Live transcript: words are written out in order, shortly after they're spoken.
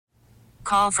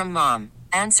call from mom.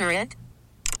 Answer it.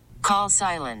 Call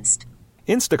silenced.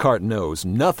 Instacart knows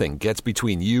nothing gets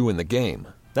between you and the game.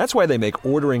 That's why they make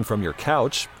ordering from your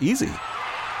couch easy.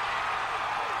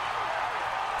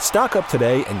 Stock up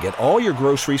today and get all your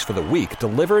groceries for the week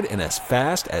delivered in as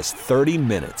fast as 30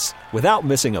 minutes without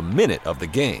missing a minute of the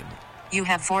game. You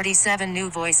have 47 new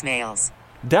voicemails.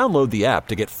 Download the app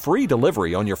to get free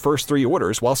delivery on your first 3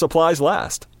 orders while supplies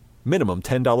last. Minimum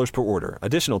 $10 per order.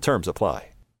 Additional terms apply.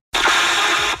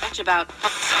 Much about. You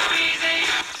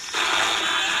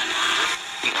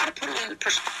gotta put it in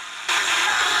perspective.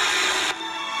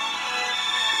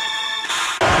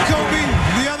 Kobe,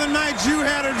 the other night you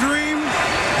had a dream,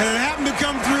 and it happened to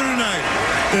come through tonight.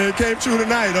 Yeah, it came true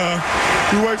tonight.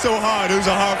 We worked so hard. It was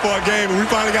a hard-fought game, and we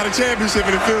finally got a championship,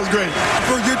 and it feels great.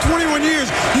 For your 21 years,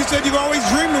 you said you've always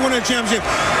dreamed of winning a championship.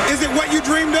 Is it what you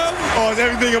dreamed of? Oh, it's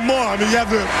everything and more. I mean, you have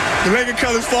the Laker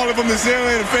colors falling from the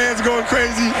ceiling, and the fans going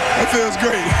crazy. It feels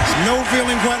great. No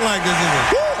feeling quite like this, is it?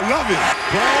 Woo, I love it.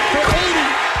 Brown for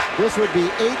 80. This would be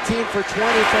 18 for 20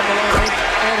 from the line,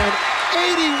 and an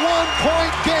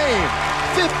 81-point game.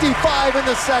 55 in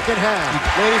the second half.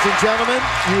 Ladies and gentlemen,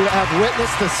 you have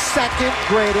witnessed the second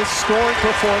greatest scoring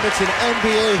performance in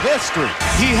NBA history.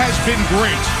 He has been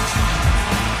great.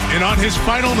 And on his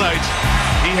final night,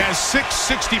 he has 6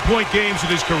 60-point games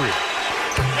in his career.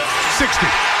 60.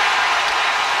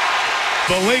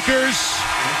 The Lakers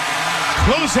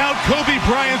close out Kobe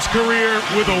Bryant's career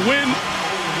with a win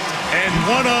and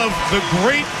one of the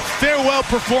great farewell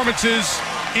performances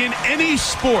in any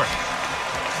sport.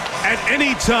 At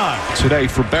any time. Today,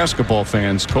 for basketball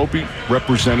fans, Kobe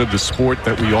represented the sport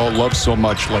that we all love so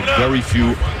much, like very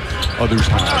few others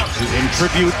have. In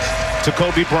tribute to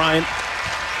Kobe Bryant,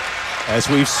 as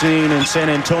we've seen in San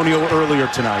Antonio earlier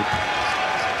tonight,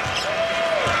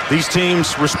 these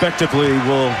teams, respectively,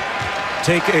 will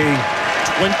take a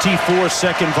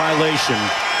 24-second violation.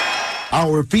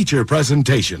 Our feature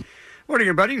presentation. Morning,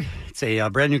 everybody. It's a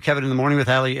brand new Kevin in the Morning with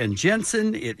Allie and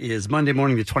Jensen. It is Monday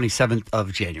morning, the 27th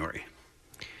of January.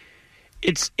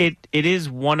 It is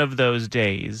one of those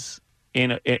days,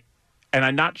 and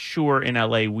I'm not sure in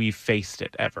LA we faced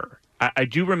it ever. I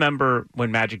do remember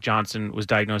when Magic Johnson was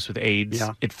diagnosed with AIDS.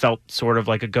 Yeah. It felt sort of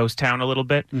like a ghost town a little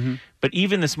bit. Mm-hmm. But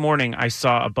even this morning, I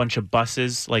saw a bunch of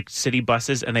buses, like city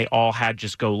buses, and they all had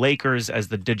just Go Lakers as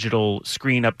the digital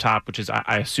screen up top, which is,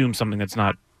 I assume, something that's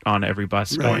not on every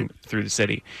bus going through the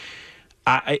city.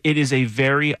 It is a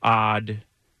very odd,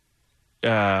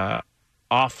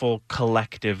 awful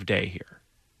collective day here.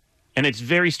 And it's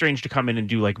very strange to come in and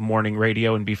do like morning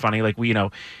radio and be funny. Like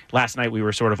last night we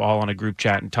were sort of all on a group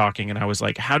chat and talking, and I was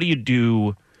like, how do you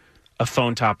do a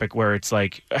phone topic where it's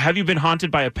like, have you been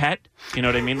haunted by a pet? You know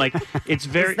what I mean? Like, it's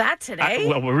very... Is that today?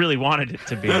 Well, we really wanted it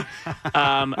to be.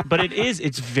 But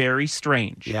it's very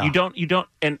strange. Yeah. You don't,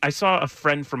 and I saw a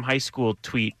friend from high school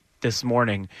tweet this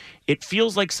morning, it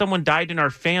feels like someone died in our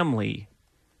family.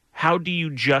 How do you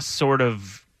just sort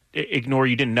of ignore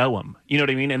you didn't know him? You know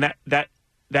what I mean? And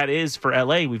that is, for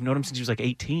LA, we've known him since he was like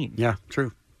 18. Yeah,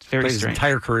 true. It's very strange. His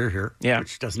entire career here, yeah,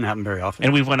 which doesn't happen very often.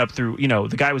 And we went up through,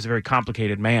 the guy was a very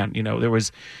complicated man. There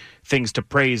was things to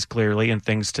praise, clearly, and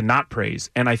things to not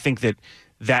praise. And I think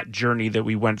that journey that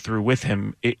we went through with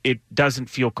him, it doesn't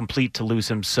feel complete to lose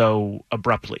him so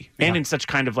abruptly. Yeah. And in such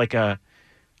kind of like a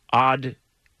odd,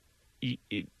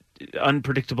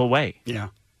 unpredictable way. Yeah.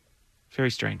 Very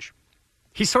strange.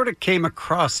 He sort of came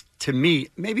across to me,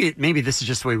 maybe this is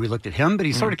just the way we looked at him, but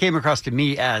he sort of came across to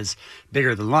me as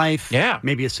bigger than life. Yeah.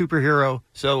 Maybe a superhero.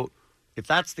 So if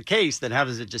that's the case, then how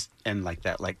does it just end like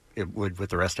that, like it would with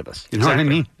the rest of us? You know what I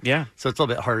mean? Yeah. So it's a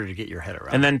little bit harder to get your head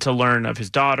around. And then to learn of his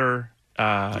daughter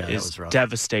is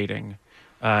devastating.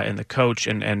 And the coach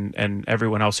and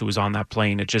everyone else who was on that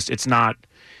plane. A lot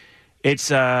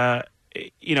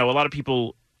of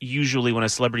people, usually when a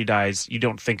celebrity dies, you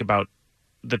don't think about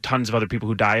the tons of other people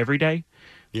who die every day.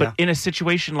 Yeah. But in a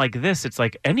situation like this, it's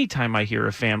like anytime I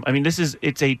hear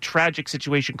it's a tragic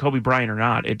situation, Kobe Bryant or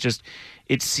not. It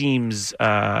seems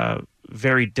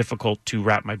very difficult to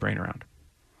wrap my brain around.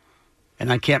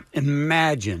 And I can't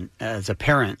imagine as a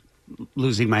parent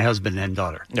losing my husband and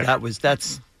daughter. Yeah.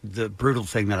 That's the brutal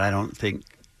thing that I don't think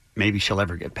maybe she'll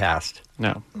ever get past.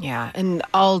 No. Yeah. And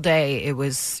all day it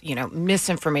was,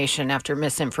 misinformation after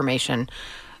misinformation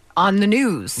on the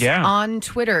news, on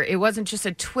Twitter. It wasn't just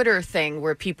a Twitter thing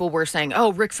where people were saying,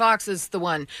 oh, Rick Fox is the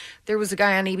one. There was a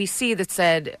guy on ABC that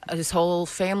said his whole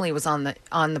family was on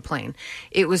the plane.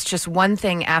 It was just one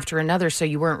thing after another, so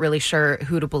you weren't really sure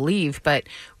who to believe. But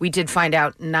we did find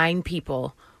out 9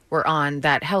 people were on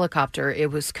that helicopter. It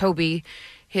was Kobe,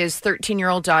 his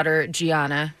 13-year-old daughter,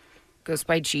 Gianna, goes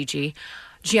by Gigi,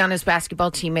 Gianna's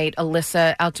basketball teammate,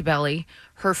 Alyssa Altobelli,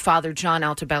 her father, John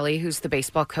Altobelli, who's the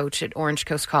baseball coach at Orange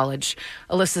Coast College,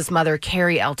 Alyssa's mother,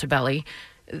 Carrie Altobelli,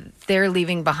 they're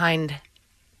leaving behind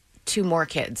 2 more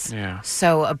kids. Yeah.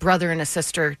 So a brother and a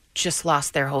sister just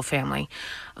lost their whole family.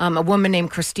 A woman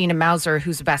named Christina Mauser,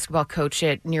 who's a basketball coach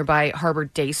at nearby Harbor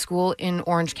Day School in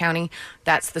Orange County.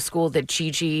 That's the school that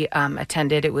Gigi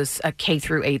attended. It was a K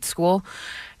through 8 school.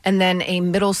 And then a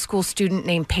middle school student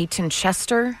named Peyton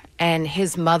Chester and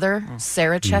his mother,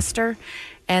 Sarah Chester,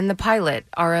 and the pilot,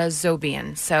 Ara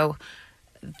Zobian. So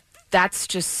that's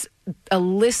just a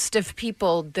list of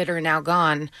people that are now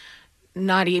gone,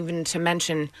 not even to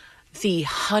mention the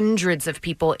hundreds of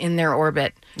people in their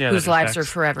orbit whose lives are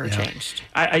forever changed.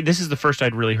 This is the first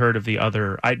I'd really heard of the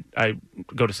other. I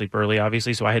go to sleep early,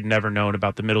 obviously, so I had never known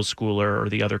about the middle schooler or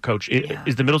the other coach.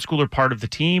 Is the middle schooler part of the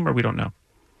team, or we don't know?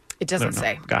 It doesn't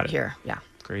say. Got it. Here. Yeah.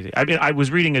 Crazy. I mean, I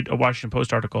was reading a Washington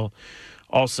Post article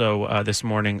also this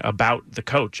morning about the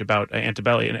coach, about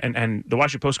Altobelli, and the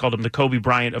Washington Post called him the Kobe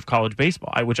Bryant of college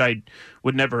baseball, which I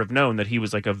would never have known that he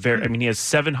was like I mean, he has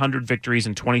 700 victories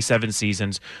in 27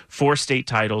 seasons, 4 state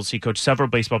titles. He coached several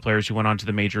baseball players who went on to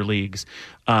the major leagues.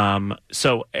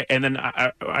 So, and then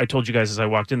I told you guys as I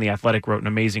walked in, The Athletic wrote an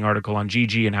amazing article on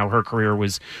Gigi and how her career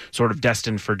was sort of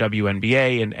destined for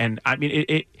WNBA. And I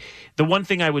mean, the one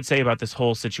thing I would say about this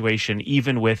whole situation,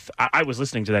 even with, I was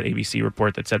listening to that ABC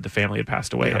report that said the family had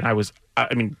passed away,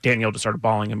 and Danielle just started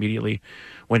bawling immediately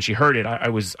when she heard it.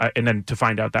 And then to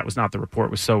find out that was not the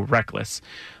report was so reckless.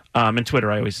 And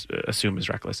Twitter, I always assume, is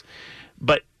reckless.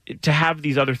 But to have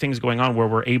these other things going on where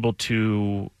we're able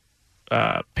to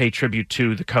pay tribute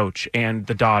to the coach and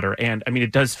the daughter, and I mean,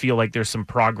 it does feel like there's some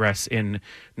progress in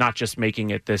not just making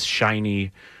it this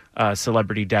shiny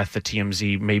celebrity death that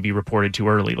TMZ maybe reported too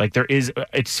early. Like there is,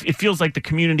 it feels like the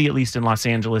community, at least in Los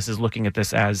Angeles, is looking at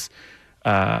this as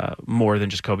more than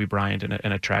just Kobe Bryant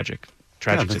and a tragic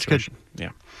situation. Good. Yeah.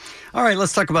 All right,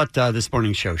 let's talk about this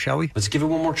morning's show, shall we? Let's give it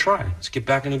one more try. Let's get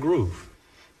back in the groove.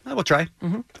 We'll try.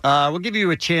 We'll give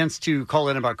you a chance to call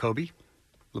in about Kobe a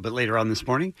little bit later on this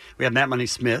morning. We have Matt Money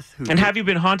Smith. Have you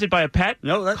been haunted by a pet?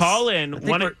 No, that's... Call in.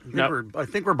 I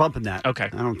think we're bumping that. Okay.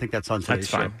 I don't think that's on today's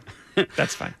show.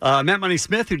 That's fine. Matt Money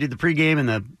Smith, who did the pregame and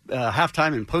the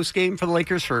halftime and postgame for the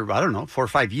Lakers for, 4 or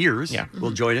 5 years,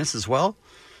 will join us as well.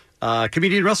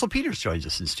 Comedian Russell Peters joins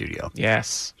us in studio.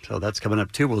 Yes. So that's coming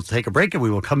up, too. We'll take a break, and we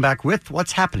will come back with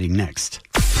what's happening next.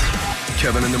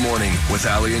 Kevin in the Morning with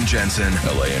Ali and Jensen.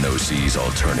 LANOC's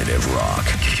Alternative Rock.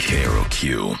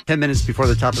 KROQ. 10 minutes before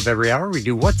the top of every hour, we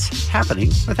do What's Happening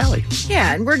with Ali.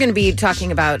 Yeah, and we're going to be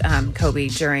talking about Kobe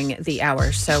during the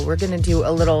hour. So we're going to do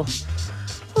a little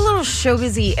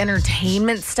showbizy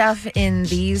entertainment stuff in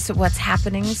these What's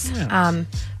Happenings. Yeah.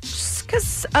 Just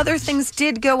because other things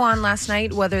did go on last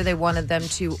night, whether they wanted them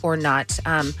to or not.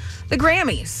 The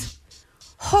Grammys.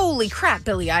 Holy crap,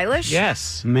 Billie Eilish.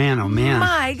 Yes. Man, oh man.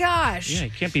 My gosh. Yeah,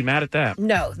 you can't be mad at that.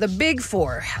 No, the big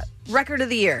 4. Record of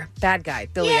the year, Bad Guy,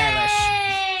 Billie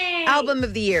Eilish. Album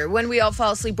of the year, When We All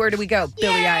Fall Asleep, Where Do We Go?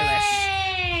 Billie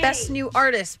Eilish. Best New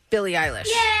Artist, Billie Eilish.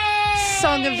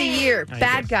 Song of the year,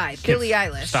 Bad Guy, Billie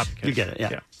Eilish. Stop. You get it,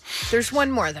 yeah. There's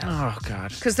one more, though. Oh, God.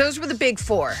 Because those were the big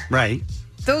 4. Right.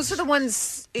 Those are the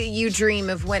ones you dream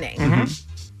of winning. Mm-hmm.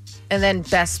 And then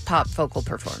Best Pop Vocal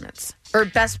Performance. Or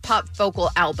Best Pop Vocal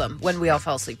Album, When We All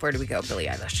Fall Asleep, Where Do We Go? Billie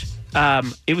Eilish.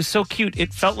 It was so cute.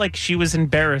 It felt like she was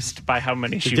embarrassed by how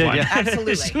many she won. Yeah.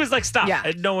 Absolutely. She was like, stop.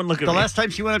 Yeah. No one look at me. The last time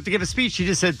she went up to give a speech, she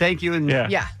just said thank you and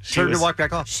turned to walk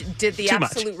back off. She did the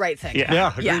absolute right thing.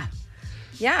 Yeah, agreed.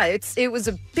 Yeah, it was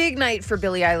a big night for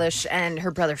Billie Eilish and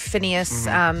her brother Phineas,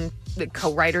 the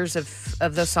co-writers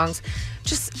of those songs.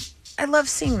 Just, I love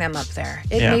seeing them up there.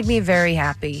 It made me very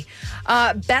happy.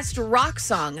 Best Rock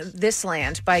Song, This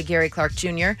Land by Gary Clark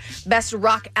Jr. Best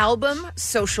Rock Album,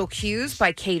 Social Cues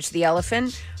by Cage the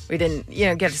Elephant. We didn't,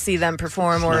 get to see them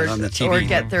perform or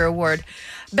get their award.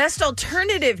 Best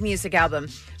Alternative Music Album,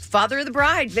 Father of the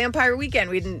Bride, Vampire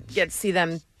Weekend. We didn't get to see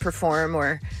them perform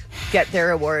or get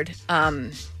their award.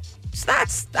 So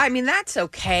that's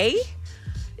okay.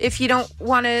 If you don't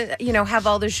want to, have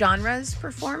all the genres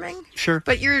performing. Sure.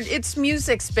 But it's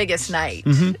music's biggest night.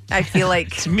 Mm-hmm. I feel like.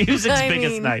 It's music's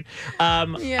biggest night.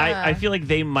 I feel like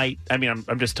they might,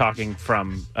 I'm just talking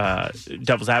from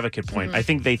devil's advocate point. Mm-hmm. I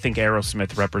think they think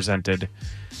Aerosmith represented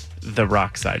the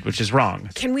rock side, which is wrong.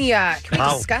 Can we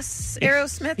discuss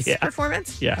Aerosmith's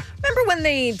performance? Yeah. Remember when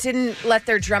they didn't let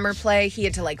their drummer play? He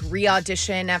had to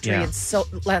re-audition after he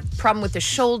had problem with his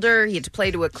shoulder. He had to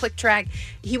play to a click track.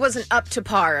 He wasn't up to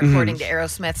par, according to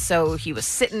Aerosmith, so he was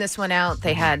sitting this one out.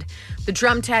 They had the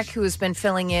drum tech who has been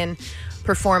filling in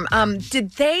perform. Did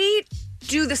they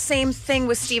do the same thing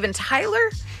with Steven Tyler?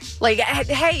 Like,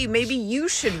 hey, maybe you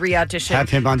should re-audition. Have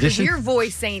him audition? Because your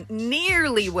voice ain't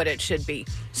nearly what it should be.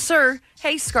 Sir,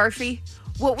 hey, Scarfy,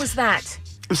 what was that?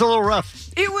 It was a little rough.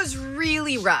 It was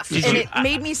really rough. And it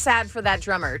made me sad for that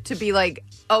drummer to be like,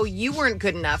 oh, you weren't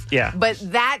good enough. Yeah. But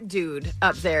that dude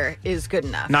up there is good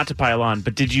enough. Not to pile on,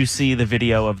 but did you see the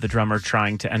video of the drummer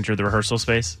trying to enter the rehearsal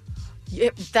space?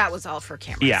 That was all for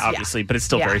cameras. Yeah, obviously, but it's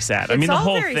still very sad. I It's mean, the all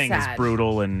whole very thing sad. is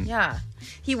brutal. And Yeah.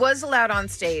 He was allowed on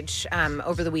stage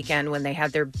over the weekend when they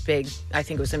had their big, I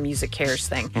think it was a Music Cares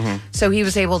thing. Mhm. So he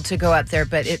was able to go up there,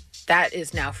 but that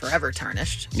is now forever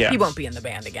tarnished. Yeah. He won't be in the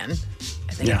band again.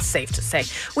 I think Yeah. it's safe to say.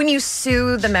 When you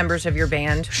sue the members of your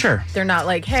band, sure, they're not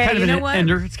like, hey, It's kind you of know an what?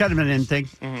 ender. It's kind of an end thing.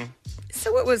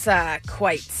 So it was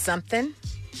quite something.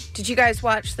 Did you guys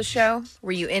watch the show?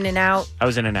 Were you in and out? I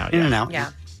was in and out. In yeah. and out. Yeah.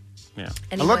 Yeah.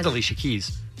 I loved Alicia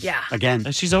Keys. Yeah.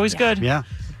 Again. She's always good. Yeah.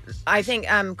 I think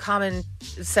Common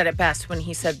said it best when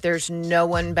he said there's no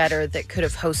one better that could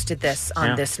have hosted this on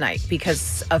Yeah. this night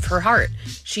because of her heart.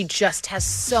 She just has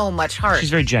so much heart. She's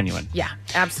very genuine. Yeah,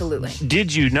 absolutely.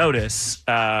 Did you notice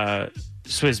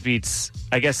Swizz Beatz,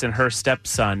 I guess in her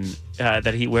stepson,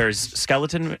 that he wears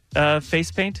skeleton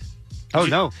face paint? Oh,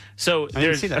 no. So didn't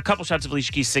there's see that. a couple shots of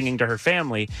Alicia Keys singing to her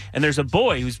family, and there's a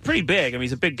boy who's pretty big. I mean,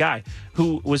 he's a big guy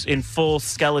who was in full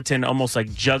skeleton, almost like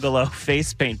Juggalo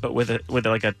face paint, but with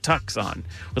like a tux on,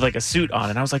 with like a suit on.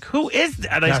 And I was like, "Who is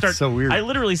that?" And That's so weird. I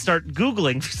literally start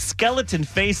Googling skeleton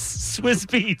face Swizz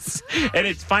Beatz, and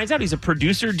it finds out he's a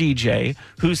producer DJ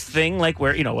whose thing, like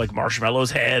where like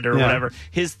Marshmallow's head or Yeah. whatever,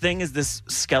 his thing is this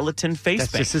skeleton face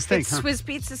That's paint. just his thing. It's Swizz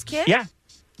Beatz' kid? Yeah.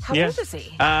 How Yeah. old is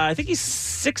he? I think he's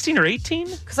 16 or 18.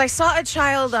 Because I saw a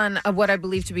child on what I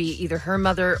believe to be either her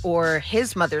mother or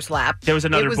his mother's lap. There was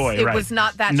another boy, It right. was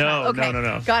not that No, child. Okay,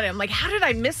 no. got it. I'm like, how did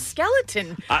I miss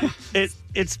skeleton?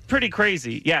 It's pretty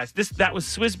crazy. Yes, that was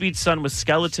Swizz Beatz' son with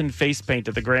skeleton face paint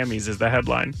at the Grammys is the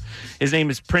headline. His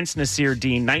name is Prince Nasir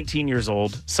Dean, 19 years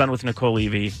old, son with Nicole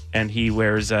Levy, and he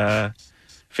wears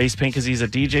face paint because he's a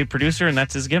DJ producer, and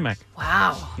that's his gimmick.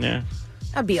 Wow. Yeah.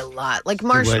 That'd be a lot. Like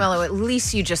Marshmallow, at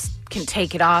least you just can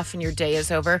take it off and your day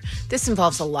is over. This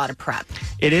involves a lot of prep.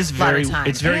 It is A lot of very. time.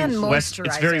 It's very And West.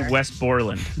 It's very moisturizer. West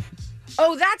Borland.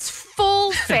 Oh, that's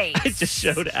full face. I just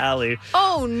showed Allie.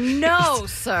 Oh, no,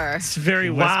 sir. It's very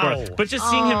West Wow. Borland. But just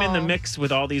seeing him in the Oh. mix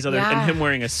with all these other Yeah. and him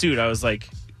wearing a suit, I was like,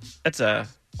 that's a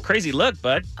crazy look,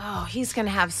 bud. Oh, he's going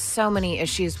to have so many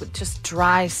issues with just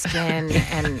dry skin.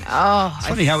 And, oh, It's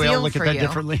funny how we all feel look at for that you.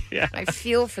 differently. Yeah. I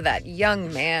feel for that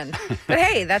young man. But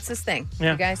hey, that's his thing.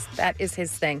 Yeah. You guys, that is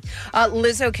his thing.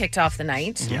 Lizzo kicked off the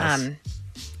night. Yes.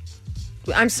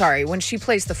 I'm sorry, when she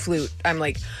plays the flute, I'm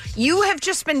like, you have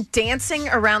just been dancing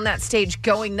around that stage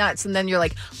going nuts, and then you're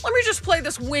like, let me just play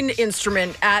this wind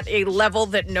instrument at a level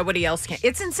that nobody else can.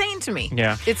 It's insane to me.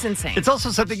 Yeah. It's insane. It's also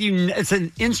something it's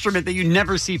an instrument that you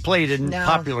never see played in No.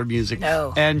 popular music.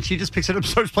 No. And she just picks it up and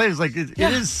starts playing. It's like, it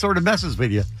is sort of messes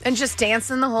with you. And just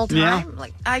dancing the whole time. Yeah.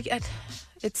 Like,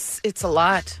 it's a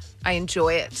lot. I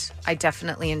enjoy it. I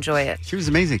definitely enjoy it. She was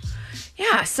amazing.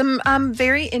 Yeah, some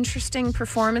very interesting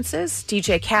performances.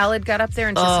 DJ Khaled got up there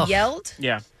and just yelled.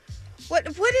 Yeah. What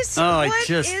is Oh, what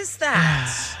is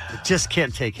that? I just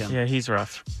can't take him. Yeah, he's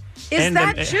rough. Is And,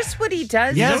 that just what he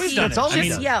does? Yes, He's always done that's it. all I he mean,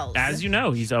 does. yells. As you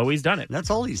know, he's always done it.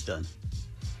 That's all he's done.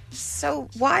 So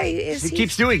why is He he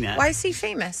keeps doing that. Why is he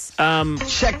famous?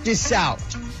 Check this out.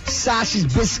 Sasha's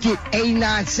Biscuit,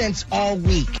 89 cents all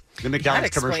week. The That McDonald's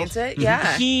explains commercial. it.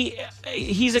 Yeah.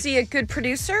 Is he a good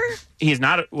producer? He's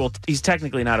not. He's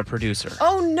technically not a producer.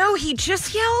 Oh no, he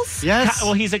just yells. Yes.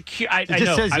 Well, he's a. I just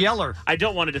know. says yeller. I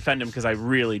don't want to defend him because I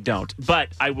really don't. But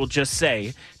I will just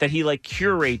say that he like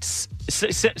curates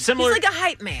similar. He's like a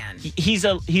hype man. He's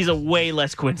a way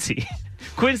less Quincy.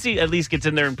 Quincy at least gets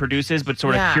in there and produces, but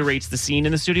sort of Yeah. curates the scene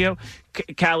in the studio.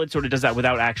 Khaled sort of does that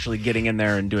without actually getting in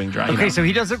there and doing dry. Okay, so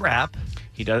he doesn't rap.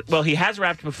 He does. Well, he has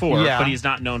rapped before, Yeah. but he's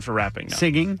not known for rapping. No.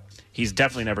 Singing. He's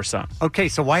definitely never sung. Okay,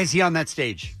 so why is he on that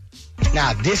stage?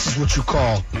 Now, this is what you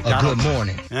call a good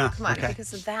morning. Yeah. Come on, okay.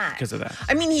 because of that. Because of that.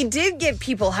 I mean, he did get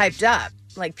people hyped up.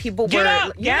 Like people Get were.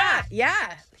 up, get yeah, up.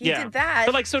 yeah. He Yeah. did that.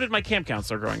 But like, so did my camp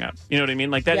counselor growing up. You know what I mean?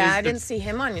 Like that. yeah, is I the- didn't see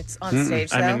him on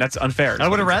stage. Though. I mean, that's unfair. I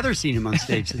would have rather seen him on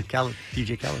stage than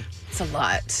DJ Khaled. It's a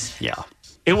lot. Yeah.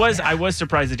 It was. I was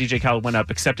surprised that DJ Khaled went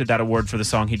up, accepted that award for the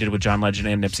song he did with John Legend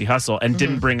and Nipsey Hussle, and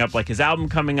didn't bring up like his album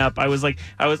coming up. I was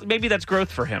maybe that's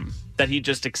growth for him. that he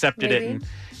just accepted it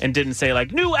and didn't say,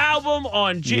 like, new album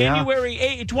on January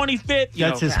 25th.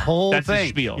 That's his whole That's thing. his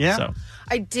spiel. Yeah. So.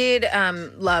 I did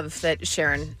love that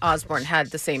Sharon Osbourne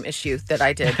had the same issue that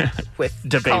I did with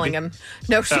calling him.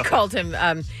 No, she called him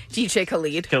DJ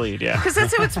Khalid. Khalid, yeah. Because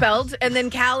that's how it's spelled. And then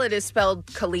Khalid is spelled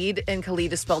Khalid, and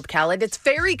Khalid is spelled Khalid. It's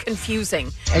very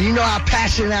confusing. And you know how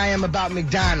passionate I am about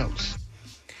McDonald's.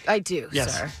 I do,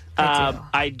 Yes. sir.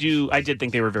 I did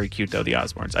think they were very cute, though, the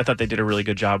Osbournes. I thought they did a really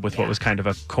good job with what was kind of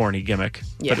a corny gimmick,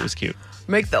 but it was cute.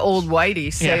 Make the old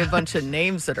whitey say a bunch of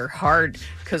names that are hard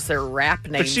because they're rap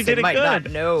names. But she did they it might good.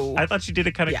 not know. I thought she did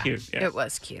it kind of cute. Yeah. It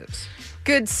was cute.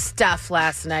 Good stuff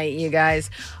last night, you guys.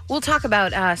 We'll talk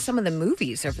about some of the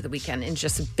movies over the weekend in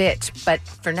just a bit. But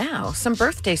for now, some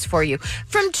birthdays for you.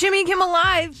 From Jimmy Kimmel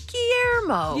Live,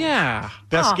 Guillermo. Yeah.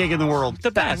 Best gig in the world.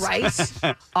 The best.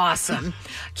 Right? Awesome.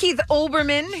 Keith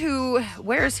Olbermann,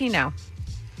 where is he now?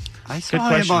 I saw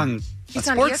him on He's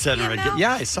on Sports ESPN Center. now?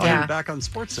 Yeah, I saw him back on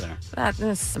Sports Center.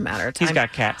 That's a matter of time. He's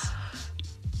got cats.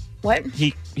 What?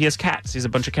 He has cats. He's a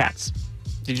bunch of cats.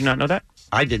 Did you not know that?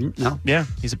 I didn't, no. Yeah,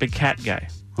 he's a big cat guy.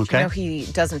 Okay. You know he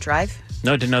doesn't drive?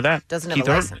 No, didn't know that. Doesn't have a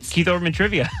license. Keith Olbermann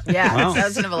trivia. Yeah, Wow.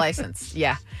 doesn't have a license.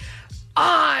 Yeah.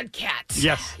 Odd cat.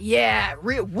 Yes. Yeah.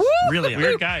 Woo! Really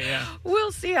Weird guy, yeah.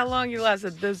 We'll see how long you last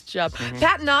at this job. Mm-hmm.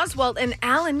 Patton Oswalt and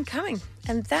Alan Cumming.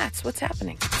 And that's what's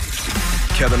happening.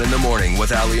 Kevin in the Morning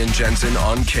with Ali and Jensen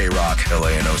on K-Rock,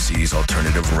 LANOC's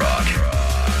alternative rock.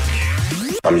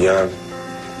 I'm young,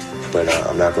 but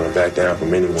I'm not going to back down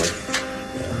from anyone.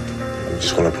 I'm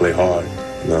just going to play hard.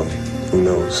 No, who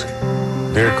knows?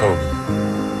 Dear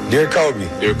Kobe. Dear Kobe.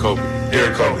 Dear Kobe.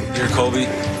 Dear Kobe. Dear Kobe,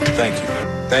 thank you.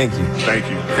 Thank you. Thank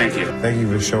you. Thank you. Thank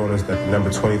you for showing us that the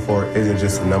number 24 isn't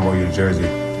just a number on your jersey,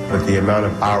 but the amount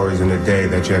of hours in a day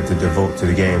that you have to devote to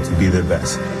the game to be the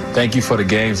best. Thank you for the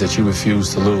games that you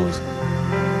refuse to lose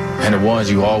and the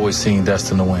ones you always seem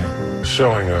destined to win.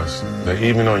 Showing us that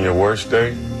even on your worst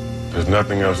day, there's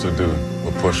nothing else to do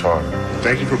but push harder.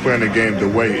 Thank you for playing the game the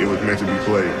way it was meant to be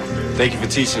played. Thank you for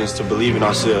teaching us to believe in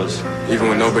ourselves, even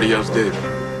when nobody else did.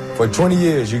 For 20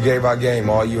 years, you gave our game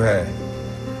all you had,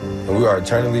 and we are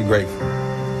eternally grateful.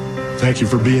 Thank you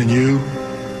for being you,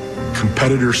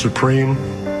 competitor supreme.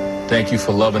 Thank you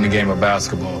for loving the game of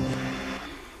basketball.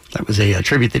 That was a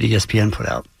tribute that ESPN put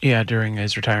out. Yeah, during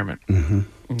his retirement. Mm-hmm.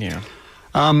 Yeah.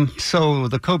 So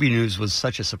the Kobe news was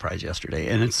such a surprise yesterday,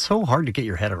 and it's so hard to get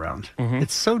your head around. Mm-hmm.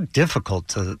 It's so difficult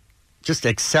to just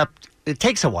accept. It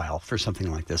takes a while for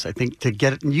something like this, I think, to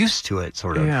get used to it,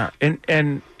 sort of. Yeah,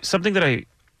 and something that I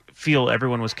feel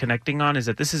everyone was connecting on is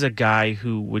that this is a guy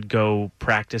who would go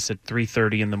practice at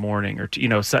 3:30 in the morning, or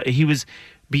so he was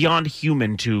beyond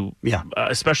human to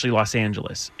especially Los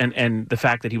Angeles, and the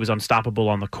fact that he was unstoppable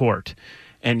on the court,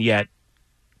 and yet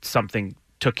something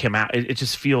took him out. It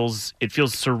just feels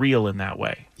surreal in that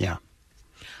way. Yeah.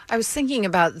 I was thinking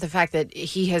about the fact that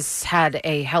he has had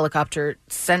a helicopter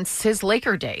since his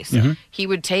Laker days. Mm-hmm. He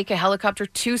would take a helicopter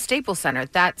to Staples Center.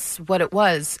 That's what it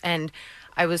was. And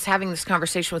I was having this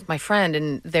conversation with my friend,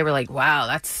 and they were like, wow,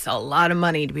 that's a lot of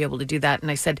money to be able to do that. And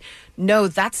I said, no,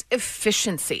 that's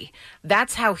efficiency.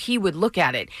 That's how he would look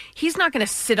at it. He's not going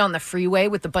to sit on the freeway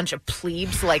with a bunch of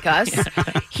plebes like us.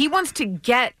 He wants to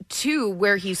get to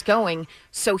where he's going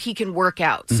so he can work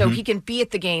out, so he can be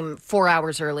at the game 4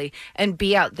 hours early and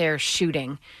be out there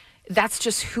shooting. That's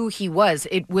just who he was.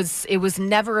 It was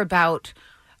never about,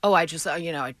 oh, I just,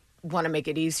 I want to make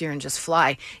it easier and just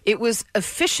fly. It was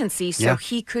efficiency so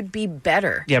he could be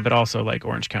better. Yeah, but also like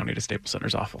Orange County to Staples Center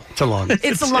is awful. It's a long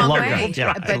It's a long way. drive.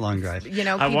 Yeah, it's a long drive.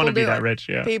 I want to be that rich.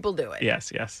 Yeah, people do it.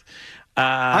 Yes.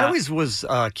 I always was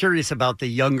curious about the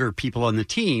younger people on the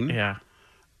team. Yeah.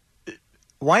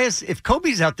 Why if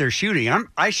Kobe's out there shooting,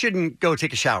 I shouldn't go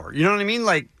take a shower. You know what I mean?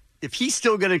 Like, if he's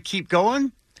still going to keep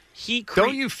going,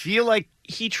 don't you feel like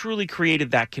he truly created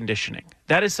that conditioning?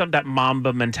 That is that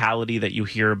Mamba mentality that you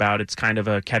hear about. It's kind of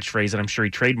a catchphrase that I'm sure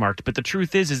he trademarked. But the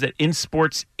truth is that in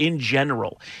sports in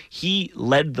general, he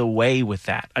led the way with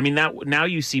that. I mean, now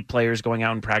you see players going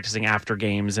out and practicing after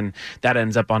games, and that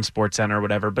ends up on SportsCenter or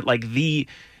whatever. But like the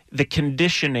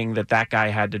conditioning that guy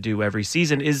had to do every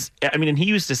season is, I mean, and he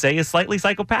used to say is slightly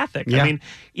psychopathic. Yeah. I mean,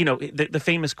 the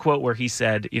famous quote where he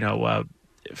said,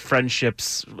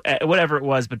 friendships, whatever it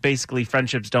was, but basically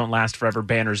friendships don't last forever,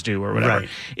 banners do, or whatever,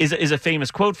 is a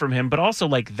famous quote from him. But also,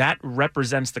 like, that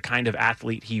represents the kind of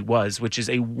athlete he was, which is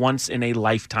a once in a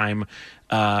lifetime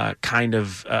kind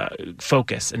of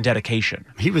focus and dedication.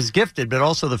 He was gifted, but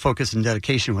also the focus and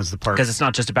dedication was the part. Because it's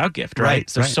not just about gift, right?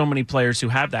 So there's so many players who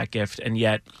have that gift, and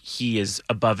yet he is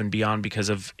above and beyond because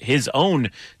of his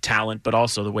own talent, but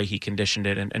also the way he conditioned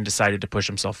it and decided to push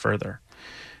himself further.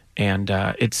 And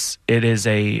it is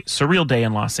a surreal day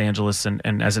in Los Angeles, and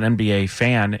as an NBA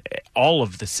fan, all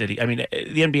of the city, I mean,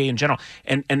 the NBA in general,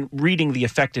 and reading the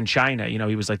effect in China,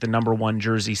 he was like the number one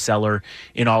jersey seller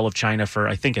in all of China for,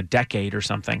 I think, a decade or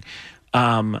something.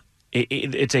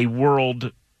 It's a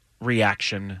world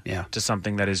reaction to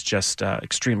something that is just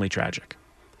extremely tragic.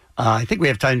 I think we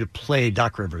have time to play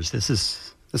Doc Rivers. This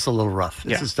is a little rough.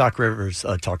 This is Doc Rivers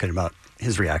talking about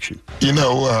his reaction.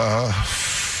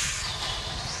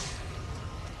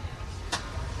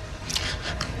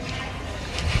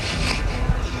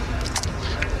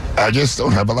 I just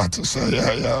don't have a lot to say.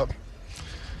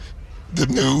 The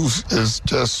news is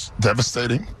just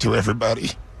devastating to everybody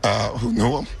who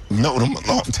knew him, known him a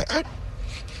long time.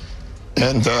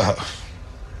 And,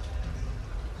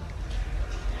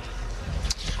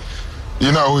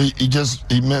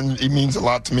 he means a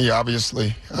lot to me,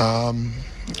 obviously.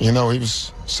 He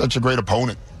was such a great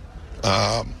opponent.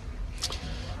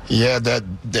 He had that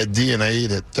DNA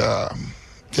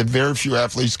that very few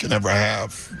athletes can ever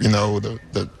have.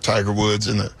 The Tiger Woods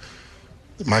and the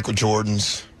Michael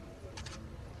Jordans.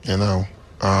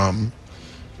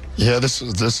 This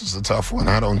is a tough one.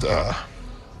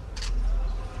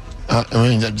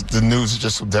 The news is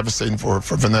just so devastating for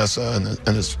Vanessa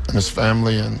and his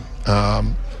family, and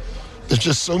there's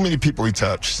just so many people he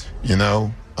touched.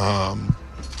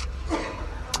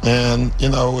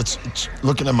 It's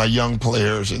looking at my young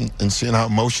players and seeing how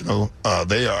emotional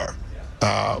they are.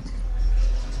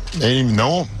 They didn't even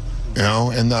know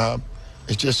him, and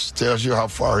it just tells you how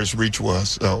far his reach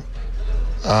was. So,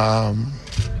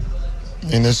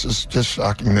 this is just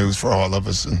shocking news for all of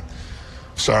us. And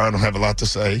sorry, I don't have a lot to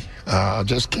say. I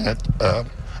just can't. I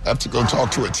have to go talk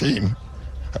to a team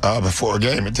before a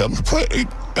game and tell them to play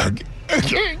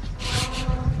again.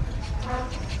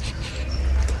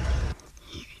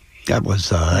 That was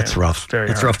that's rough.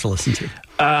 It's rough to listen to.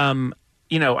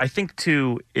 I think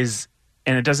too is.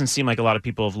 And it doesn't seem like a lot of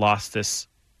people have lost this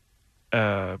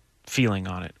feeling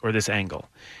on it or this angle.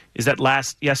 Is that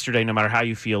yesterday, no matter how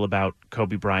you feel about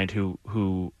Kobe Bryant,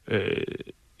 who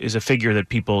is a figure that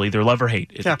people either love or hate,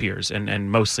 it appears,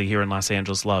 and mostly here in Los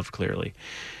Angeles, love clearly.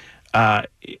 A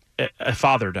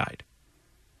father died,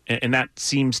 and that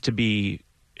seems to be.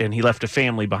 And he left a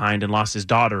family behind and lost his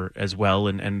daughter as well,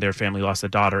 and their family lost a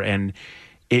daughter, and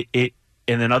and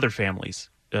then other families.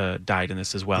 Died in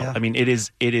this as well. Yeah. I mean, it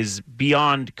is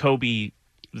beyond Kobe,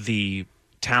 the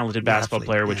talented basketball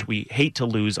player, which we hate to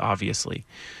lose, obviously.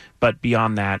 But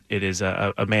beyond that, it is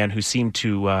a man who seemed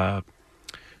to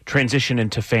transition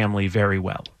into family very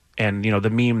well. And, the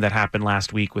meme that happened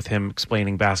last week with him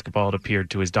explaining basketball, it appeared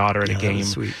to his daughter at a game,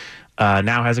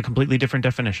 now has a completely different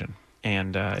definition.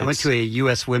 And I went to a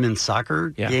U.S. women's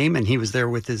soccer game, and he was there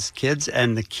with his kids,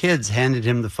 and the kids handed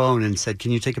him the phone and said,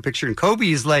 "Can you take a picture?" And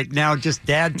Kobe's like, now just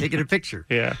dad taking a picture.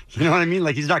 Yeah. You know what I mean?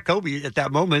 Like, he's not Kobe at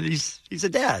that moment. He's a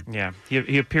dad. Yeah.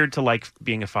 He appeared to like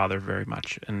being a father very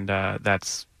much, and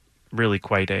that's really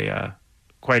quite a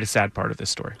sad part of this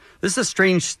story. This is a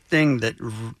strange thing that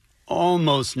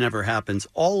almost never happens.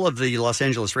 All of the Los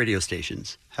Angeles radio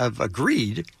stations have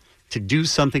agreed to do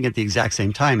something at the exact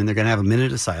same time, and they're going to have a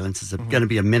minute of silence. It's going to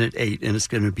be a minute 8, and it's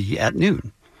going to be at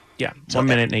noon. Yeah, 1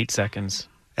 minute and 8 seconds.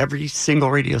 Every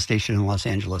single radio station in Los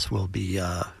Angeles will be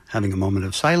having a moment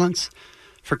of silence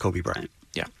for Kobe Bryant.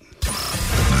 Yeah.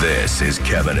 This is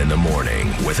Kevin in the Morning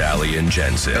with Ali and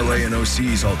Jensen.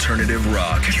 LANOC's Alternative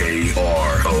Rock.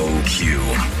 KROQ.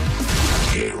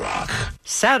 K-Rock.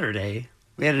 Saturday,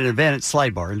 we had an event at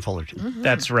Slide Bar in Fullerton. Mm-hmm.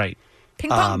 That's right. Ping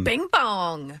pong, bing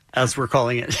bong. As we're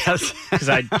calling it. Because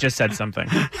I just said something.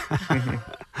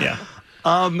 Yeah.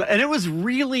 And it was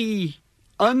really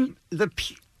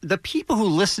the people who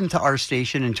listen to our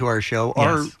station and to our show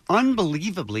are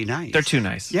unbelievably nice. They're too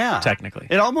nice. Yeah. Technically.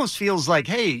 It almost feels like,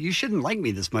 hey, you shouldn't like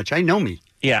me this much. I know me.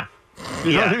 Yeah.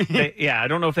 You know what I mean? I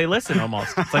don't know if they listen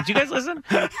almost. It's like, do you guys listen?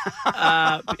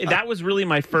 That was really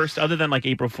my first, other than like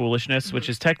April Foolishness, which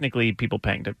is technically people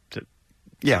paying to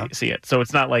see it. So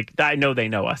it's not like, I know they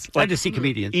know us. Like, I just see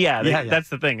comedians. Yeah, that's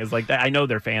the thing, is like, I know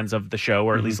they're fans of the show,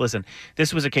 or at least listen.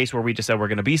 This was a case where we just said we're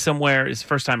going to be somewhere. It's the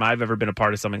first time I've ever been a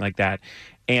part of something like that.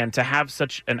 And to have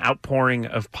such an outpouring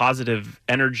of positive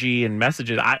energy and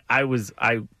messages,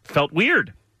 I felt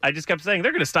weird. I just kept saying,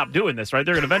 they're going to stop doing this, right?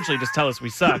 They're going to eventually just tell us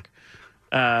we suck.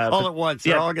 All at once.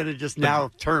 They're all going to just now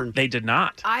turn. They did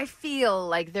not. I feel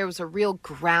like there was a real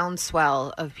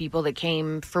groundswell of people that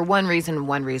came for one reason and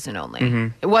one reason only. Mm-hmm.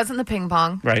 It wasn't the ping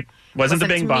pong. Right. Wasn't the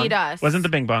bing bong. Meet us. Wasn't the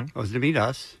bing bong. Was to meet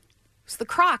us. It was the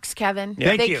Crocs, Kevin.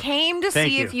 Yeah. They came to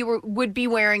see if you would be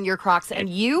wearing your Crocs, and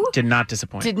you did not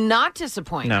disappoint.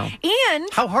 No. And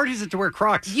how hard is it to wear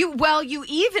Crocs? You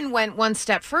even went one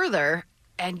step further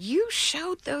and you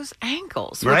showed those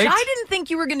ankles, Right? which I didn't think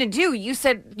you were going to do. You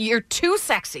said you're too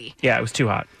sexy. Yeah, it was too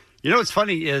hot. You know what's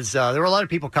funny is there were a lot of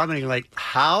people commenting like,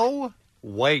 how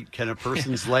white can a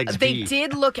person's legs be? They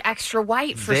did look extra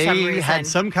white for They some reason. had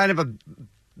some kind of a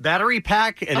battery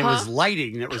pack, and it was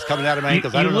lighting that was coming out of my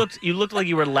ankles. I don't know. You looked like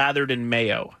you were lathered in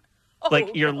mayo.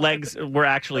 Like your legs were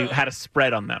actually had a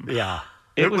spread on them. Yeah.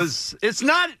 It's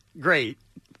not great.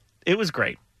 It was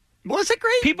great. Was it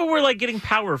great? People were like getting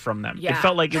power from them. Yeah. It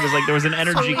felt like it was like there was an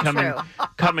energy Totally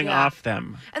coming Yeah. off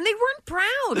them. And they weren't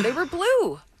brown. They were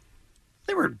blue.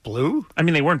 They weren't blue. I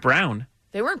mean, they weren't brown.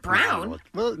 They weren't brown.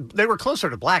 Well, they were closer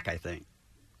to black, I think.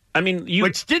 I mean,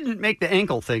 which didn't make the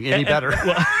ankle thing any better.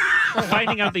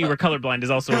 Finding out that you were colorblind is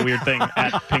also a weird thing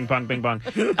at Ping Pong Bing Bong.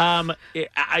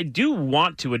 I do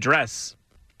want to address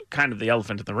kind of the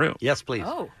elephant in the room. Yes, please.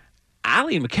 Oh.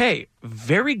 Allie McKay,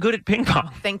 very good at ping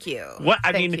pong. Thank you.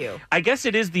 Thank you. I guess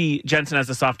it is the Jensen has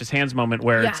the softest hands moment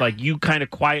where it's like you kind of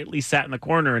quietly sat in the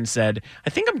corner and said, I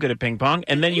think I'm good at ping pong.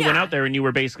 And then you went out there and you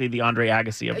were basically the Andre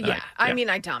Agassi of the night. I mean,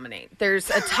 I dominate.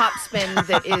 There's a top spin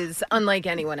that is unlike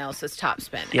anyone else's top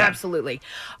spin. Yeah. Absolutely.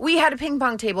 We had a ping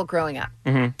pong table growing up.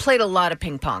 Mhm. Played a lot of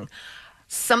ping pong.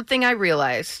 Something I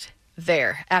realized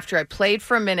there after I played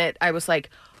for a minute, I was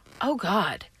like, oh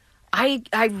God,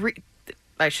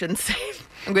 I shouldn't say it.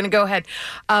 I'm going to go ahead.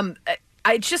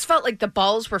 I just felt like the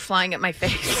balls were flying at my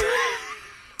face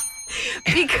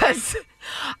because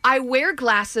I wear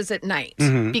glasses at night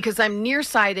because I'm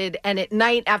nearsighted. And at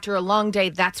night, after a long day,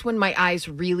 that's when my eyes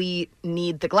really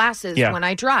need the glasses when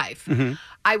I drive.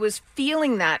 I was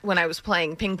feeling that when I was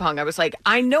playing ping pong. I was like,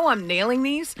 I know I'm nailing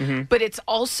these, but it's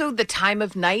also the time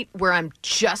of night where I'm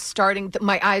just starting.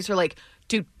 My eyes are like,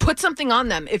 dude, put something on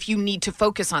them if you need to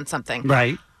focus on something.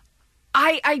 Right.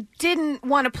 I didn't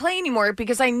want to play anymore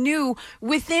because I knew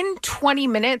within 20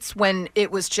 minutes when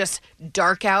it was just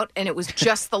dark out and it was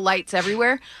just the lights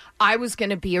everywhere, I was going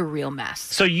to be a real mess.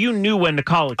 So you knew when to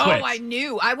call it quits. Oh, I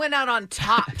knew. I went out on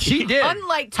top. She did.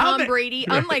 Unlike Tom Brady,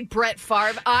 unlike Brett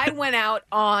Favre, I went out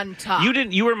on top.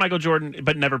 You were Michael Jordan,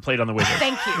 but never played on the Wizards.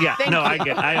 Thank you. Yeah, Thank no,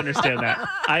 you. I understand that.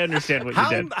 I understand what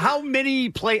you did.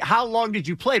 How long did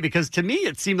you play? Because to me,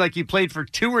 it seemed like you played for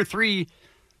 2 or 3.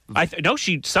 No,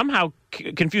 she somehow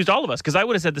confused all of us because I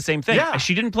would have said the same thing. Yeah.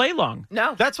 She didn't play long.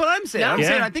 No. That's what I'm saying. No. I'm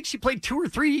saying I think she played 2 or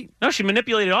 3. No, she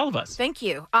manipulated all of us. Thank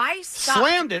you. I stopped.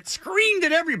 Slammed it, screamed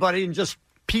at everybody, and just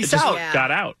peace out.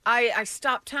 Got out. I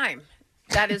stopped time.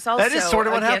 That is also That is sort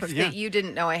of what a happened, gift that you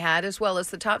didn't know I had, as well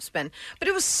as the top spin. But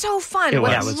it was so fun. It was.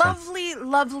 What Yeah, it was fun. lovely,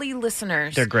 lovely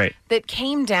listeners. They're great. That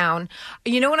came down.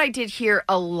 You know what I did hear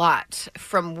a lot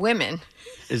from women?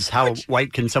 Is how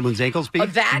white can someone's ankles be?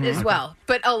 That as well.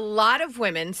 But a lot of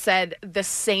women said the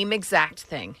same exact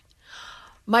thing.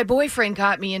 My boyfriend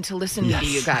got me into listening to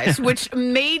you guys, which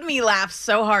made me laugh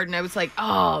so hard. And I was like,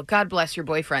 oh, God bless your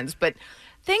boyfriends. But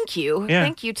thank you. Yeah.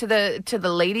 Thank you to the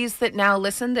ladies that now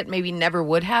listen that maybe never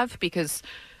would have, because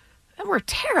we're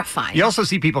terrifying. You also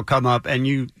see people come up,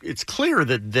 and it's clear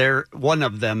that one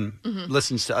of them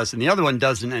listens to us, and the other one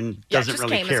doesn't, and doesn't just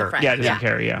really came as a care. friend. Yeah, doesn't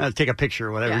care. Yeah. Take a picture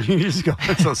or whatever. Yeah. You just go,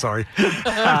 I'm so sorry.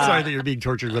 I'm sorry that you're being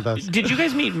tortured with us. Did you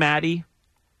guys meet Maddie?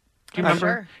 Do you remember?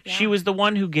 Sure, yeah. She was the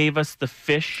one who gave us the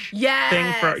fish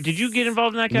thing for. Did you get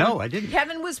involved in that, Kevin? No, I didn't.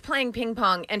 Kevin was playing ping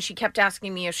pong, and she kept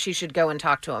asking me if she should go and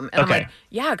talk to him. And Okay. I'm like,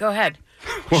 yeah, go ahead.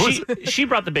 She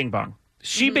brought the bing bong.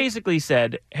 She basically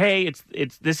said, "Hey,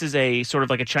 this is a sort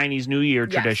of like a Chinese New Year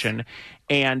tradition,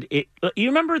 and you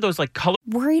remember those like color."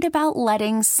 Worried about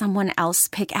letting someone else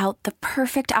pick out the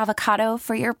perfect avocado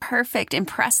for your perfect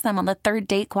impress them on the third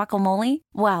date guacamole?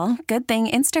 Well, good thing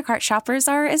Instacart shoppers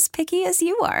are as picky as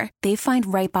you are. They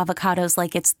find ripe avocados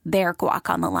like it's their guac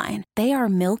on the line. They are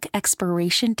milk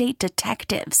expiration date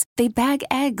detectives. They bag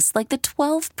eggs like the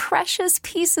 12 precious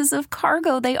pieces of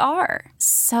cargo they are.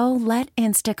 So let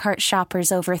Instacart shoppers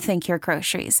overthink your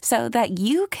groceries so that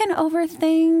you can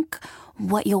overthink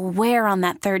what you'll wear on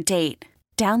that third date.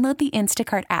 Download the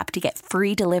Instacart app to get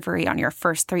free delivery on your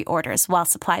first 3 orders while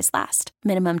supplies last.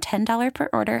 Minimum $10 per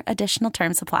order. Additional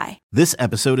terms apply. This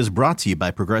episode is brought to you by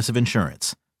Progressive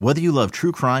Insurance. Whether you love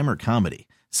true crime or comedy,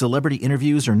 celebrity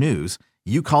interviews or news,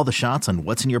 you call the shots on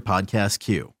what's in your podcast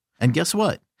queue. And guess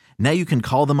what? Now you can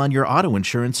call them on your auto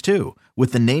insurance too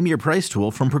with the Name Your Price tool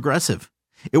from Progressive.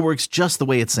 It works just the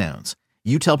way it sounds.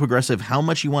 You tell Progressive how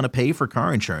much you want to pay for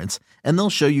car insurance, and they'll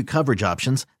show you coverage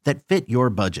options that fit your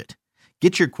budget.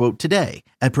 Get your quote today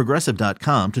at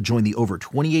Progressive.com to join the over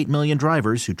 28 million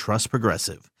drivers who trust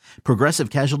Progressive. Progressive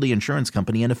Casualty Insurance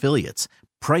Company and Affiliates.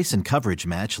 Price and coverage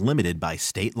match limited by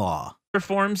state law.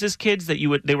 forms as kids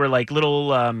that they were like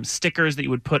little stickers that you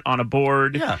would put on a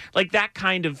board. Yeah. Like that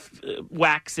kind of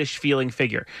wax-ish feeling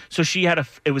figure. So she had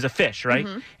it was a fish, right?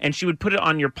 Mhm. And she would put it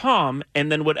on your palm,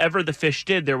 and then whatever the fish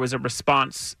did, there was a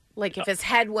response. Like if his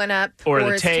head went up, or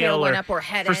the his tail, went up, or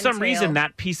head for and some tail. reason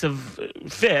that piece of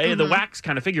the wax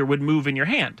kind of figure would move in your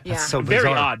hand. Yeah. That's so very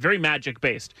bizarre. odd, very magic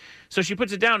based. So she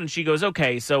puts it down and she goes,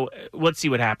 "Okay, so let's see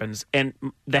what happens." And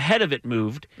the head of it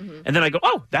moved, and then I go,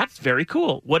 "Oh, that's very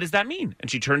cool. What does that mean?" And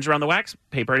she turns around the wax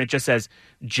paper and it just says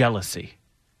jealousy.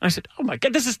 I said, "Oh my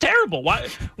God, this is terrible. Why?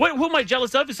 Who am I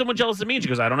jealous of? Is someone jealous of me?" And she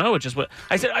goes, "I don't know. It's just what."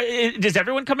 I said, "Is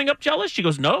everyone coming up jealous?" She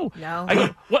goes, "No." No. I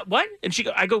go, "What?" And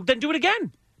I go, "Then do it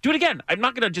again. Do it again. I'm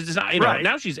not going to just, Right.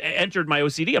 now she's entered my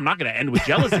OCD. I'm not going to end with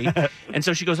jealousy." And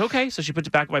so she goes, "Okay." So she puts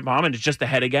it back with my mom and it's just the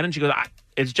head again. And she goes,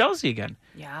 "It's jealousy again."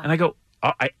 Yeah. And I go,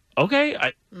 "Okay.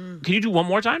 Can you do one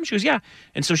more time?" She goes, "Yeah."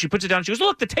 And so she puts it down. She goes,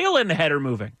 "Look, the tail and the head are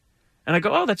moving." And I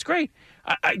go, "Oh, that's great.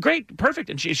 Great. Perfect."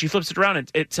 And she flips it around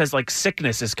and it says like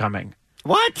sickness is coming.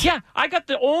 What? Yeah, I got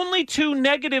the only 2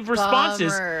 negative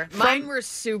responses. Bummer. Mine were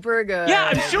super good. Yeah,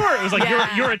 I'm sure. It was like,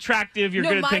 Yeah. you're attractive, you're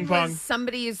good at ping mine pong. was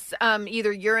somebody's,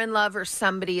 either you're in love or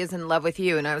somebody is in love with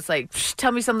you. And I was like,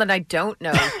 tell me something I don't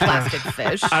know, plastic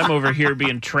fish. I'm over here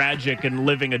being tragic and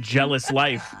living a jealous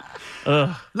life.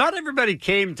 Ugh. Not everybody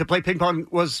came to play ping pong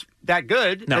was that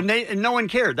good, No. and no one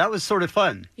cared. That was sort of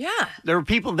fun. Yeah. There were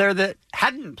people there that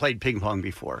hadn't played ping pong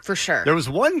before. For sure. There was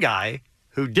one guy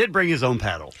who did bring his own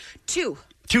paddle. Two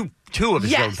of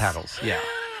his Yes. own paddles. Yeah.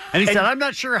 And he said, "I'm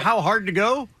not sure how hard to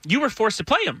go." You were forced to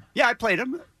play him. Yeah, I played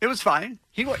him. It was fine.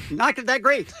 He was not that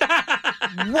great.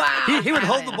 Wow. He would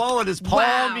hold the ball in his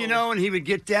palm, and he would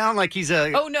get down like he's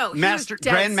a Oh, no, he master, was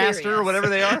dead grandmaster, serious. or whatever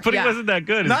they are. But he wasn't that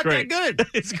good. It's Not great. that good.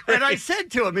 It's great. And I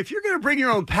said to him, "If you're going to bring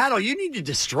your own paddle, you need to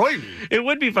destroy me." It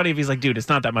would be funny if he's like, "Dude, it's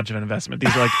not that much of an investment.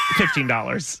 These are like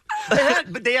 $15.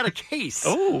 But they had a case.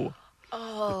 Oh.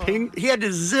 He had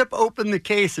to zip open the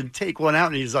case and take one out,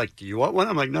 and he's like, "Do you want one?"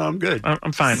 I'm like, "No, I'm good.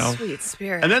 I'm fine." Sweet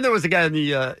spirit. And then there was a guy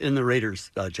in the Raiders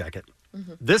jacket.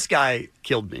 This guy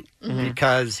killed me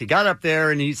because he got up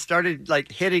there and he started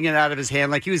like hitting it out of his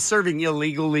hand like he was serving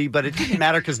illegally, but it didn't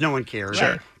matter because no one cared.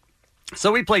 Sure.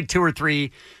 So we played 2 or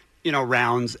 3,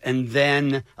 rounds, and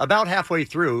then about halfway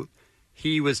through,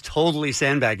 he was totally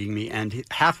sandbagging me, and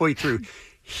halfway through,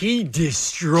 he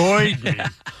destroyed me.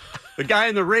 The guy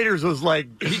in the Raiders was like,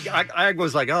 I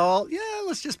was like, "Oh, yeah,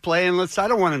 let's just play and I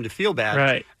don't want him to feel bad."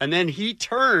 Right. And then he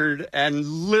turned and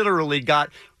literally got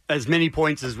as many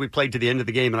points as we played to the end of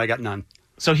the game, and I got none.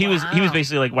 So he was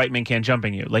basically like white man can't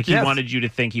jumping you. Like he Yes. wanted you to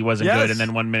think he wasn't Yes. good, and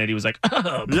then one minute he was like,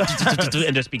 "Oh,"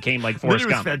 and just became like Forrest It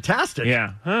was Gump. fantastic.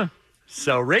 Yeah. Huh.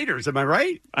 So Raiders, am I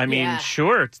right? I mean, Yeah.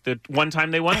 sure. It's the one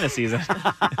time they won this season.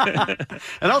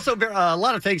 And also a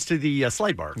lot of thanks to the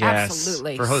Slide Bar. Yes.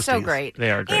 Absolutely. For hosting So us. great.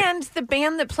 They are great. And the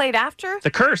band that played after.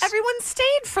 The Curse. Everyone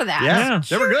stayed for that. Yeah,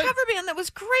 they were Sure good. cover band that was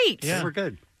great. Yeah. They were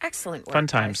good. Excellent work. Fun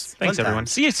times. guys. Thanks, Fun everyone.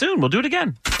 times. See you soon. We'll do it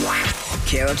again.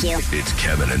 It's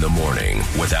Kevin in the Morning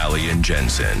with Ali and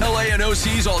Jensen.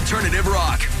 LANOC's Alternative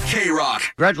Rock. K-Rock.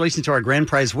 Congratulations to our grand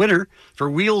prize winner for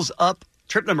Wheels Up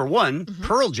trip number 1,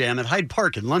 Pearl Jam at Hyde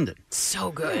Park in London.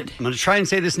 So good. I'm going to try and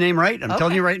say this name right. I'm Okay.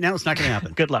 telling you right now, it's not going to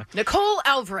happen. Good luck. Nicole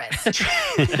Alvarez.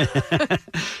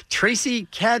 Tracy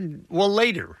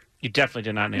Cadwallader. You definitely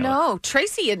did not nail it. No,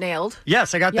 Tracy you nailed.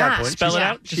 Yes, I got that Yeah. point. Spell it She's-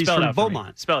 out. Just She's spell from it out for me.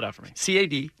 Beaumont. Spell it out for me.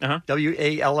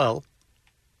 CADWALL.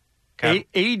 Cad-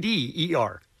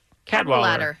 ADER.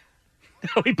 Cadwallader.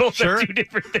 We both Sure. have 2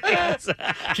 different things.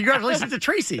 Congratulations to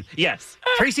Tracy. Yes.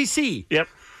 Tracy C. Yep.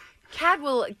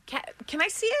 Cadwell. Can I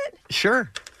see it?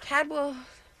 Sure. Cadwell.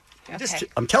 Okay.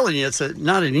 I'm telling you, it's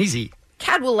not an easy.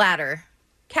 Cadwallader.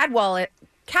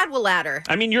 Cadwallader.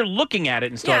 I mean, you're looking at it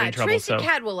and still Yeah, having trouble. Tracy So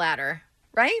Cadwallader.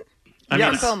 Right? I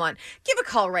Yes. mean, From Beaumont. Give a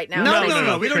call right now. No, Tracy. no,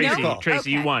 no, we don't need Tracy, to call.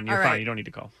 Tracy, you Okay. won. You're All fine. right. You don't need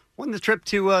to call. Won the trip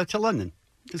to London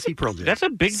to see Pearl Jam. That's a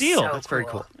big deal. So That's very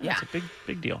cool. Yeah. It's a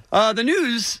big deal. The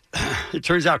news, it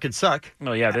turns out, could suck.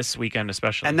 Oh yeah, this weekend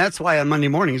especially. And that's why on Monday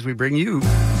mornings we bring you.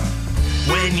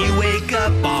 When you wake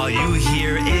up, all you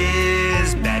hear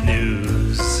is bad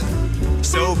news.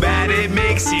 So bad it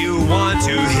makes you want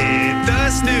to hit the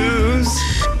snooze.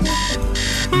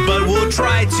 But we'll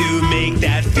try to make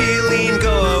that feeling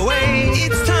go away.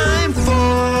 It's time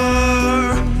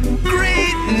for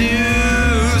great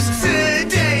news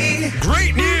today.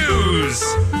 Great news!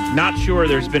 Not sure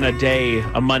there's been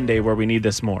a Monday where we need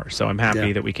this more. So I'm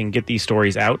happy that we can get these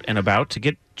stories out and about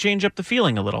to change up the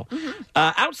feeling a little.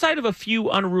 Outside of a few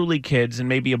unruly kids and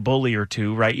maybe a bully or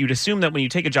two, right? You'd assume that when you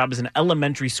take a job as an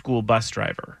elementary school bus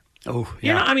driver, Oh,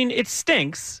 you know, I mean, it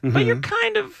stinks, but you're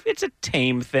it's a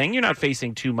tame thing. You're not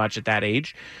facing too much at that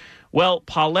age. Well,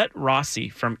 Paulette Rossi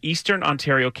from Eastern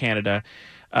Ontario, Canada,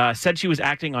 said she was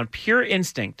acting on pure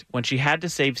instinct when she had to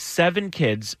save 7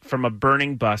 kids from a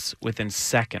burning bus within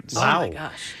seconds. Wow. Oh, my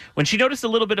gosh. When she noticed a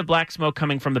little bit of black smoke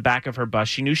coming from the back of her bus,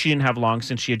 she knew she didn't have long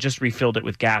since she had just refilled it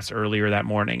with gas earlier that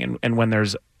morning. And when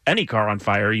there's any car on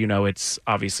fire, it's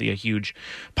obviously a huge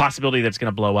possibility that's going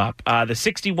to blow up. The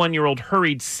 61-year-old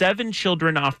hurried 7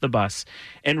 children off the bus,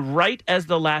 and right as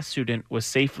the last student was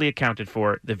safely accounted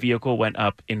for, the vehicle went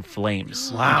up in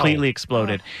flames. Wow. Completely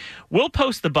exploded. We'll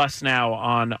post the bus now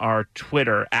on our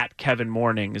Twitter at Kevin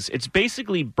Mornings. It's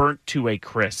basically burnt to a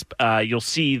crisp. You'll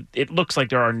see it looks like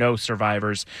there are no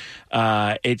survivors.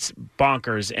 It's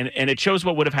bonkers, and it shows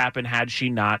what would have happened had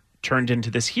she not turned into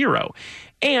this hero.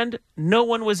 And no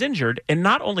one was injured. And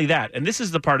not only that, and this is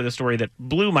the part of the story that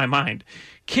blew my mind,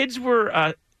 kids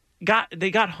were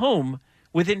got home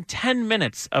within 10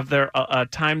 minutes of their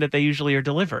time that they usually are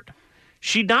delivered.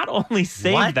 She not only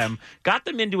saved them, got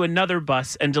them into another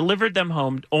bus, and delivered them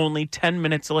home only 10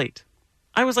 minutes late.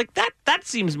 I was like, that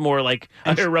seems more like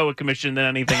a heroic mission than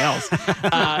anything else.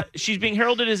 She's being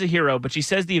heralded as a hero, but she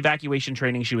says the evacuation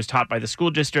training she was taught by the school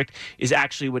district is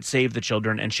actually what saved the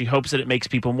children, and she hopes that it makes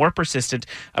people more persistent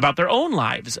about their own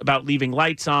lives, about leaving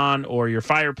lights on or your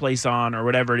fireplace on or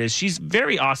whatever it is. She's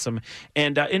very awesome,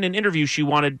 and in an interview, she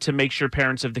wanted to make sure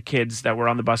parents of the kids that were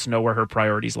on the bus know where her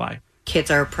priorities lie. Kids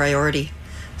are a priority,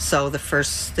 so the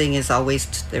first thing is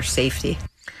always their safety.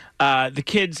 The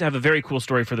kids have a very cool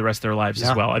story for the rest of their lives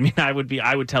as well. I mean, I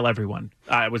would tell everyone.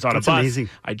 I was on a bus. Amazing.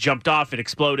 I jumped off. It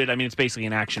exploded. I mean, it's basically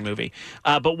an action movie.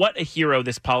 But what a hero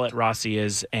this Paulette Rossi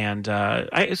is. And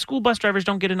school bus drivers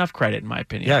don't get enough credit, in my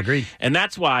opinion. Yeah, agreed. And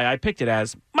that's why I picked it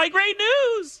as my great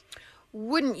news.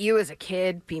 Wouldn't you, as a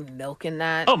kid, be milking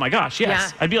that? Oh, my gosh,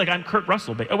 yes. Yeah. I'd be like, I'm Kurt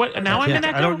Russell. What, now I'm in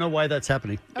that? I don't know why that's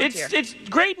happening. It's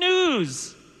great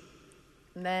news.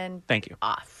 And then thank you.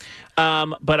 Off.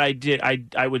 But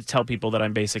I would tell people that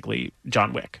I'm basically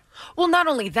John Wick. Well, not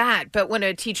only that, but when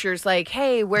a teacher's like,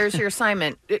 "Hey, where's your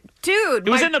assignment?" Dude, it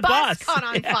was my in the bus bus. caught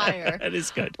on fire. That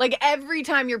is good. Like every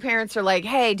time your parents are like,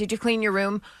 "Hey, did you clean your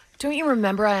room?" Don't you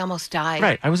remember I almost died?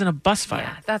 Right, I was in a bus fire.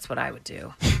 Yeah, that's what I would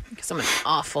do. Because I'm an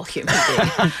awful human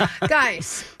being.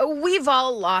 Guys, we've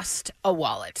all lost a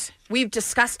wallet. We've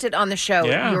discussed it on the show.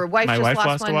 Yeah, Your wife my just wife lost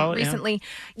lost a one wallet, recently.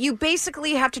 You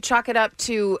basically have to chalk it up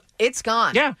to it's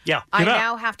gone. Yeah. I Give up.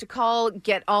 now have to call,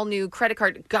 get all new credit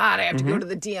card. God, I have to go to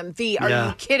the DMV. Are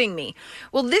you kidding me?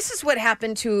 Well, this is what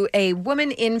happened to a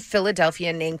woman in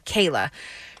Philadelphia named Kayla.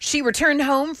 She returned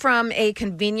home from a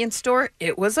convenience store.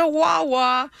 It was a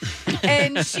Wawa.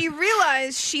 And she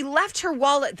realized she left her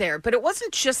wallet there. But it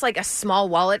wasn't just like a small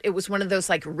wallet. It was one of those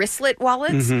like wristlet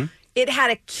wallets. Mm-hmm. It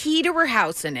had a key to her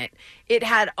house in it. It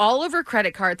had all of her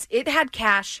credit cards. It had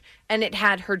cash. And it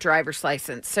had her driver's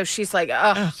license. So she's like,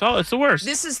 oh, it's the worst.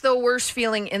 This is the worst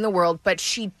feeling in the world. But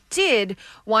she did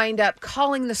wind up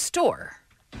calling the store.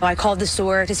 I called the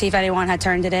store to see if anyone had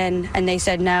turned it in. And they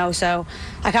said no. So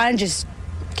I kind of just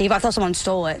gave up. I thought someone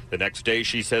stole it. The next day,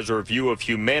 she says her view of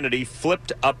humanity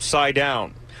flipped upside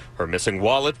down. Her missing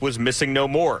wallet was missing no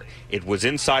more. It was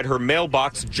inside her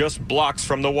mailbox just blocks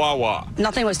from the Wawa.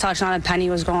 Nothing was touched, not a penny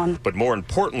was gone. But more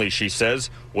importantly, she says,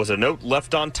 was a note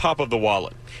left on top of the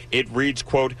wallet. It reads,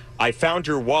 quote, I found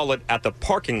your wallet at the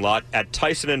parking lot at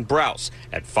Tyson and Browse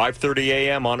at 5:30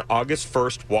 a.m. on August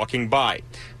 1st walking by.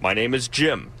 My name is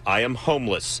Jim. I am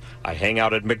homeless. I hang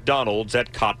out at McDonald's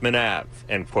at Cotman Ave,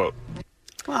 end quote.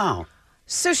 Wow.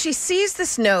 So she sees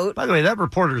this note. By the way, that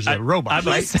reporter's a robot,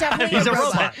 right? He's definitely He's a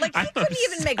robot. Like, he couldn't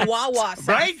even make Wawa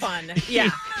sound fun.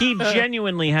 Yeah. He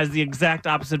genuinely has the exact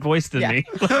opposite voice than me.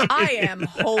 I am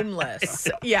homeless.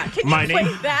 Yeah. Can you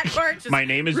play that part? Just my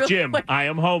name is really Jim. quick? I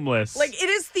am homeless. Like, it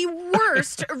is the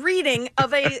worst reading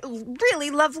of a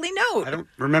really lovely note. I don't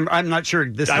remember. I'm not sure.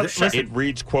 It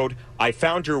reads, quote, I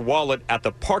found your wallet at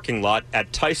the parking lot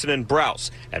at Tyson and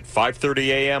Browse at 5:30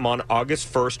 a.m. on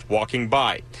August 1st walking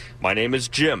by. My name is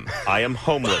Jim. I am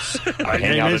homeless. I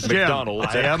hang out at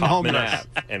McDonald's at Cotman Ave,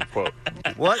 end quote.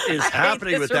 What is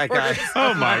happening with that guy?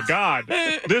 Oh, my God.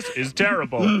 This is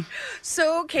terrible.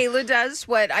 So Kayla does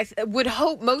what I would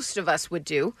hope most of us would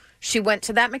do. She went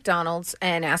to that McDonald's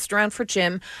and asked around for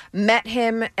Jim, met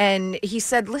him, and he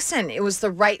said, listen, it was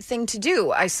the right thing to do.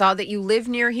 I saw that you live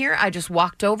near here. I just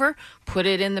walked over, put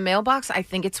it in the mailbox. I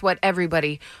think it's what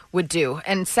everybody would do.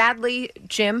 And sadly,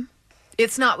 Jim,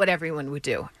 it's not what everyone would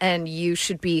do. And you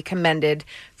should be commended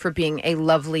for being a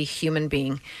lovely human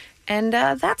being. And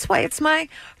that's why it's my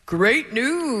great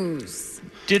news.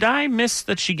 Did I miss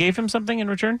that she gave him something in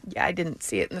return? Yeah, I didn't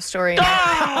see it in the story. Oh,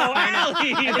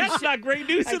 Allie, that's not great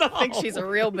news at all. I think she's a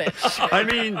real bitch. I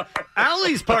mean,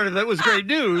 Allie's part of it was great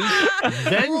news.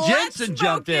 Then Jensen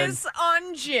jumped in. Focus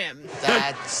on Jim.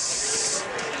 That's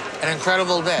an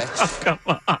incredible bitch. Oh, come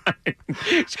on.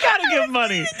 She got to give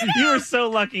money. You were so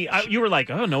lucky. You were like,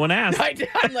 oh, no one asked.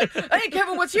 I'm like, hey,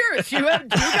 Kevin, what's yours? You got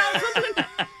something?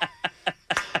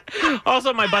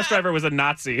 Also, my bus driver was a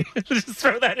Nazi. Just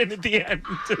throw that in at the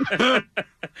end.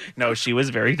 No, she was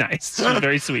very nice. She was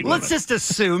very sweet. Let's just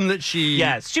assume that she.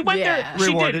 Yes, she went there.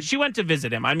 She did. She went to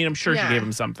visit him. I mean, I'm sure she gave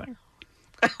him something.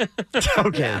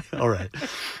 Okay, all right.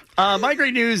 My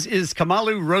great news is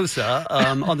Kamalu Rosa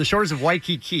on the shores of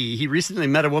Waikiki. He recently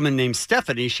met a woman named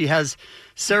Stephanie. She has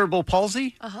cerebral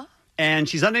palsy. And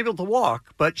she's unable to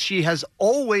walk, but she has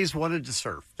always wanted to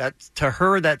surf. To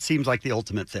her, that seems like the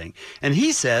ultimate thing. And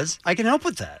he says, I can help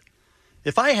with that.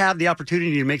 If I have the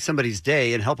opportunity to make somebody's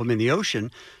day and help them in the ocean,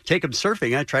 take them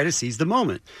surfing, I try to seize the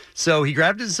moment. So he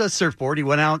grabbed his surfboard. He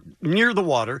went out near the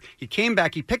water. He came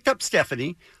back. He picked up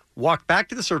Stephanie, walked back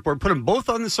to the surfboard, put them both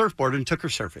on the surfboard, and took her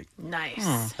surfing.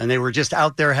 Nice. And they were just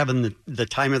out there having the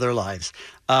time of their lives.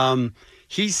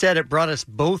 He said it brought us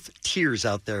both tears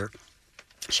out there.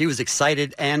 She was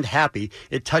excited and happy.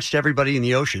 It touched everybody in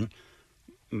the ocean,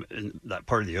 in that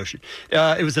part of the ocean.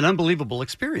 It was an unbelievable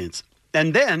experience.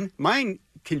 And then mine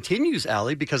continues,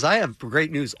 Allie, because I have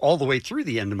great news all the way through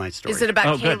the end of my story. Is it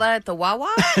about Kayla at the Wawa?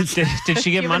 Did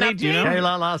she get money? Do you know?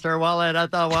 Kayla lost her wallet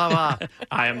at the Wawa.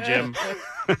 I am Jim.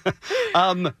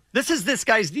 This is this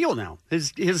guy's deal now.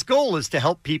 His goal is to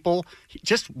help people.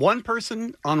 Just one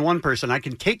person on one person. I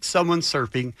can take someone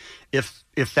surfing if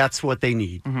that's what they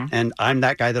need. And I'm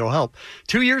that guy that'll help.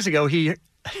 2 years ago, he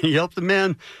helped a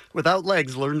man without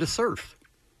legs learn to surf.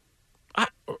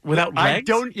 Without legs?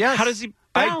 How does he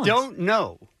balance? I don't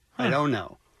know. I don't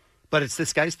know. But it's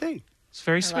this guy's thing. It's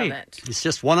very sweet. It's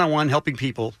just one-on-one helping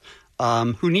people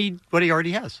who need what he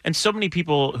already has. And so many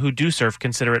people who do surf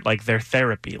consider it like their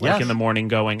therapy, like in the morning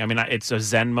going. I mean, it's a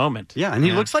Zen moment. Yeah, and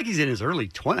he looks like he's in his early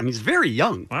 20s. I mean, he's very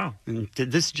young. Wow. And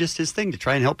this is just his thing to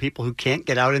try and help people who can't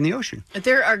get out in the ocean.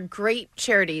 There are great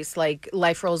charities like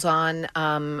Life Rolls On,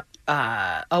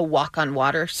 a Walk on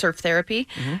Water surf therapy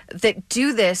that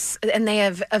do this, and they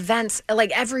have events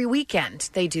like every weekend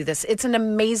they do this. It's an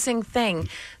amazing thing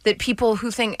that people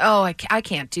who think, oh, I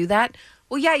can't do that.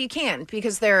 Well, yeah, you can,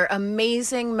 because there are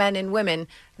amazing men and women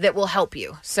that will help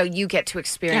you. So you get to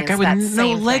experience that that with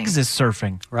same no legs thing. is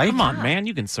surfing. Right? Come on, man,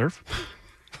 you can surf.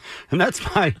 And that's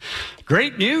my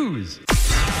great news.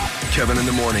 Kevin in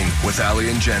the Morning with Allie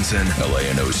and Jensen.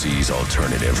 LANOC's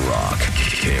Alternative Rock.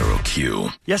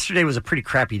 KROQ. Yesterday was a pretty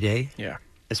crappy day. Yeah.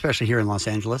 Especially here in Los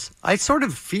Angeles. I sort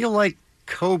of feel like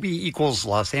Kobe equals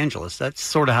Los Angeles. That's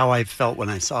sort of how I felt when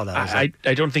I saw that.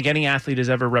 I don't think any athlete has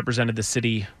ever represented the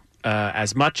city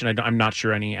as much, and I'm not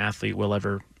sure any athlete will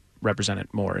ever represent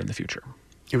it more in the future.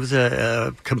 It was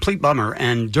a complete bummer.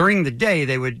 And during the day,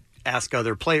 they would ask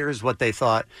other players what they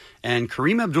thought. And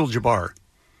Kareem Abdul-Jabbar,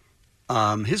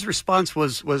 his response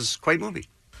was quite moving.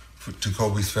 To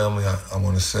Kobe's family, I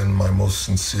want to send my most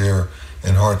sincere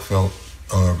and heartfelt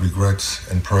regrets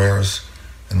and prayers,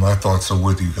 and my thoughts are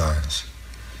with you guys.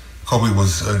 Kobe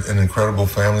was an incredible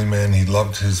family man. He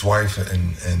loved his wife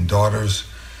and daughters.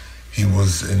 He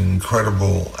was an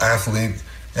incredible athlete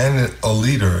and a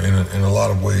leader in a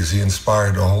lot of ways. He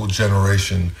inspired a whole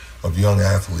generation of young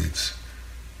athletes.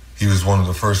 He was one of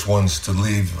the first ones to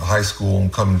leave high school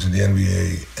and come into the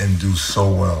NBA and do so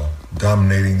well,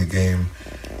 dominating the game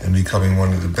and becoming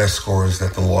one of the best scorers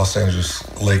that the Los Angeles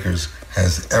Lakers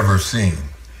has ever seen.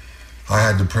 I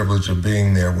had the privilege of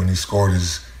being there when he scored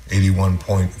his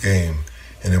 81-point game,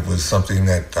 and it was something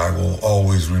that I will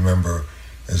always remember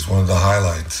as one of the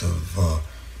highlights of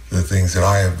the things that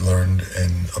I have learned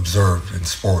and observed in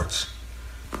sports.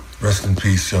 Rest in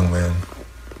peace, young man.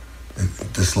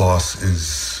 This loss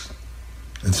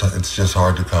it's just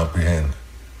hard to comprehend.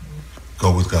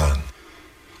 Go with God.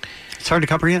 It's hard to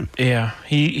comprehend. Yeah,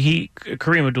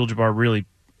 Kareem Abdul-Jabbar really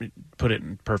put it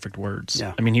in perfect words.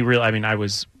 Yeah. I mean,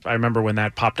 I remember when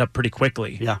that popped up pretty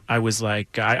quickly. Yeah. I was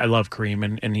like, I love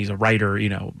Kareem, and he's a writer,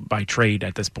 by trade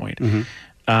at this point.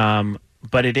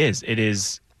 But it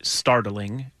is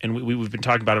startling, and we've been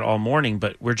talking about it all morning,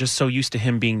 but we're just so used to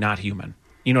him being not human.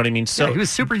 You know what I mean? So he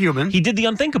was superhuman. He did the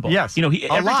unthinkable. Yes.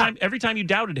 Every time you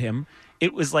doubted him,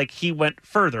 it was like he went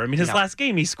further. I mean, his last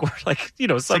game, he scored 60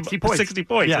 points. 60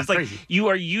 points. Yeah, it's like crazy. you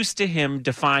are used to him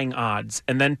defying odds,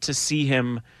 and then to see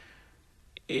him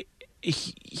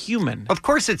human. Of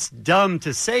course, it's dumb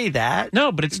to say that.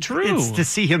 No, but it's true. It's to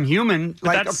see him human.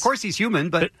 But Of course he's human,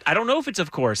 but I don't know if it's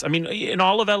of course. I mean, in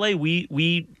all of LA,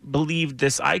 we believed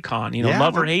this icon.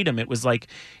 Love or hate him, it was like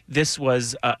this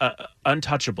was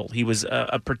untouchable. He was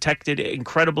a protected,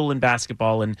 incredible in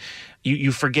basketball, and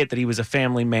you forget that he was a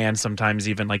family man. Sometimes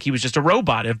even like he was just a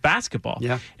robot of basketball.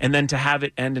 Yeah, and then to have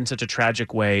it end in such a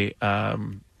tragic way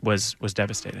was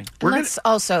devastating. Let's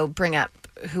also bring up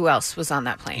who else was on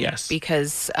that plane. Yes.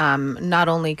 Because not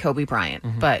only Kobe Bryant,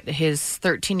 but his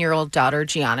 13-year-old daughter,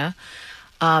 Gianna,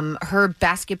 her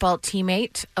basketball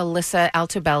teammate, Alyssa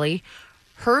Altobelli,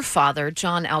 her father,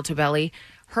 John Altobelli,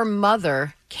 her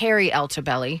mother, Carrie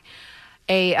Altobelli.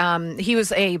 He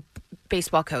was a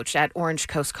baseball coach at Orange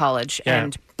Coast College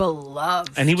and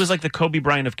beloved. And he was like the Kobe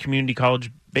Bryant of community college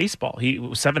baseball.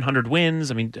 He 700 wins.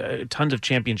 I mean, tons of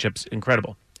championships.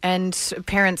 Incredible. And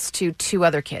parents to 2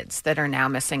 other kids that are now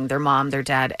missing, their mom, their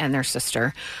dad, and their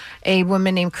sister. A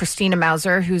woman named Christina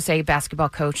Mauser, who's a basketball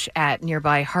coach at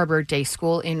nearby Harbor Day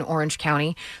School in Orange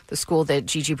County, the school that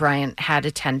Gigi Bryant had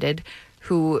attended,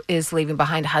 who is leaving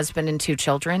behind a husband and 2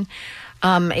 children.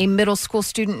 A middle school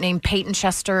student named Peyton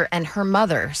Chester and her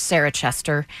mother, Sarah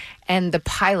Chester, and the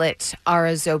pilot,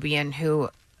 Ara Zobian, who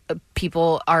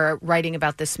people are writing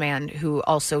about this man who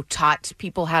also taught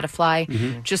people how to fly.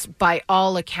 Just by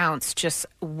all accounts, just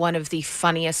one of the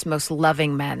funniest, most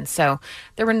loving men. So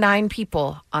there were 9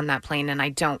 people on that plane, and I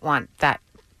don't want that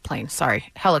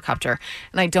helicopter,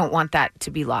 and I don't want that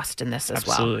to be lost in this as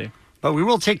well. Absolutely. But we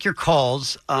will take your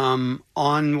calls on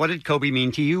what did Kobe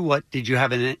mean to you? What did you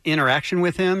have an interaction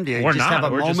with him? Do you Or just not, have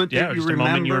a or just- moment yeah, that you just a remember?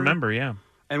 moment you remember, yeah.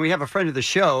 And we have a friend of the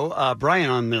show, Brian,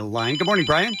 on the line. Good morning,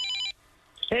 Brian.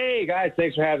 Hey guys,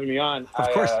 thanks for having me on. Of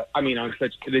course. On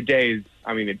such the days,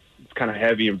 it's kind of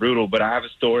heavy and brutal, but I have a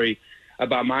story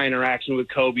about my interaction with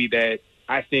Kobe that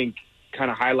I think kind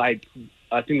of highlights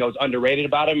a thing that was underrated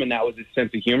about him, and that was his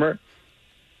sense of humor.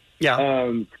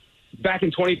 Yeah. Back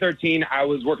in 2013, I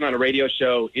was working on a radio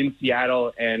show in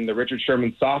Seattle, and the Richard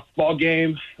Sherman softball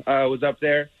game was up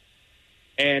there.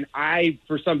 And I,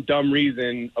 for some dumb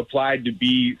reason, applied to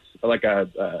be like a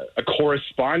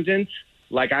correspondent.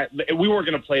 We weren't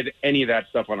going to play any of that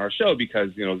stuff on our show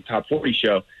because, the Top 40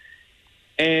 show.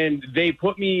 And they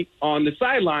put me on the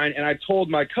sideline, and I told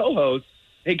my co-host,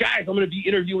 hey, guys, I'm going to be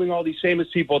interviewing all these famous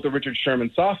people at the Richard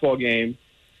Sherman softball game.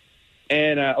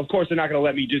 And, of course, they're not going to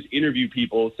let me just interview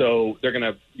people, so they're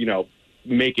going to,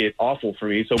 make it awful for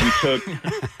me. So we took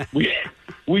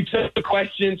we took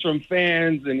questions from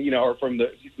fans and, or from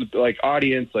the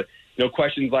audience,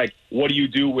 questions like, what do you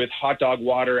do with hot dog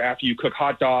water after you cook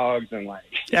hot dogs? And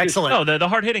excellent. Oh, the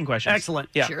hard-hitting questions. Excellent.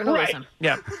 Yeah. Journalism. Right.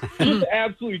 Yeah. It was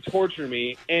absolutely torture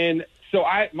me. And so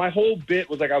my whole bit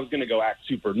was I was going to go act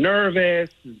super nervous.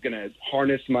 I was going to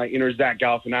harness my inner Zach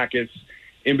Galifianakis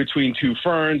in between 2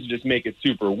 ferns, just make it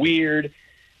super weird.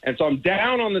 And so I'm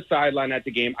down on the sideline at the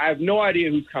game. I have no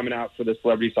idea who's coming out for the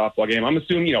celebrity softball game. I'm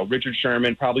assuming, Richard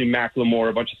Sherman, probably Macklemore,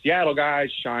 a bunch of Seattle guys,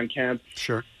 Sean Kemp.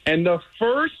 Sure. And the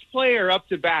first player up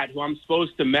to bat who I'm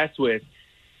supposed to mess with,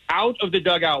 out of the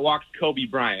dugout walks Kobe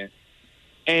Bryant.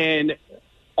 And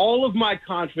all of my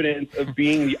confidence of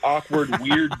being the awkward,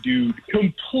 weird dude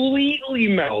completely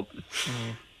melts.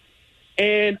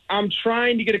 And I'm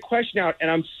trying to get a question out, and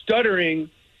I'm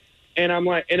stuttering. And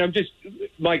I'm just,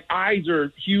 my eyes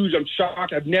are huge. I'm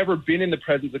shocked. I've never been in the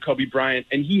presence of Kobe Bryant,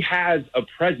 and he has a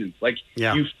presence.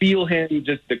 You feel him,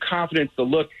 just the confidence, the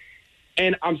look.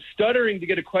 And I'm stuttering to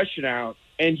get a question out,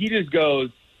 and he just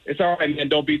goes, it's all right, man,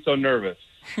 don't be so nervous.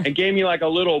 And gave me a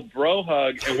little bro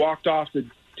hug and walked off to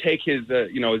take his,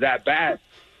 his at-bat.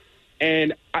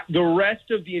 And the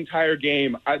rest of the entire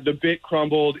game, the bit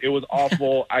crumbled. It was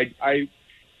awful.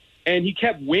 And he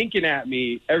kept winking at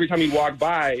me every time he walked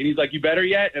by. And he's like, you better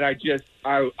yet? And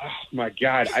oh, my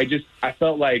God. I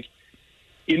felt like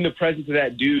in the presence of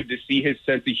that dude to see his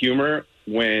sense of humor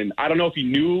when I don't know if he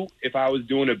knew if I was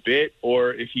doing a bit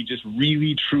or if he just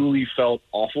really, truly felt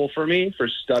awful for me for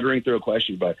stuttering through a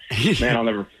question. But, man, I'll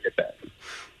never forget that.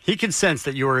 He could sense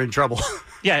that you were in trouble.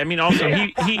 Yeah, also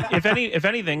he if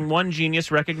anything, one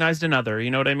genius recognized another. You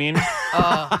know what I mean?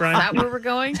 Oh, is that where we're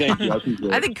going? Thank you.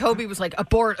 I think Kobe was like,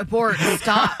 abort,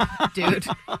 stop, dude.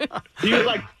 He was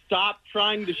like, stop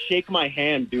trying to shake my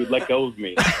hand, dude. Let go of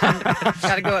me.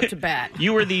 Got to go up to bat.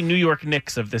 You were the New York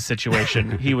Knicks of this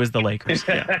situation. He was the Lakers.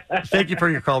 Yeah. Thank you for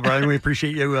your call, Brian. We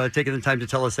appreciate you taking the time to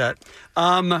tell us that.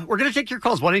 We're going to take your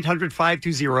calls,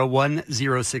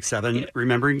 1-800-520-1067,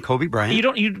 remembering Kobe Bryant. You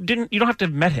don't have to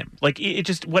have met him. Like, it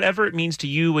just, whatever it means to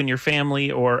you and your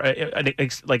family, or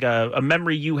a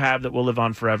memory you have that will live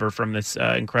on forever from this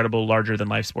incredible,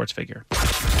 larger-than-life sports figure.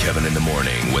 Kevin in the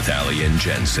Morning with Ali and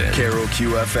Jensen. Carol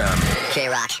QFM.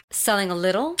 K-Rock. Selling a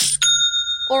little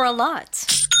or a lot?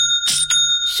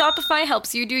 Shopify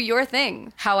helps you do your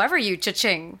thing, however you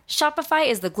cha-ching. Shopify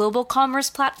is the global commerce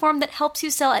platform that helps you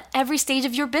sell at every stage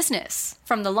of your business.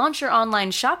 From the launch your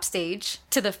online shop stage,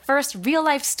 to the first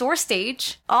real-life store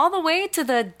stage, all the way to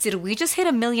the did we just hit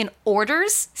 1 million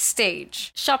orders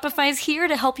stage. Shopify's here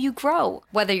to help you grow.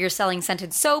 Whether you're selling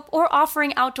scented soap or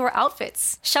offering outdoor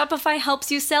outfits, Shopify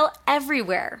helps you sell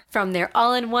everywhere. From their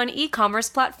all-in-one e-commerce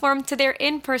platform to their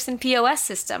in-person POS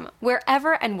system,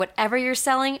 wherever and whatever you're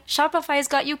selling, Shopify's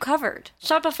got you covered.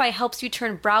 Shopify helps you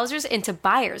turn browsers into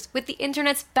buyers with the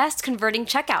internet's best converting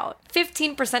checkout.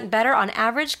 15% better on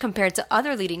average compared to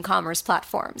other leading commerce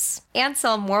platforms. And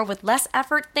sell more with less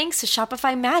effort thanks to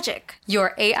Shopify Magic,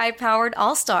 your AI-powered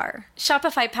all-star.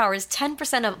 Shopify powers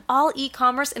 10% of all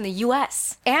e-commerce in the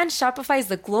U.S. And Shopify is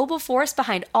the global force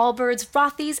behind Allbirds,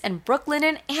 Rothy's, and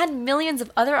Brooklinen, and millions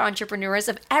of other entrepreneurs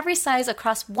of every size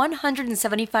across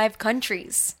 175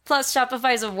 countries. Plus,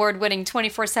 Shopify's award-winning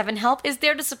 24/7 help is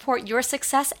there to support your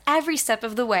success every step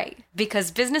of the way.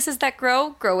 Because businesses that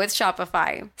grow with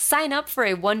Shopify. Sign up for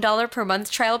a $1 per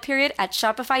month trial period at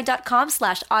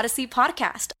shopify.com/Odyssey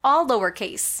Podcast, all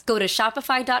lowercase. Go to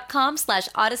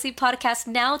shopify.com/Odyssey Podcast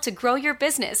now to grow your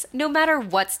business, no matter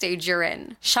what stage you're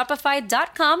in.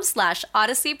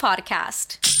 Shopify.com/Odyssey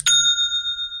Podcast.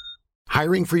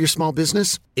 Hiring for your small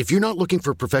business? If you're not looking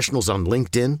for professionals on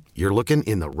LinkedIn, you're looking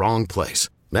in the wrong place.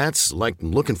 That's like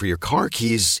looking for your car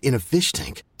keys in a fish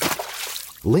tank.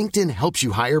 LinkedIn helps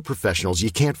you hire professionals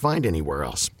you can't find anywhere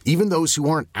else, even those who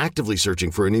aren't actively searching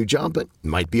for a new job but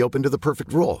might be open to the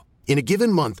perfect role. In a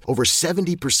given month, over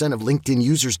 70% of LinkedIn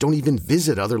users don't even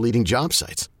visit other leading job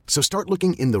sites. So start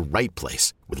looking in the right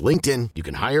place. With LinkedIn, you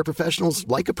can hire professionals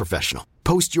like a professional.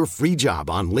 Post your free job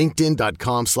on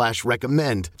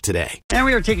linkedin.com/recommend today. And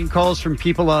we are taking calls from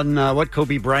people on what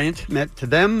Kobe Bryant meant to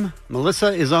them.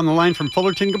 Melissa is on the line from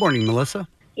Fullerton. Good morning, Melissa.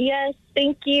 Yes,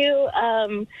 thank you. I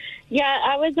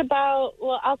was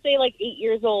I'll say like 8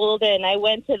 years old, and I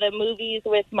went to the movies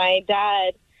with my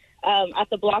dad at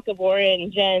the Block of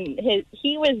Orange, and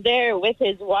he was there with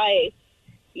his wife,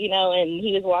 and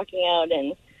he was walking out,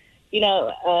 and,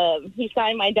 he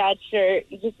signed my dad's shirt.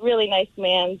 Just really nice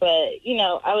man, but,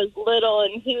 I was little,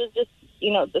 and he was just,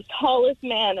 the tallest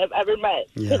man I've ever met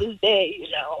to this day,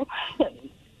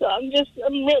 So I'm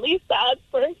really sad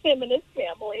for him and his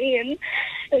family,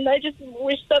 and I just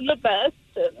wish them the best,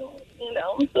 and,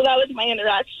 so that was my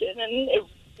interaction, and it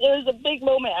was a big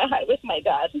moment I had with my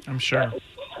dad. I'm sure.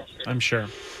 And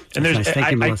Nice.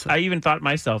 Thank you, Melissa. I even thought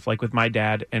myself, like with my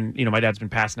dad, and, my dad's been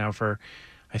passed now for,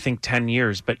 I think, 10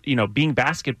 years, but, being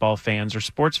basketball fans or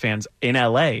sports fans in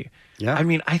L.A., I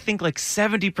mean, I think like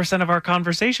 70% of our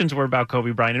conversations were about Kobe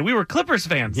Bryant, and we were Clippers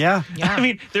fans. Yeah. I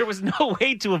mean, there was no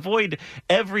way to avoid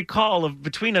every call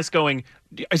between us going,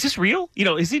 is this real?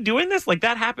 Is he doing this? Like,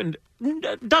 that happened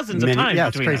dozens of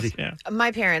times between us. Yeah.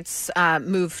 My parents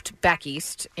moved back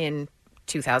east in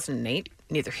 2008.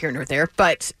 Neither here nor there,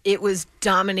 but it was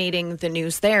dominating the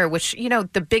news there, which,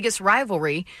 the biggest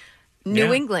rivalry,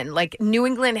 New England. Like, New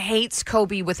England hates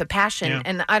Kobe with a passion. Yeah.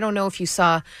 And I don't know if you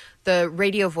saw the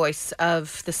radio voice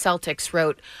of the Celtics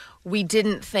wrote, "We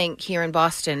didn't think here in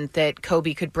Boston that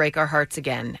Kobe could break our hearts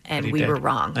again, and we were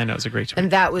wrong." I know, it's a great tweet.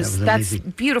 And that's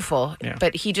amazing. beautiful. Yeah.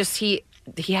 But he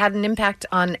had an impact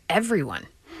on everyone.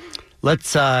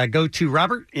 Let's go to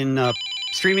Robert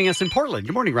streaming us in Portland.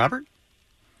 Good morning, Robert.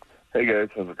 Hey guys,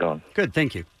 how's it going? Good,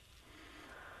 thank you.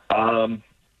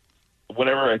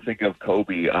 Whenever I think of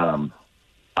Kobe, I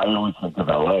always think of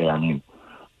LA. I mean,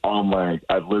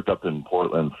 I've lived up in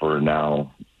Portland for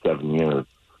now 7 years,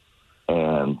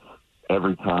 and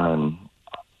every time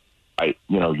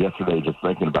yesterday, just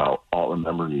thinking about all the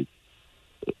memories,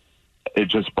 it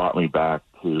just brought me back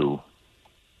to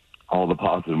all the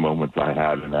positive moments I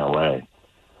had in LA.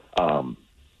 How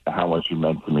much he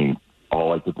meant to me.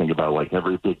 All I could think about, like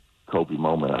every big Kobe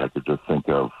moment, I could just think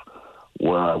of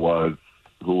where I was,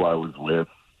 who I was with.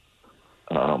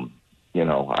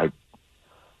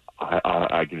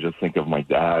 I could just think of my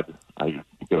dad. I could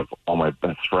think of all my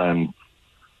best friends.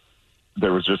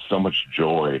 There was just so much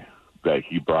joy that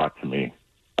he brought to me.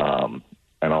 And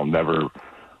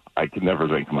I could never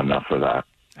thank him enough for that.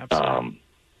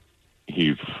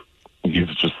 He's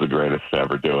just the greatest to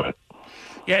ever do it.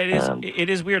 Yeah, it is. It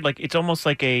is weird. Like, it's almost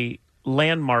like a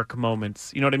landmark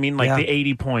moments. You know what I mean? Like the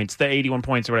 80 points, the 81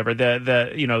 points or whatever,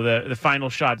 the final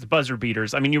shots, buzzer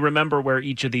beaters. I mean, you remember where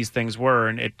each of these things were,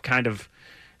 and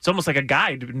it's almost like a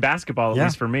guide in basketball, at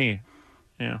least for me.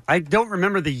 Yeah. I don't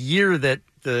remember the year that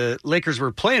the Lakers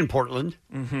were playing Portland,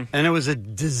 and it was a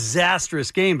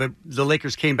disastrous game, but the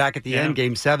Lakers came back at the end,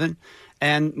 Game 7.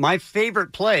 And my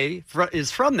favorite play is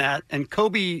from that, and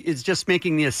Kobe is just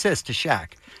making the assist to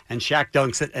Shaq. And Shaq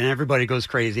dunks it, and everybody goes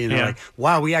crazy. And they're like,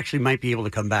 wow, we actually might be able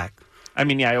to come back. I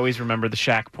mean, I always remember the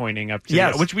Shaq pointing up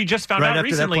to which we just found out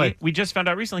recently. We just found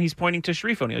out recently he's pointing to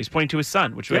Shareef O'Neal. He's pointing to his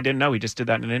son, which I didn't know. He just did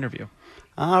that in an interview.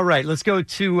 All right, let's go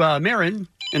to Marin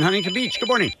in Huntington Beach. Good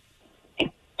morning.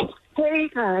 Hey,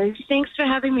 guys. Thanks for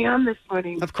having me on this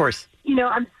morning. Of course. You know,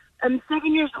 I'm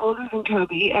 7 years older than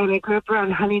Kobe, and I grew up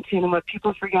around Huntington, and what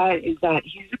people forget is that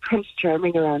he's a Prince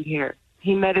Charming around here.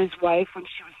 He met his wife when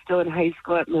she was still in high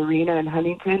school at Marina in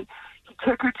Huntington. He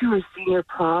took her to her senior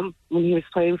prom when he was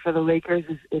playing for the Lakers,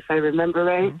 if I remember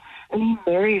right, and he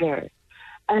married her.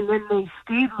 And then they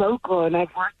stayed local, and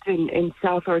I've worked in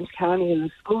South Orange County in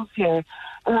the schools here,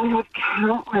 and I have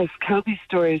countless Kobe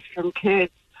stories from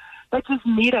kids that just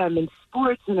meet him in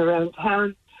sports and around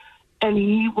town, and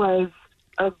he was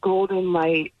a golden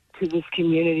light to this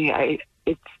community.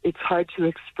 It's hard to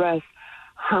express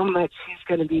how much he's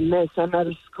going to be missed. I'm at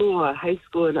a high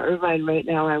school in Irvine right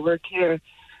now. I work here,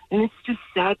 and it's just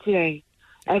sad today.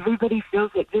 Everybody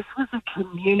feels it. This was a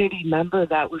community member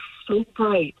that was so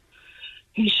bright.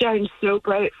 He shined so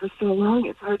bright for so long,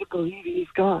 it's hard to believe he's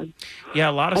gone. Yeah,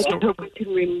 a lot of I just hope we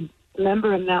can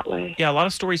remember him that way. Yeah, a lot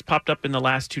of stories popped up in the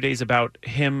last 2 days about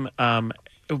him.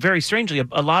 Very strangely,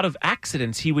 a lot of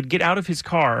accidents. He would get out of his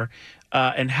car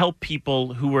and help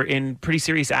people who were in pretty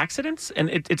serious accidents. And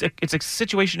it's a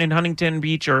situation in Huntington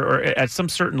Beach or at some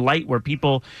certain light where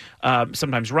people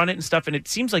sometimes run it and stuff. And it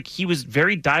seems like he was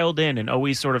very dialed in and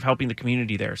always sort of helping the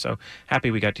community there. So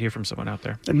happy we got to hear from someone out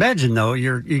there. Imagine, though,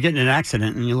 you're getting in an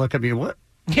accident and you look up and you go, what?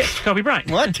 Yeah, Kobe Bryant.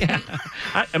 What? Yeah.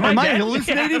 Am I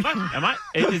hallucinating? Yeah,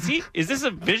 is this a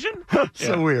vision?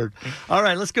 So weird. All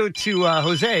right, let's go to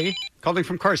Jose, calling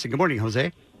from Carson. Good morning,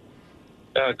 Jose.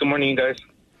 Good morning, you guys.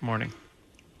 Morning.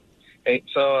 Hey,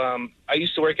 so I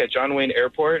used to work at John Wayne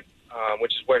Airport,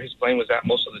 which is where his plane was at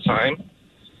most of the time.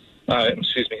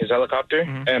 His helicopter.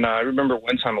 Mm-hmm. And I remember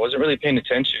one time I wasn't really paying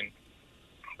attention,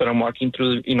 but I'm walking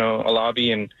through, a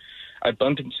lobby, and I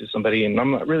bumped into somebody, and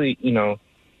I'm not really,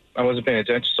 I wasn't paying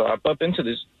attention. So I bump into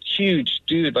this huge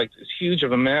dude, like this huge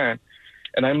of a man,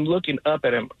 and I'm looking up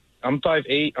at him. I'm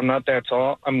 5'8". I'm not that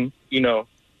tall. I'm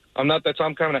not that tall.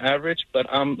 I'm kind of average, but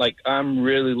I'm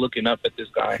really looking up at this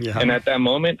guy. Yeah. And at that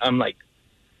moment, I'm like,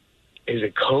 is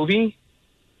it Kobe?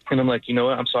 And I'm like, you know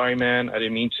what? I'm sorry, man. I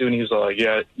didn't mean to. And he was like,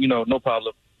 yeah, no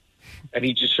problem. And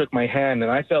he just shook my hand,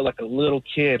 and I felt like a little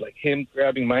kid. Like him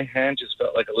grabbing my hand just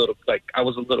felt like I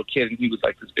was a little kid, and he was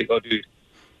like this big old dude.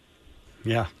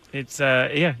 Yeah. It's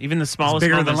even the smallest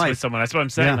moments with someone. That's what I'm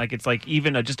saying. Yeah. Like it's like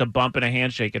even just a bump and a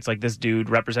handshake. It's like this dude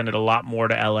represented a lot more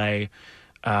to LA,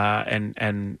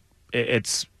 and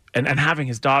having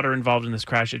his daughter involved in this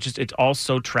crash. It's all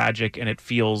so tragic, and it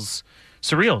feels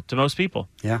surreal to most people.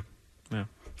 Yeah.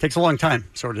 Takes a long time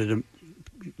sort of to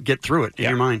get through it in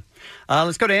your mind.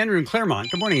 Let's go to Andrew in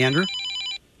Claremont. Good morning, Andrew.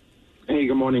 Hey,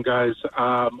 good morning, guys.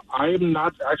 I am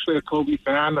not actually a Kobe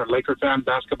fan or Laker fan,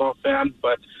 basketball fan,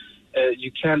 but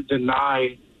you can't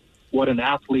deny what an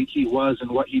athlete he was and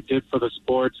what he did for the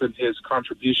sports and his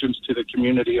contributions to the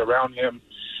community around him.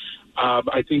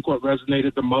 I think what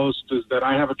resonated the most is that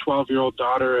I have a 12-year-old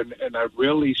daughter, and it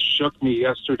really shook me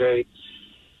yesterday,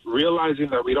 realizing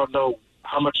that we don't know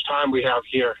how much time we have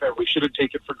here, and we shouldn't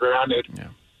take it for granted. Yeah.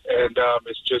 And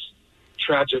it's just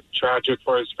tragic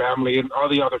for his family and all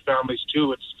the other families,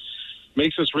 too. It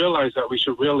makes us realize that we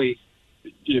should really,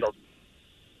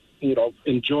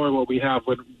 enjoy what we have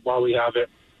while we have it.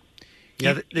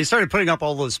 Yeah, they started putting up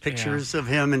all those pictures of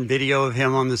him and video of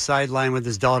him on the sideline with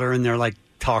his daughter, and they're like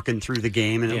talking through the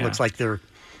game, and it looks like they're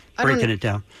breaking it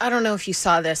down. I don't know if you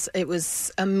saw this. It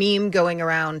was a meme going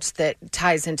around that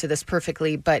ties into this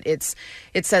perfectly, but it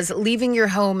says, leaving your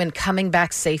home and coming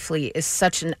back safely is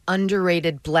such an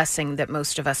underrated blessing that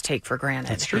most of us take for granted.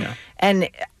 That's true. Yeah. And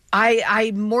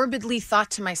I morbidly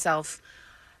thought to myself,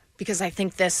 because I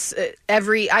think this,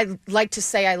 I like to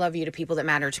say I love you to people that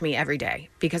matter to me every day,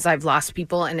 because I've lost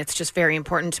people and it's just very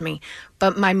important to me.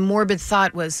 But my morbid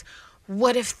thought was,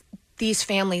 what if these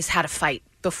families had a fight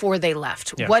before they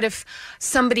left? Yeah. What if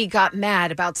somebody got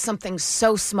mad about something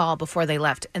so small before they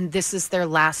left, and this is their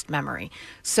last memory?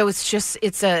 So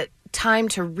it's a time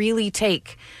to really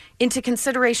take into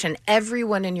consideration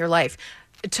everyone in your life.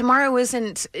 Tomorrow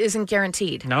isn't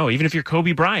guaranteed. No, even if you're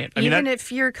Kobe Bryant. Even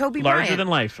if you're Kobe larger Bryant. than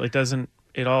life,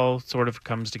 it all sort of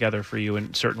comes together for you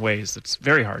in certain ways. It's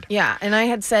very hard. Yeah, and I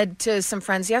had said to some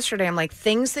friends yesterday, I'm like,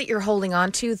 things that you're holding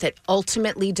on to that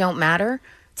ultimately don't matter,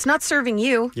 it's not serving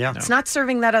you. Yeah. It's not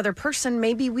serving that other person.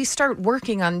 Maybe we start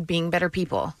working on being better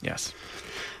people. Yes.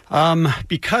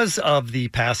 Because of the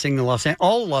passing,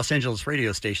 all Los Angeles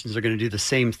radio stations are going to do the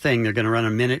same thing. They're going to run a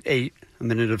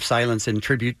minute of silence in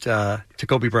tribute to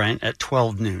Kobe Bryant at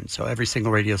 12 noon. So every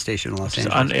single radio station in Los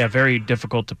Angeles. Very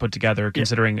difficult to put together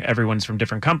considering everyone's from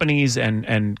different companies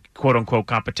and quote-unquote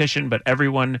competition, but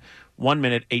everyone 1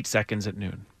 minute, 8 seconds at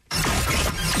noon.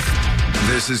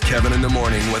 This is Kevin in the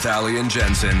Morning with Ali and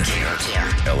Jensen.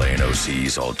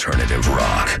 LANOC's Alternative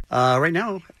Rock. Right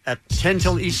now, at 10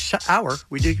 till each hour,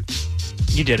 we do.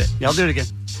 You did it. Yeah, I'll do it again.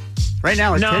 Right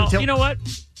now, at 10 till... You know what?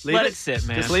 Let it it sit,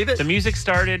 man. Just leave it? The music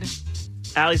started.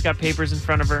 Allie's got papers in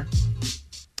front of her.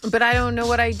 But I don't know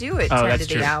what I do at 10 that's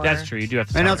to true. the hour. That's true. You do have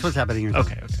to Right tell now, her. that's what's happening here.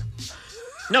 Okay.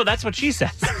 No, that's what she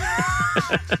says.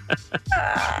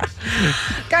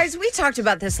 Guys, we talked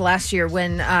about this last year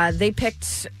when they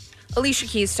picked Alicia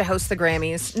Keys to host the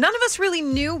Grammys. None of us really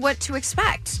knew what to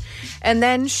expect. And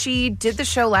then she did the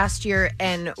show last year,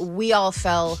 and we all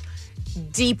fell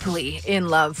deeply in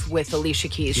love with Alicia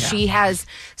Keys. Yeah. She has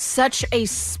such a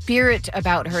spirit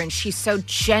about her, and she's so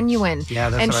genuine. Yeah,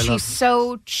 that's and what I she's love.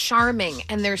 so charming,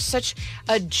 and there's such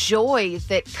a joy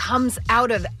that comes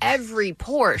out of every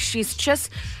pore. She's just,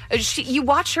 you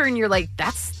watch her and you're like,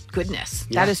 that's goodness.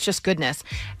 Yeah. That is just goodness.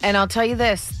 And I'll tell you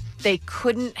this, they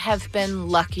couldn't have been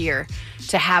luckier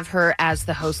to have her as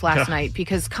the host last night,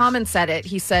 because Common said it.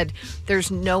 He said, there's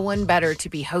no one better to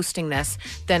be hosting this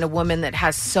than a woman that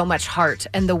has so much heart.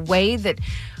 And the way that,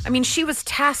 she was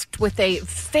tasked with a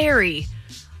very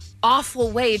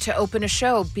awful way to open a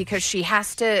show, because she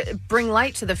has to bring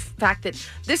light to the fact that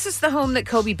this is the home that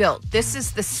Kobe built. This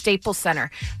is the Staples Center.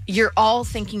 You're all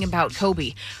thinking about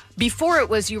Kobe. Before it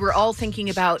was, you were all thinking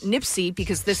about Nipsey,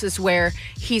 because this is where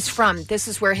he's from. This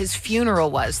is where his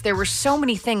funeral was. There were so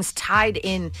many things tied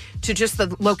in to just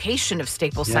the location of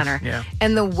Staples Center. Yeah.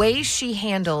 And the way she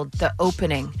handled the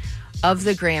opening of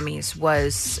the Grammys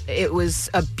was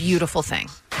a beautiful thing.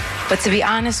 But to be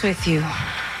honest with you,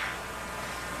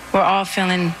 we're all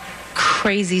feeling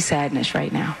crazy sadness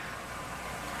right now.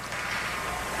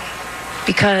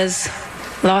 Because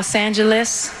Los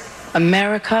Angeles,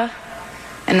 America,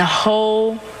 and the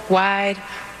whole wide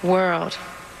world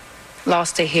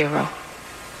lost a hero.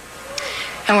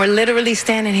 And we're literally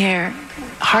standing here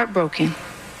heartbroken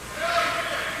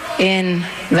in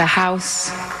the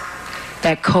house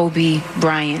that Kobe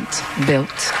Bryant built.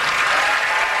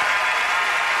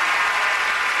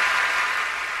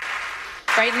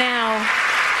 Right now,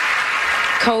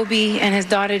 Kobe and his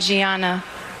daughter Gianna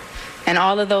and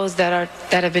all of those that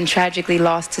have been tragically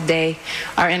lost today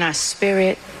are in our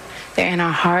spirit. They're in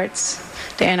our hearts.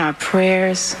 They're in our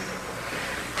prayers.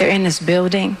 They're in this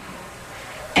building.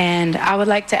 And I would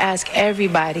like to ask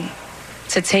everybody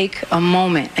to take a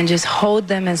moment and just hold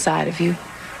them inside of you.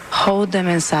 Hold them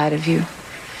inside of you.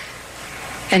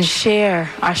 And share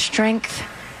our strength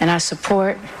and our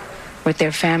support with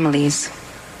their families.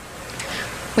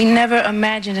 We never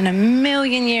imagined in a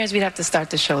million years we'd have to start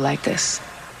the show like this.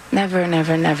 Never,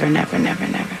 never, never, never, never,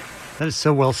 never. That is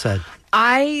so well said.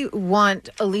 I want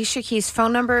Alicia Keys'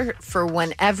 phone number for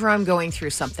whenever I'm going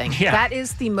through something. Yeah. That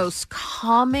is the most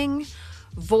calming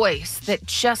voice that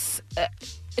just...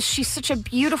 she's such a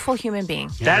beautiful human being.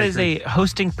 Yeah, that is a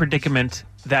hosting predicament.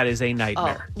 That is a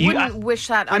nightmare. Wouldn't wish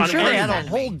that on I'm sure they had a anyone.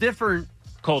 whole different...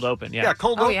 Cold open, yeah. Yeah,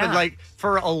 cold open, yeah. like,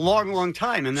 for a long, long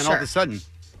time. And then all of Sure. a sudden,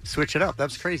 switch it up.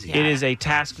 That's crazy. It is a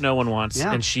task no one wants,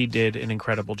 Yeah. and she did an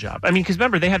incredible job. Because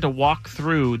remember, they had to walk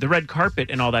through the red carpet,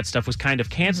 and all that stuff was kind of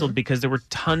canceled because there were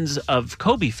tons of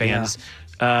Kobe fans.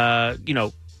 They're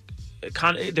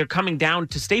coming down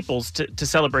to Staples to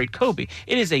celebrate Kobe.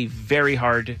 It is a very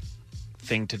hard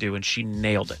thing to do, and she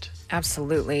nailed it.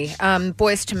 Absolutely.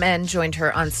 Boys to Men joined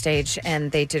her on stage,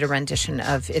 and they did a rendition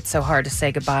of It's So Hard to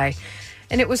Say Goodbye.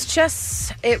 And it was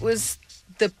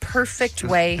the perfect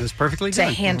way It was perfectly to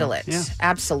done. handle it. Yeah.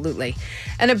 Absolutely.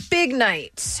 And a big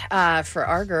night for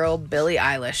our girl, Billie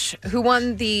Eilish, who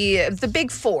won the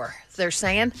big four, they're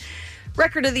saying.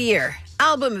 Record of the Year,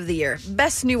 Album of the Year,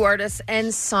 Best New Artist,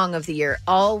 and Song of the Year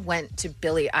all went to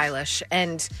Billie Eilish.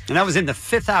 And that was in the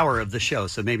 5th hour of the show,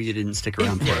 so maybe you didn't stick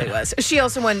around for it it. was. She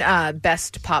also won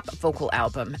Best Pop Vocal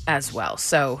Album as well.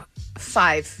 So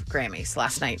 5 Grammys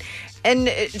last night. And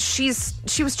she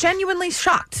was genuinely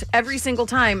shocked every single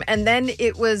time. And then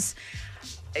it was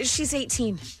she's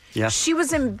 18. Yeah. She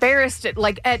was embarrassed.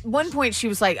 At one point, she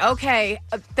was like, okay,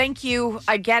 thank you.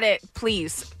 I get it.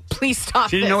 Please stop.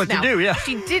 She didn't know what to do, yeah.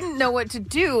 She didn't know what to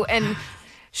do. And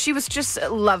she was just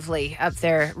lovely up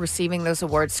there receiving those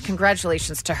awards.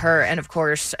 Congratulations to her. And of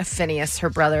course, Phineas, her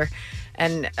brother.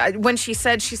 And when she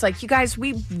said, she's like, you guys,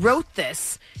 we wrote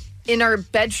this in our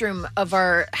bedroom of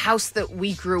our house that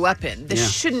we grew up in.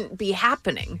 This shouldn't be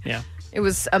happening. Yeah. It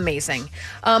was amazing.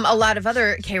 A lot of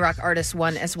other K-Rock artists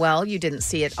won as well. You didn't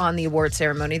see it on the award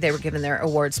ceremony. They were given their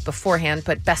awards beforehand.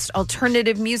 But Best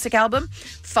Alternative Music Album,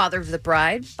 Father of the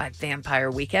Bride by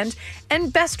Vampire Weekend.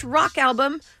 And Best Rock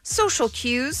Album, Social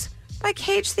Cues by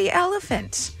Cage the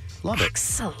Elephant. Love it.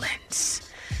 Excellent.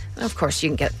 And of course, you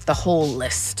can get the whole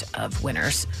list of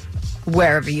winners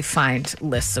wherever you find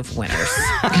lists of winners.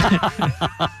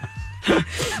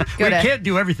 We can't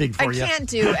do everything for you. I can't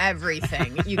do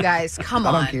everything. You guys, come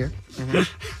on. I don't care.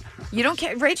 You don't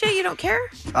care? Ray J, you don't care?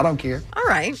 I don't care. All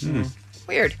right.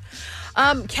 Weird.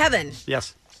 Kevin.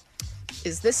 Yes.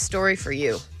 Is this story for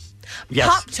you? Yes.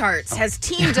 Pop-Tarts has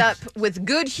teamed up with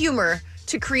Good Humor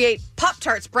to create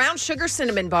Pop-Tarts Brown Sugar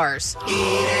Cinnamon Bars.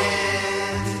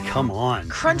 Come on.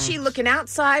 Crunchy looking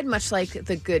outside, much like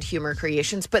the Good Humor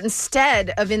creations, but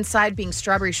instead of inside being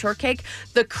strawberry shortcake,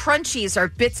 the crunchies are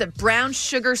bits of brown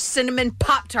sugar cinnamon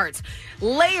Pop-Tarts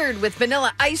layered with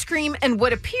vanilla ice cream and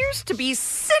what appears to be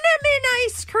cinnamon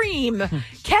ice cream.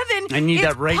 Kevin, I need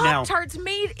that right now. Pop-Tarts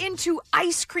made into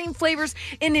ice cream flavors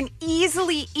in an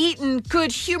easily eaten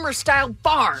Good Humor style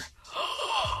bar.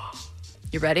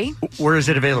 You ready? Where is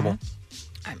it available?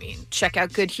 I mean, check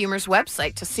out Good Humor's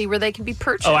website to see where they can be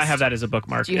purchased. Oh, I have that as a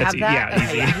bookmark. Do you have that? Yeah,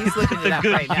 Okay, yeah, he's looking it the up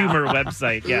Good right now. Humor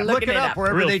website. Yeah, Look it up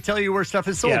wherever they tell you where stuff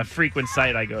is sold. Yeah, frequent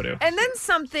site I go to. And then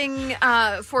something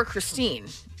for Christine,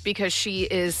 because she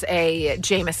is a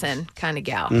Jameson kind of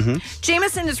gal.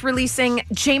 Jameson is releasing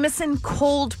Jameson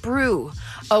Cold Brew,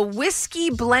 a whiskey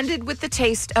blended with the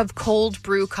taste of cold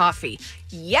brew coffee.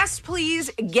 Yes, please,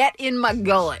 get in my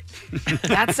gullet.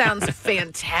 That sounds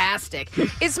fantastic.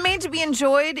 It's made to be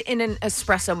enjoyed in an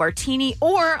espresso martini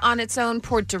or on its own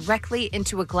poured directly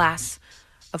into a glass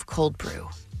of cold brew.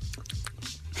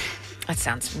 That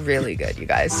sounds really good, you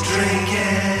guys.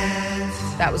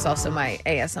 That was also my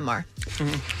ASMR.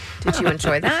 Did you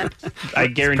enjoy that? I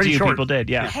guarantee you people did,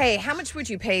 yeah. Hey, how much would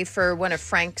you pay for one of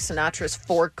Frank Sinatra's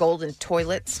 4 golden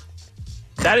toilets?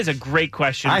 That is a great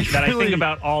question I think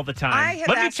about all the time.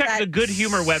 Let me check the Good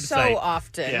Humor website. So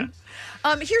often.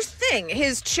 Yeah. Here's the thing.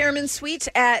 His chairman suite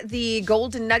at the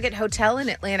Golden Nugget Hotel in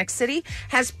Atlantic City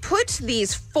has put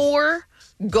these 4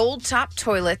 gold top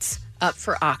toilets up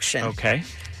for auction. Okay.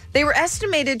 They were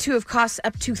estimated to have cost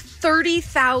up to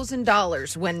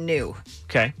 $30,000 when new.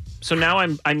 Okay. So now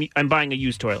I'm buying a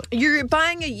used toilet. You're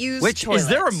buying a used toilet. Is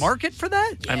there a market for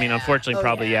that? I mean, unfortunately,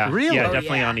 probably, yeah. Really? Yeah,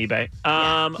 definitely on eBay.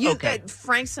 Okay.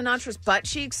 Frank Sinatra's butt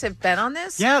cheeks have been on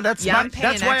this? Yeah, that's I'm paying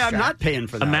that's why I'm extra. not paying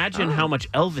for that. Imagine how much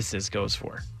Elvis's goes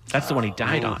for. That's the one he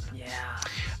died on.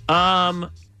 Yeah.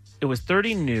 It was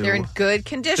 30 new. They're in good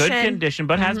condition. Good condition,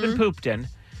 but has been pooped in.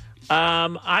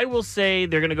 I will say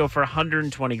they're going to go for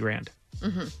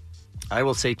 $120,000. I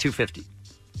will say $250.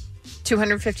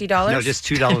 $250? No, just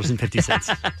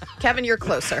 $2.50. Kevin, you're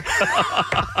closer.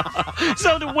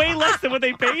 So the way less than what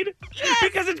they paid? Yes.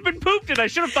 Because it's been pooped in. I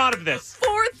should have thought of this.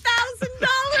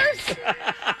 $4,000.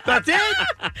 That's it?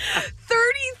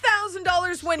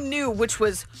 $30,000 when new, which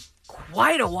was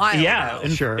quite a while ago.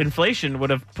 Sure. Inflation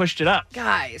would have pushed it up.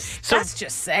 Guys, that's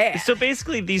just sad. So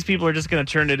basically, these people are just going to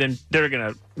turn it in. They're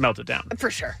going to melt it down.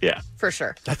 For sure. Yeah. For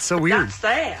sure. That's so weird. That's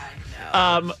sad.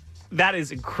 That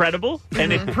is incredible,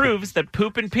 and it proves that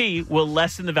poop and pee will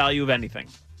lessen the value of anything.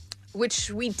 Which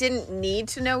we didn't need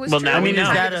to know was Well, true. now we know.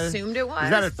 I assumed it was. Is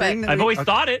that a thing? I've always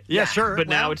thought it. Yeah, sure. But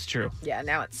now it's true. Yeah,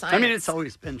 now it's science. I mean, it's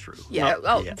always been true. Yeah,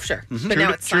 sure. But True,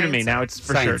 now it's true to science. me. Now it's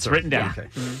for Science, sure. It's written down. Okay.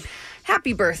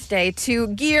 Happy birthday to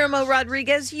Guillermo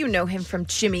Rodriguez. You know him from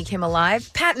Jimmy Kimmel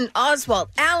Live. Patton Oswalt,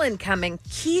 Alan Cumming,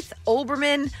 Keith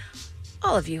Olbermann.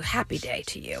 All of you, happy day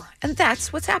to you. And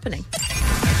that's what's happening.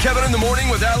 Kevin in the Morning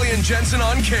with Ali and Jensen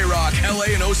on K-Rock,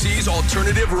 LA and OC's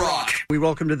Alternative Rock. We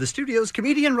welcome to the studios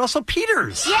comedian Russell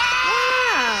Peters.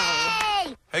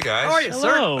 Wow. Hey guys, How are you,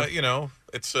 sir? You know,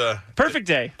 it's perfect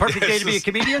day. Perfect day to be a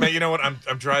comedian. You know what? I'm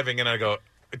driving and I go,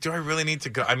 do I really need to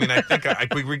go? I mean, I think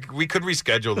we could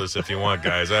reschedule this if you want,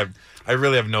 guys. I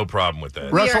really have no problem with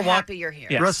that. We are happy you're here.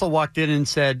 Yes. Russell walked in and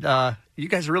said, "You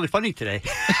guys are really funny today."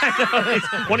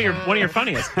 one of your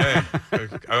funniest. Hey,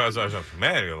 I was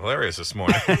man, you're hilarious this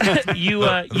morning.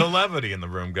 The levity in the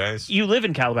room, guys. You live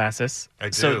in Calabasas. I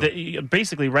do. So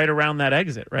basically right around that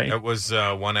exit, right? It was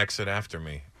one exit after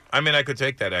me. I mean, I could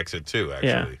take that exit too, actually.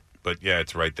 Yeah. But yeah,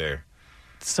 it's right there.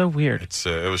 so weird. It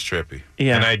was trippy.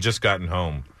 Yeah. And I had just gotten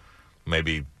home,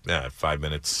 maybe 5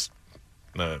 minutes,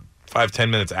 5-10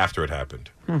 minutes after it happened.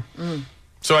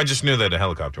 So I just knew that a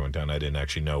helicopter went down. I didn't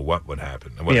actually know what would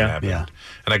happen. What happened. Yeah.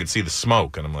 And I could see the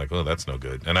smoke, and I'm like, oh, that's no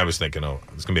good. And I was thinking, oh,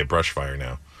 it's going to be a brush fire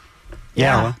now.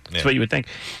 Yeah, that's what you would think.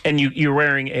 And you're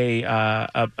wearing a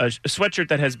sweatshirt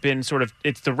that has been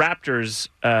it's the Raptors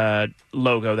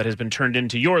logo that has been turned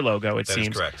into your logo, it seems.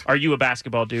 That is correct. Are you a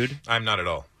basketball dude? I'm not at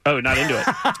all. Oh, not into it.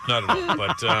 Not at all.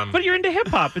 But but you're into hip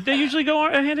hop. They usually go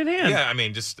hand in hand. Yeah, I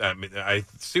mean, I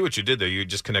see what you did there. You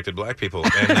just connected black people.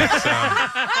 And that's,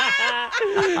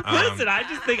 listen, I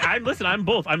just think I'm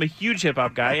both. I'm a huge hip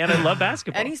hop guy and I love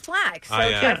basketball. And he's black, so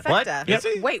What? trifecta. Is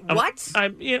he? Wait, what? I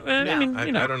mean,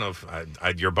 I don't know if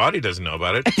your body doesn't know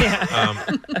about it.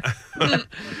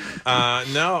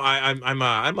 No,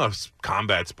 I'm a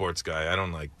combat sports guy. I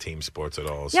don't like team sports at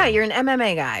all. So. Yeah, you're an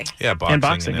MMA guy. Yeah,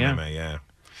 boxing yeah. and MMA. Yeah.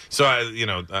 So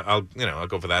I'll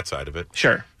go for that side of it.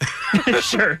 Sure.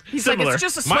 Sure. He's Similar. like, it's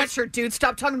just a sweatshirt, dude.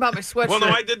 Stop talking about my sweatshirt. Well, no,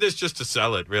 I did this just to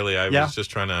sell it. Really, I was just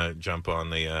trying to jump on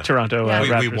the Toronto. We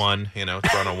Raptors. won.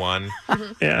 Toronto won.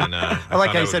 Yeah. And,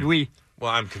 I said we.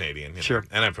 Well, I'm Canadian. Sure.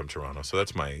 And I'm from Toronto, so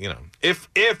that's my.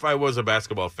 If I was a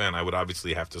basketball fan, I would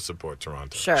obviously have to support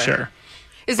Toronto. Sure.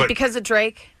 Is it because of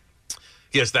Drake?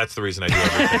 Yes, that's the reason I do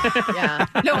everything. Yeah.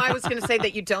 No, I was going to say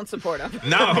that you don't support him.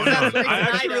 No, That's the reason I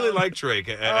actually don't. really like Drake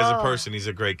as a person. He's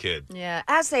a great kid. Yeah.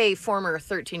 As a former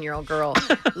 13-year-old girl.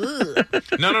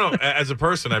 No. As a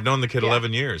person, I've known the kid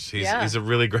 11 years. He's a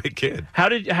really great kid. How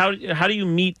do you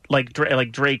meet like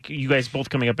Drake? You guys both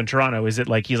coming up in Toronto. Is it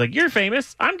like he's like, you're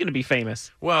famous, I'm going to be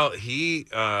famous? Well, he,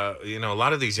 a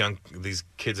lot of these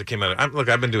kids that came out.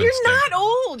 I've been doing. You're not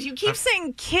old. You keep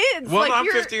saying kids. Well, like I'm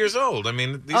you're... 50 years old. I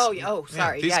mean,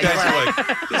 sorry. These Yeah, guys you're are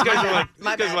right. these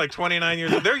guys are like 29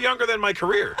 years old. They're younger than my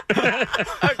career.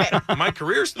 Okay. My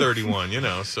career's 31.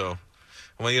 So.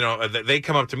 Well, they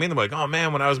come up to me and they're like, "Oh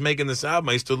man, when I was making this album,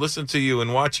 I used to listen to you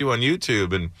and watch you on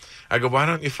YouTube." And I go, "Why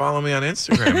don't you follow me on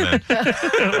Instagram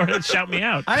then?" Or shout me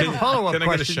out. I have a follow-up Can I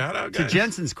question get a shout out, to guys?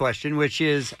 Jensen's question, which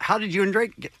is, how did you and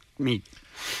Drake meet?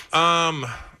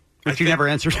 But you never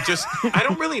answered. I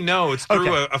don't really know. It's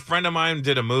through a friend of mine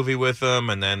did a movie with him,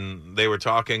 and then they were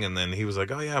talking, and then he was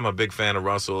like, "Oh yeah, I'm a big fan of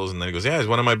Russell's," and then he goes, "Yeah, he's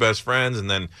one of my best friends," and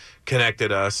then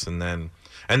connected us, and then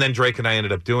Drake and I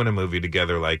ended up doing a movie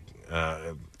together like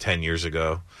 10 years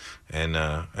ago. And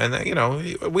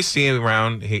then, we see him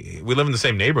around. We live in the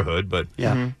same neighborhood, but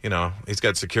he's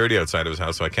got security outside of his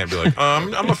house, so I can't be like,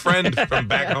 I'm a friend from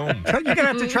back home. You're gonna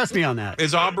have to trust me on that.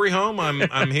 Is Aubrey home?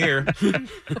 I'm here.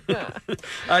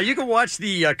 You can watch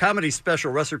the comedy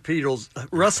special Russell Peters.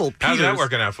 How's that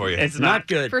working out for you? It's not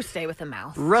good. First day with a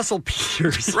mouth. Russell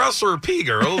Peters. Russell P.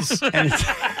 Girls.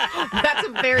 That's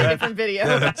a very different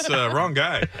video. That's wrong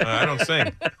guy. I don't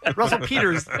sing. Russell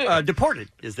Peters, Deported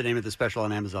is the name of the special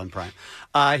on Amazon Prime.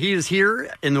 He is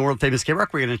here in the world famous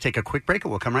K-Rock. We're going to take a quick break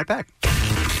and we'll come right back.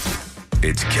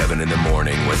 It's Kevin in the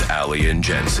Morning with Ali and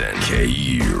Jensen.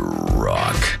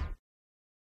 K-Rock.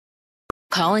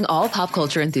 Calling all pop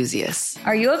culture enthusiasts.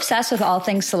 Are you obsessed with all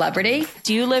things celebrity?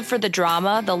 Do you live for the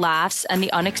drama, the laughs, and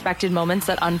the unexpected moments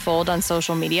that unfold on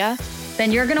social media?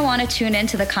 Then you're going to want to tune in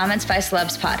to the Comments by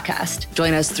Celebs podcast.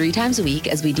 Join us 3 times a week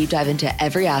as we deep dive into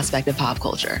every aspect of pop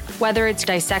culture. Whether it's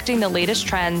dissecting the latest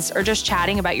trends or just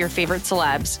chatting about your favorite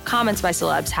celebs, Comments by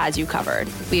Celebs has you covered.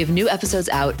 We have new episodes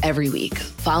out every week.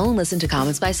 Follow and listen to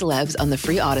Comments by Celebs on the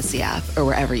free Odyssey app or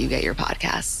wherever you get your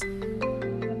podcasts.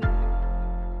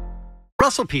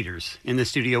 Russell Peters in the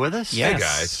studio with us. Yes. Hey,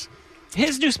 guys.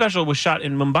 His new special was shot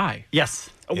in Mumbai.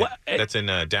 Yes. That's in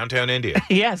downtown India.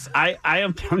 Yes, I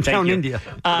am downtown India.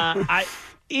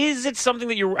 Is it something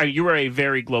that you were a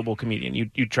very global comedian?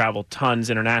 You travel tons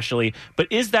internationally, but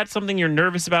is that something you're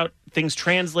nervous about? Things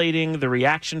translating, the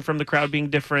reaction from the crowd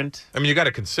being different? I mean, you got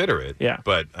to consider it. Yeah.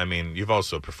 But I mean, you've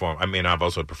also performed. I mean, I've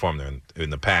also performed there in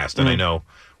the past, and I know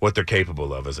what they're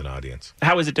capable of as an audience.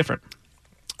 How is it different?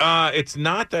 It's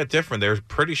not that different. They're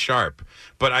pretty sharp,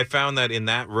 but I found that in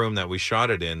that room that we shot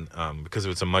it in, because it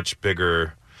was a much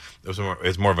bigger.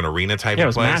 It's more of an arena type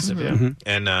of place. It was massive, yeah.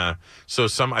 And so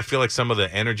I feel like some of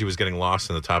the energy was getting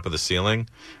lost in the top of the ceiling,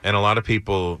 and a lot of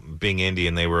people, being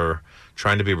Indian, they were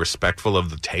trying to be respectful of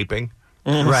the taping.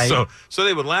 Right. So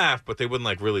they would laugh, but they wouldn't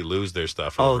like really lose their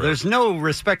stuff. There's no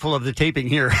respectful of the taping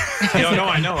here. No,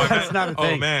 I know. That's not a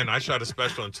thing. Oh man, I shot a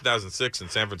special in 2006 in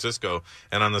San Francisco,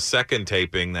 and on the second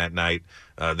taping that night,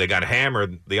 they got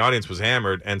hammered. The audience was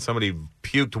hammered, and somebody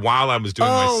puked while I was doing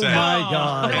my set. Oh my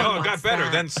God! And, it got better.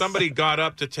 Then somebody got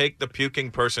up to take the puking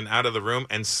person out of the room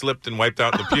and slipped and wiped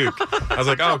out the puke. I was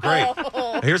like, oh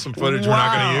great. Here's some footage we're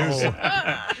not going to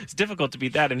use. It's difficult to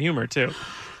beat that in humor too.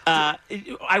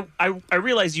 I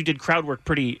realized you did crowd work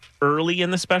pretty early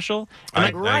in the special.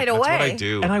 And right away. That's what I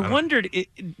do. And I wondered,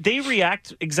 they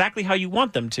react exactly how you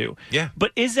want them to. Yeah.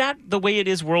 But is that the way it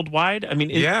is worldwide? I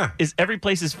mean, is every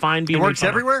place is fine being It works made fun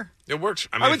of? everywhere? It works.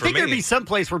 I I, mean, would for think me, there'd be some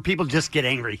place where people just get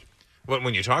angry.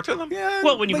 when you talk to them? Yeah.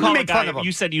 Well, when you call a make fun guy, of him.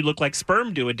 you said you look like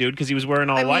sperm to a dude because he was wearing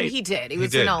all I mean, white. he did. He He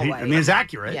was did. in all He- white. I mean, it's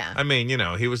accurate. Yeah. I mean,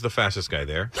 he was the fastest guy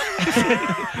there.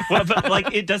 Well, but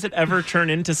like, does it ever turn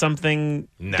into something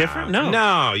different?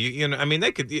 No. You know, I mean,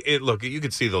 they could look. You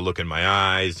could see the look in my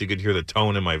eyes. You could hear the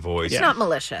tone in my voice. It's not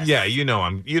malicious. Yeah, you know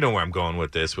where I'm going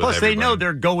with this. With Plus, everybody. they know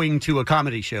they're going to a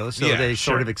comedy show, so Yeah, they sort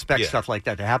sure. of expect Yeah. stuff like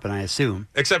that to happen, I assume.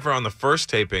 Except for on the first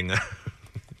taping,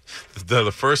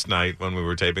 the first night when we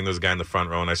were taping, there was a guy in the front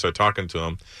row, and I started talking to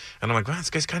him, and I'm like, wow, this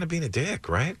guy's kind of being a dick,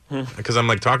 right? Because I'm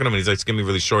like talking to him, and he's like giving me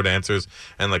really short answers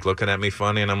and like looking at me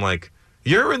funny, and I'm like,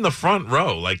 you're in the front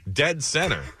row, like dead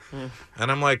center,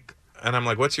 and I'm like,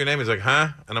 what's your name? He's like, huh?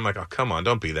 And I'm like, oh, come on,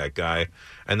 don't be that guy.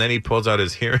 And then he pulls out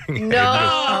his hearing aid. No.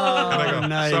 And I go,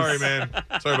 Nice. sorry, man.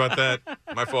 Sorry about that.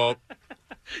 My fault.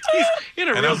 In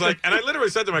a And I real was like, and I literally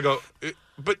said to him, I go,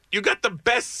 but you got the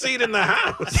best seat in the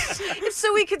house. It's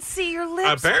so we could see your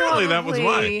lips. Apparently that was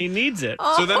why. he needs it.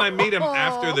 So then I meet him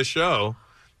after the show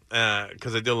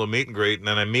because I did a little meet and greet, and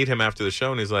then I meet him after the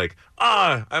show, and he's like,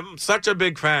 I'm such a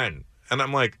big fan. And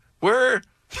I'm like, where?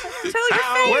 Tell your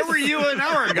face. Where were you an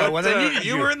hour ago when I needed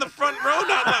you were in the front row.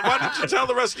 Why didn't you tell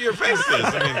the rest of your face this?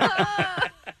 I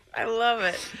mean, I love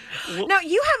it. Now,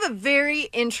 you have a very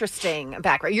interesting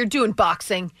background. You're doing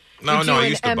boxing. No, You're no, I doing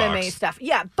used to MMA box. stuff.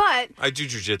 Yeah, but I do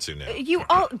jujitsu now. you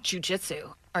all jiu-jitsu.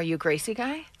 Are you a Gracie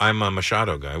guy? I'm a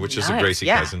Machado guy, which is a Nice, Gracie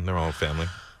yeah. cousin. They're all family.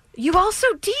 You also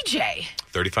DJ.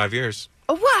 35 years.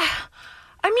 Oh, wow.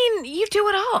 I mean, you do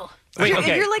it all. Wait, you're,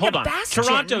 okay, you're like hold a on. bastion.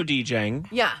 Toronto DJing.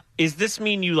 Yeah. Is this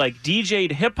mean you like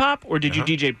DJ'd hip hop, or did you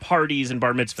Uh-huh. DJ parties and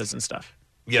bar mitzvahs and stuff?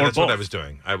 Yeah, Or that's what I both? was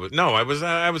doing. I was You were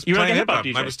like playing a hip hip-hop hop.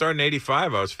 DJ. I was starting in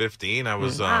 '85. I was 15. I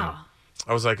was Wow.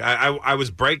 I was like I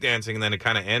was breakdancing, and then it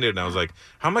kind of ended, and I was like,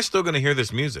 how am I still going to hear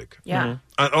this music? Yeah.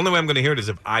 Only way I'm going to hear it is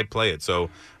if I play it. So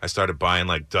I started buying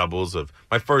like doubles of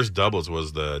my first doubles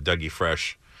was the Dougie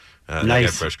Fresh, Nice.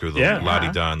 Dougie Fresh crew, the Yeah.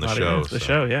 Lottie Da on the show. The so.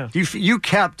 show, yeah. You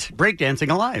kept breakdancing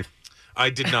alive. I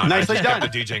did not. Nicely I just kept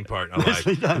done. the DJing part alive.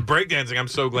 Nicely done. Breakdancing, I'm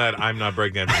so glad I'm not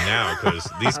breakdancing now because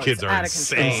these kids it's are out of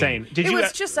control. insane. Did It you?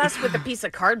 was just us with a piece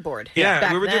of cardboard. Yeah,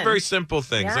 back we were doing then. very simple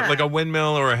things. Yeah. Like a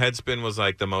windmill or a head spin was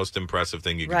like the most impressive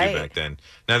thing you could Right. do back then.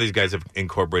 Now these guys have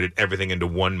incorporated everything into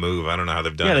one move. I don't know how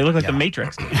they've done Yeah, it. they look like the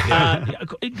Matrix.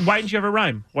 Why didn't you ever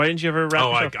rhyme? Why didn't you ever rap?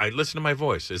 Oh, yourself? I listen to my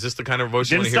voice. Is this the kind of voice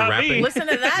Didn't you want stop to hear me. rapping? Listen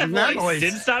to that voice.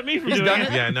 Didn't stop me from He's doing done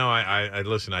it. Yeah, no, I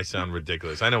listen. I sound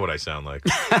ridiculous. I know what I sound like.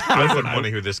 I wouldn't want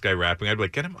to hear this guy rapping. I'd be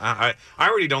like, get him. I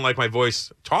already don't like my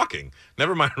voice talking.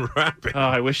 Never mind rapping. Oh,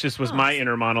 I wish this was my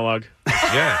inner monologue.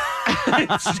 Yeah.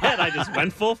 Instead, I just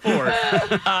went full force.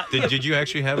 Did you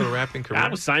actually have a rapping career? I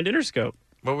was signed Interscope.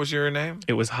 What was your name?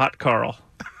 It was Hot Carl.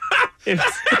 It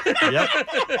was- Yep.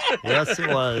 Yes, it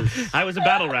was. I was a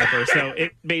battle rapper, so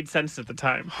it made sense at the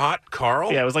time. Hot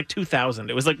Carl? Yeah, it was like 2000.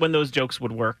 It was like when those jokes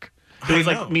would work. It was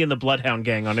I like know. me and the Bloodhound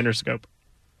Gang on Interscope.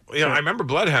 Yeah, I remember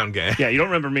Bloodhound Gang. Yeah, you don't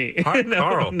remember me. Hot no,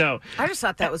 Carl. No. I just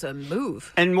thought that was a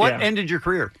move. And what Yeah. ended your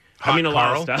career? I mean, a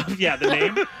Carl? lot of stuff. Yeah, the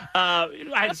name. I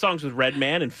had songs with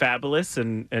Redman and Fabulous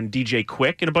and DJ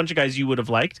Quick and a bunch of guys you would have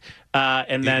liked.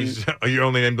 And then... You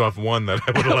only named off one that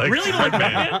I would have liked. Really? Like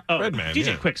Redman. Redman? Oh, Redman, DJ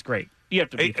yeah. Quick's great. You have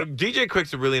to be... Hey, DJ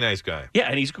Quick's a really nice guy. Yeah,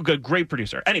 and he's a great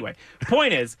producer. Anyway,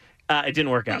 point is, it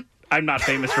didn't work out. I'm not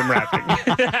famous from rapping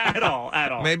at all.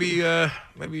 Maybe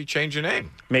you change your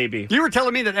name. Maybe. You were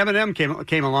telling me that Eminem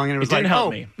came along and it was didn't like, help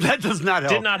oh, me. that does not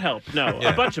help. Did not help. No, Yeah.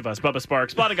 a bunch of us, Bubba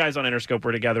Sparks, a lot of guys on Interscope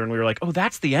were together, and we were like, "Oh,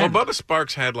 that's the Well, end." Bubba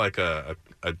Sparks had like a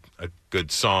good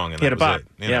song, and he had that a bop. was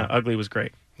it. you Yeah, know? Ugly was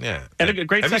great. Yeah, And a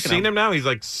great Have you second seen album. him now?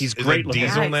 He's He's like great looking.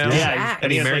 Diesel now. Yeah,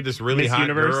 and he has, married like, this really Miss hot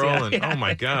Universe, girl. yeah, And yeah. oh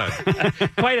my god!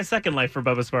 Quite a second life for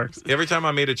Bubba Sparks. Every time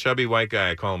I meet a chubby white guy,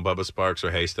 I call him Bubba Sparks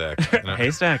or Haystack. You know?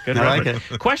 Haystack, good I like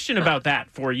reference. Question about that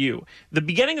for you. The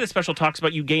beginning of the special talks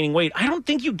about you gaining weight. I don't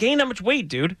think you gained that much weight,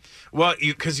 dude. Well,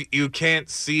 because you can't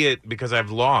see it because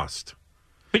I've lost.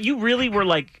 But you really were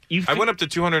like I went up to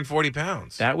 240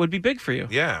 pounds. That would be big for you.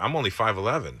 Yeah, I'm only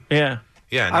 5'11". Yeah.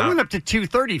 Yeah, I now- went up to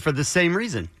 230 for the same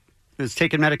reason. It was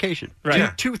taking medication. Right.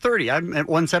 Yeah. 230. I'm at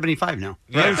 175 now.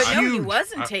 Yeah. But no, he huge.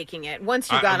 wasn't taking it.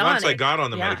 Once you got on once it. I got on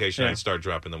the Yeah. medication, Yeah. I'd start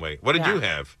dropping the weight. What did Yeah. you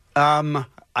have?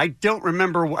 I don't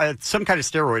remember some kind of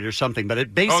steroid or something, but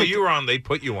it basically. Oh, you were on. They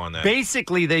put you on that.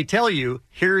 Basically, they tell you,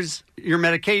 here's your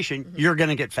medication. You're going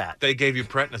to get fat. They gave you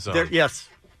prednisone. Yes.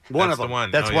 One That's of them. The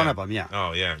one. That's Oh, one yeah. of them, yeah.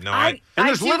 Oh, yeah. No, and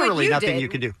there's do what literally you nothing did, you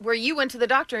can do. Where you went to the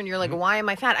doctor and you're like, why am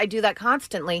I fat? I do that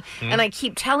constantly. Mhm. And I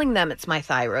keep telling them it's my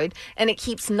thyroid, and it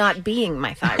keeps not being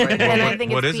my thyroid. and I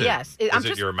think what it's is BS. it? I'm Is it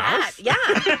just your fat. mouth? Yeah.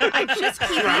 I just keep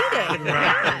eating.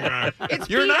 Yeah. It's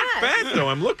You're not BS. fat, though.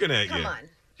 I'm looking at Come you. on.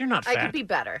 You're not I fat. could be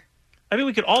better. I mean,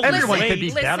 we could all Everyone lose could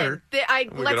be weight. better.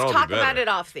 Let's talk about it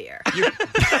off the air. no,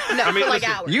 I mean, for like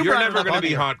listen, hours. you're never going to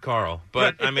be hot Carl,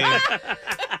 but I mean,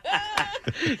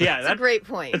 Yeah, That's a great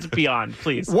point. It's beyond,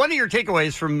 please. One of your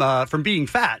takeaways from being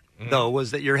fat, though,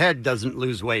 was that your head doesn't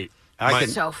lose weight.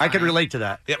 I can relate to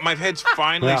that. yeah, my head's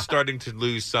finally Yeah. starting to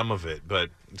lose some of it, but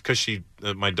because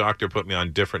my doctor put me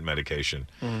on different medication.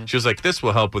 Mm. She was like, "This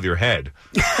will help with your head."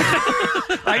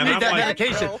 I And need I'm that like-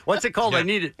 medication. What's it called? I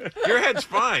need it. Your head's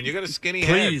fine. You got a skinny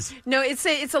head. Please. No,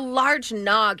 it's a large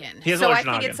noggin. He has a So large I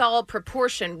think noggin. it's all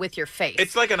proportion with your face.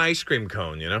 It's like an ice cream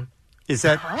cone, you know. Is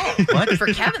that what? For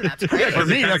Kevin, that's great. For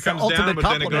me, it that's the comes down, ultimate but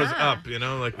then it goes compliment. up. You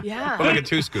know, like Yeah. like a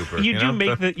two scooper. You know?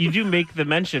 do make the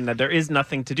mention that there is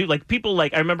nothing to do. Like people I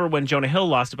remember when Jonah Hill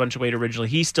lost a bunch of weight originally,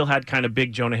 he still had kind of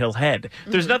big Jonah Hill head.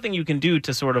 There's nothing you can do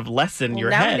to sort of lessen your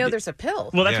now head. we know there's a pill.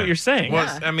 Well, that's what you're saying.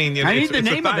 Well, I mean, I need it's, the it's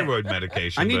name a of it. thyroid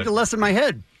medication. I need but- to lessen my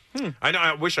head. I know.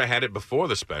 I wish I had it before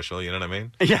the special. You know what I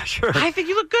mean? Yeah, sure. I think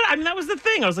you look good. I mean, that was the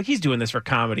thing. I was like, he's doing this for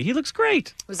comedy. He looks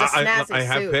great. It was a snazzy I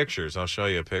have suit. pictures. I'll show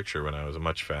you a picture when I was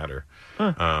much fatter.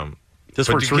 This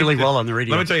but works to keep really well on the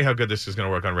radio. Let me tell you how good this is going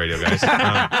to work on radio, guys.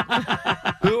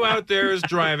 Who out there is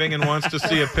driving and wants to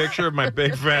see a picture of my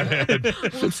big fat head?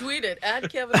 We'll tweet it at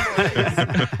Kevin.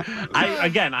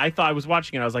 I thought I was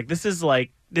watching it. I was like, this is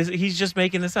like this. He's just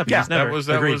making this up. Yeah, He's never,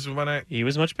 that was when I. He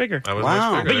was much bigger. I was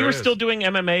much bigger. But you There were it is. still doing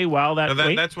MMA while that. No,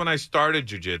 weight? that's when I started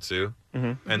jujitsu,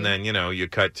 Mm-hmm. and then you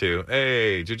cut to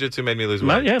jujitsu made me lose weight.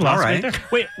 Well, yeah, lost weight there.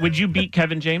 Wait, would you beat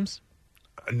Kevin James?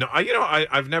 No,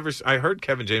 I've never. I heard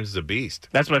Kevin James is a beast.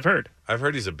 That's what I've heard. I've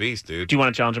heard he's a beast, dude. Do you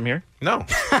want to challenge him here? No, no,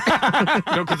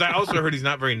 because I also heard he's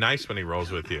not very nice when he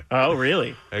rolls with you. Oh,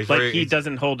 really? He's Like very- he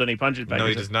doesn't hold any punches back. No,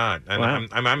 he is does it? not. And Wow.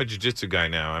 I'm a jiu-jitsu guy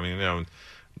now. I mean,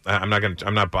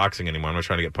 I'm not boxing anymore. I'm not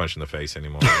trying to get punched in the face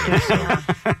anymore.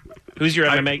 Who's your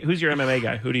MMA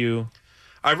guy? Who do you?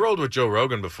 I've rolled with Joe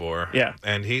Rogan before. Yeah.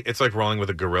 And it's like rolling with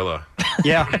a gorilla.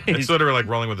 Yeah. It's literally like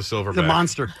rolling with a silverback. The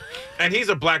monster. And he's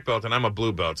a black belt and I'm a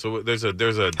blue belt. So there's a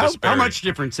disparity. How much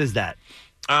difference is that?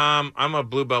 I'm a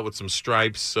blue belt with some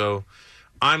stripes, so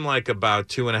I'm like about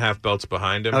 2.5 belts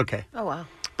behind him. Okay. Oh, wow.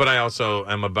 But I also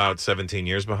am about 17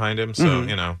 years behind him, so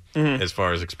Mhm. as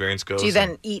far as experience goes. Do you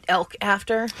then eat elk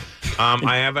after?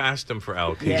 I have asked him for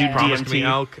elk. Yeah. He's Do promised DMT? me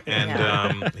elk,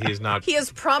 and he's not. He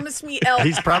has promised me elk.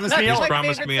 He's promised me He's elk.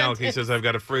 promised me elk. He says, I've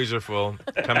got a freezer full.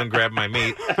 Come and grab my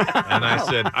meat. And I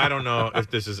said, I don't know if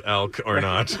this is elk or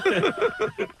not.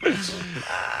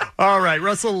 All right,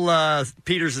 Russell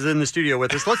Peters is in the studio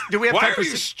with us. Do we have Why time are for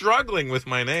you struggling with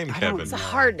my name, Kevin? It's a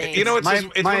hard name. You know, it's My-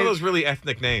 one my- of those really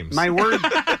ethnic names. my word?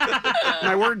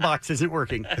 My word box isn't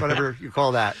working. Whatever you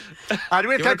call that. Do we have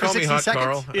You time wanna for call me 60 Hot seconds?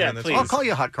 Carl? Yeah, And that's please. I'll call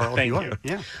you Hot Carl Thank if you you. want.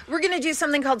 Yeah. We're going to do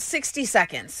something called 60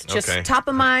 seconds. Just Okay. top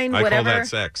of mind, I whatever. call that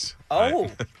sex. Oh,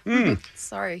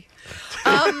 sorry.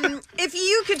 If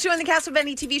you could join the cast of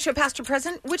any TV show, past or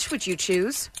present, which would you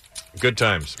choose? Good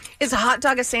times. Is a hot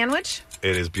dog a sandwich?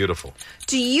 It is beautiful.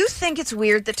 Do you think it's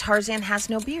weird that Tarzan has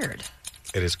no beard?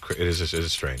 It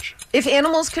is strange. If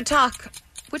animals could talk,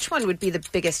 which one would be the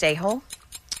biggest a-hole?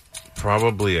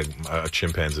 Probably a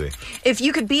chimpanzee. If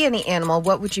you could be any animal,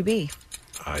 what would you be?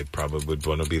 I probably would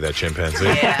want to be that chimpanzee.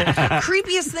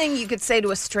 Creepiest thing you could say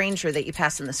to a stranger that you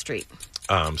pass in the street?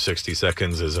 60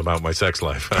 seconds is about my sex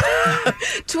life.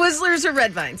 Twizzlers or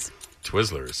Red Vines?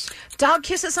 Twizzlers. Dog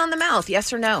kisses on the mouth,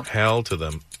 yes or no? Hell to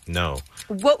them. No.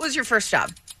 What was your first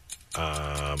job?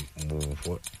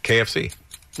 KFC.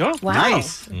 Oh, Wow.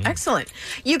 Nice. Excellent.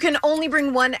 You can only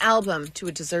bring one album to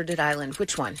a deserted island.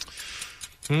 Which one?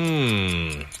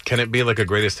 Can it be like a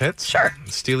greatest hits? Sure.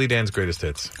 Steely Dan's greatest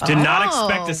hits. Did not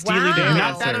expect a Steely wow. Dan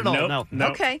Not answer. that at all, Nope, no.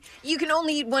 nope. Okay. You can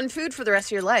only eat one food for the rest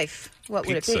of your life. What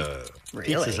would it Pizza. be?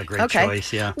 Really? Pizza's a great okay.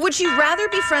 choice, yeah. Would you rather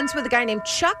be friends with a guy named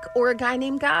Chuck or a guy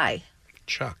named Guy?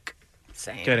 Chuck.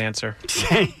 Same. Good answer.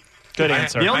 Good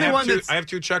answer. The only one I have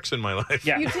two Chucks in my life.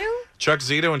 Yeah. You do? Chuck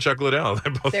Zito and Chuck Liddell.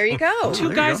 They're both. There you go.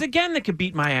 Two guys again that could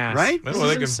beat my ass. Right? This Well, is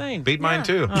they can insane. beat mine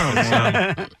too.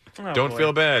 Oh, Don't boy.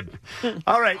 feel bad.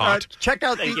 All right, Hot. check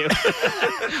out Thank the you.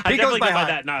 I He goes definitely by go by hot.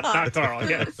 that, not Carl.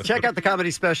 Yes. check out the comedy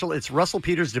special. It's Russell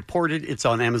Peters Deported. It's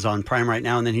on Amazon Prime right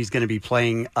now, and then he's going to be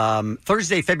playing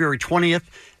Thursday, February 20th,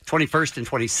 21st, and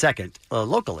 22nd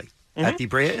locally at the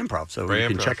Brea Improv. So Brea you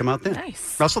can Improv. check him out then.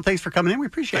 Nice. Russell, thanks for coming in. We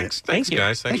appreciate it. Thanks, you.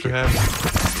 guys. Thanks Thank for you. having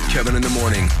me. Kevin in the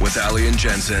Morning with Ali and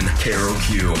Jensen.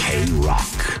 KROQ.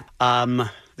 K-Rock.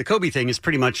 The the Kobe thing is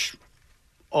pretty much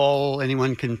all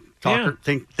anyone can talk or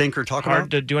think or talk about.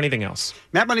 Hard to do anything else.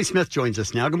 Matt Money Smith joins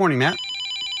us now. Good morning, Matt.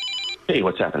 Hey,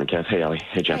 what's happening, Kev? Hey, Ali.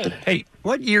 Hey, Jensen. Hey.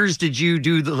 What years did you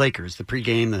do the Lakers, the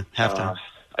pregame, the halftime?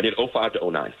 I did 05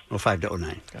 to 09. 05 to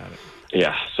 09. Got it.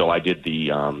 Yeah, so I did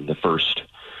the first,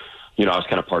 I was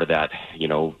kind of part of that,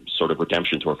 sort of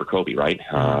redemption tour for Kobe, right?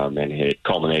 And it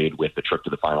culminated with the trip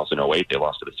to the finals in 08. They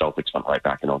lost to the Celtics, went right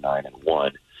back in 09 and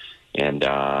won. And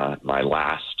my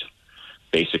last,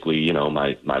 basically,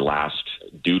 my last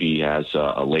duty as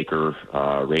a Laker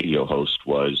radio host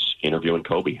was interviewing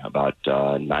Kobe about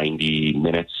 90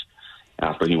 minutes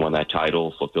after he won that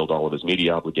title, fulfilled all of his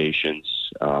media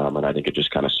obligations. And I think it just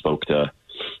kind of spoke to,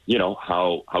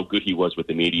 how good he was with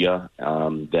the media,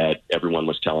 that everyone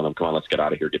was telling him, come on, let's get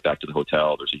out of here, get back to the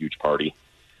hotel. There's a huge party,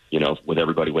 with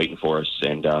everybody waiting for us.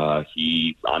 And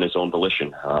he, on his own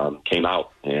volition, came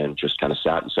out and just kind of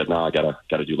sat and said, no, I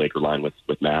gotta do Laker Line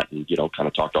with Matt, and, kind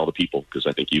of talk to all the people, because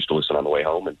I think he used to listen on the way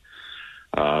home.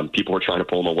 And people were trying to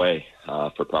pull him away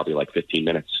for probably like 15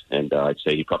 minutes. And I'd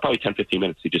say he probably 10, 15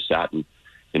 minutes, he just sat and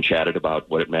chatted about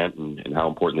what it meant and how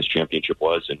important this championship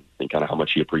was, and kind of how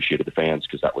much he appreciated the fans,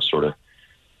 because that was sort of,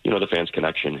 the fans'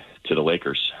 connection to the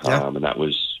Lakers. Yeah. And that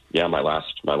was, my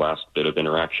last bit of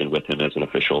interaction with him as an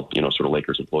official, sort of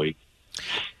Lakers employee.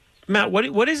 Matt,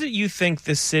 what is it you think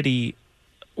the city,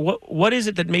 what is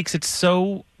it that makes it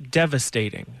so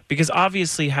devastating? Because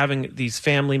obviously having these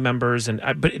family members,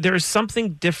 but there is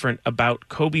something different about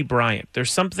Kobe Bryant.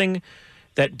 There's something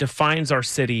that defines our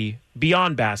city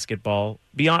beyond basketball.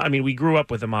 We grew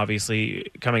up with him, obviously,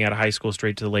 coming out of high school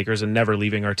straight to the Lakers and never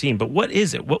leaving our team. But what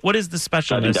is it? What is the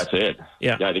specialness? I think that's it.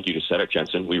 Yeah, I think you just said it,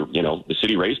 Jensen. The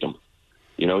city raised him.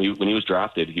 When he was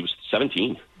drafted, he was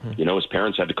 17. His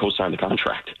parents had to co-sign the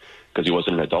contract because he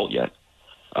wasn't an adult yet.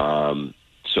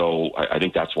 So I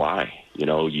think that's why.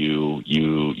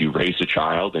 You raise a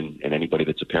child, and anybody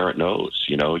that's a parent knows.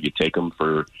 You take them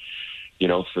for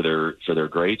their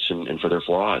greats and for their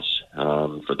flaws,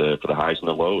 for the highs and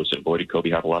the lows. And boy, did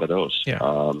Kobe have a lot of those. Yeah.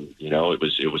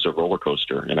 It was a roller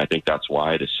coaster, and I think that's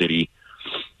why the city,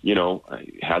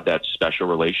 had that special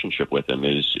relationship with him.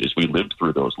 Is we lived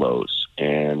through those lows,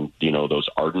 and those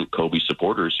ardent Kobe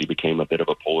supporters. He became a bit of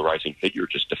a polarizing figure.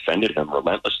 Just defended him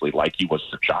relentlessly, like he was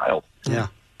a child. Yeah.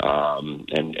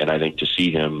 And I think to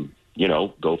see him,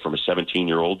 go from a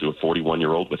 17-year-old to a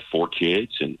 41-year-old with 4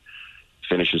 kids and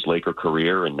finish his Laker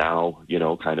career, and now,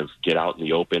 kind of get out in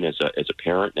the open as a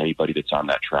parent. Anybody that's on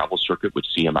that travel circuit would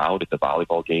see him out at the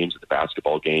volleyball games, at the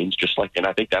basketball games, and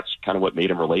I think that's kind of what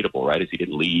made him relatable, right? Is he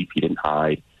didn't leave, he didn't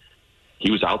hide, he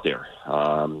was out there.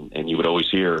 And you would always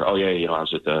hear, oh yeah, I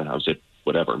was at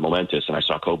whatever, Molentis, and I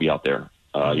saw Kobe out there.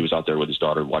 He was out there with his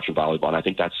daughter watching volleyball, and I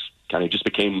think that's kind of just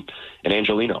became an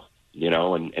Angelino,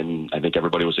 and I think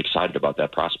everybody was excited about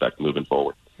that prospect moving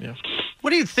forward. Yeah. What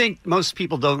do you think most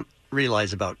people don't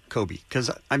realize about Kobe? Because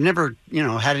I've never,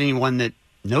 had anyone that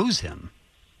knows him.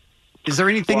 Is there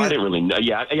anything? Well, I didn't really know.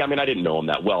 Yeah, I didn't know him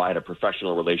that well. I had a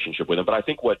professional relationship with him, but I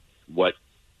think what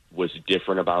was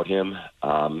different about him,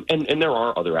 and there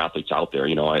are other athletes out there.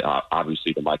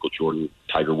 Obviously the Michael Jordan,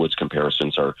 Tiger Woods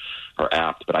comparisons are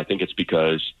apt, but I think it's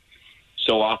because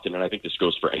so often, and I think this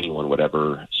goes for anyone,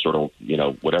 whatever sort of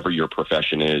whatever your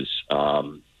profession is,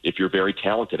 if you're very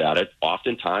talented at it,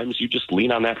 oftentimes you just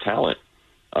lean on that talent.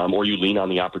 Or you lean on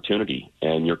the opportunity,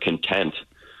 and you're content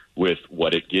with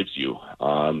what it gives you.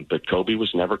 But Kobe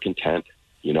was never content.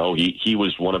 He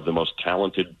was one of the most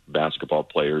talented basketball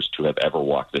players to have ever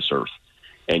walked this earth,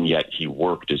 and yet he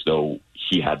worked as though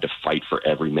he had to fight for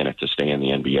every minute to stay in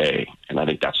the NBA. And I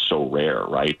think that's so rare,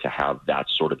 right? To have that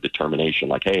sort of determination,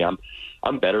 like, hey,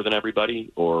 I'm better than everybody,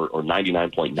 or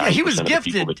 99.9%. Yeah, he was of the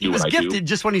people gifted. that do He was what I do. gifted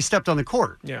just when he stepped on the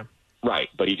court. Yeah. Right,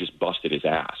 but he just busted his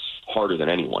ass harder than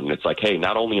anyone. And it's like, hey,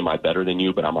 not only am I better than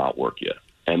you, but I'm outwork you.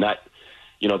 And that,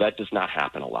 that does not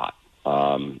happen a lot.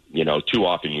 Too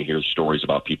often you hear stories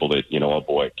about people that, oh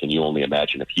boy, can you only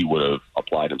imagine if he would have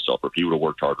applied himself, or if he would have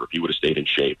worked harder, if he would have stayed in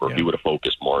shape, or if he would have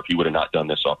focused more, if he would have not done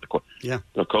this off the court. Yeah.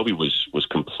 Kobe was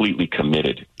completely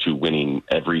committed to winning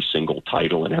every single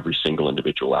title and every single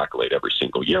individual accolade every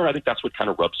single year. And I think that's what kind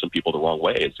of rubbed some people the wrong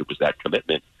way, is it was that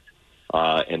commitment.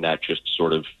 And that just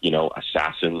sort of,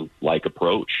 assassin-like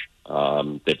approach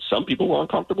that some people were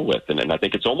uncomfortable with. And I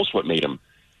think it's almost what made him,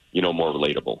 more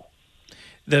relatable.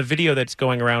 The video that's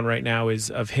going around right now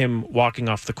is of him walking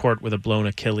off the court with a blown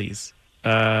Achilles.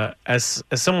 As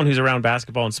someone who's around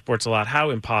basketball and sports a lot, how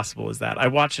impossible is that? I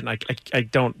watch it and I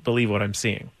don't believe what I'm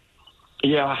seeing.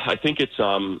 Yeah, I think it's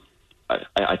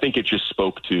I think it just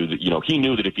spoke to the, he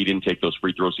knew that if he didn't take those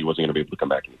free throws, he wasn't going to be able to come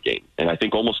back in the game. And I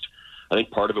think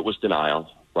part of it was denial.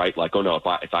 right? Like, oh no,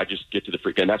 if I just get to the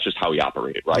free, and that's just how he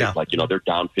operated, right? Yeah. Like, they're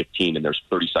down 15 and there's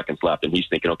 30 seconds left, and he's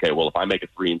thinking, okay, well, if I make a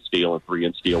 3 and steal,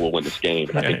 we'll win this game.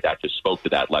 And I think that just spoke to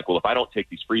that. Like, well, if I don't take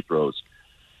these free throws,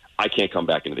 I can't come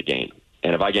back into the game.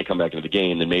 And if I can't come back into the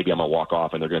game, then maybe I'm going to walk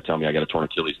off and they're going to tell me I got a torn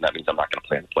Achilles, and that means I'm not going to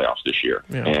play in the playoffs this year.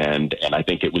 Yeah. And I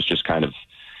think it was just kind of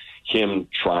him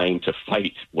trying to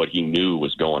fight what he knew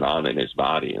was going on in his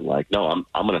body, and like, no,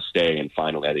 I'm going to stay. And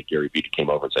finally, I think Gary Vee came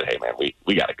over and said, hey, man,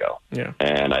 we got to go. Yeah.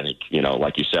 And I think,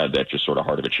 like you said, that's just sort of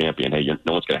heart of a champion. Hey,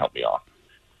 no one's going to help me off.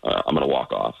 I'm going to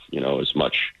walk off. As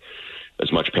much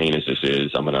pain as this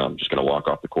is, I'm just going to walk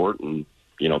off the court and,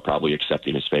 probably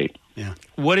accepting his fate. Yeah.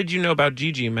 What did you know about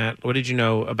Gigi, Matt? What did you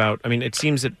know about? I mean, it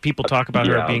seems that people talk about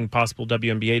her being possible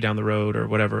WNBA down the road or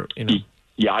whatever.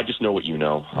 Yeah, I just know what you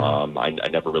know. I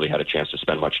never really had a chance to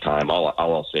spend much time. All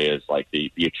I'll say is, like,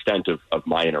 the extent of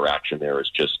my interaction there is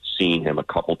just seeing him a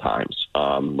couple times.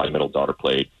 My middle daughter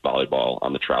played volleyball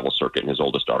on the travel circuit, and his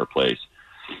oldest daughter plays.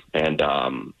 And,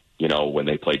 when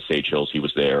they played Sage Hills, he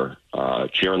was there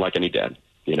cheering like any dad.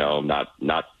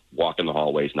 Not walking the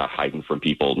hallways, not hiding from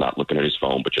people, not looking at his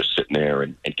phone, but just sitting there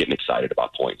and getting excited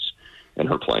about points and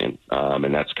her playing.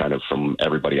 And that's kind of from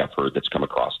everybody I've heard that's come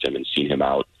across him and seen him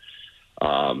out.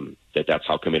 That's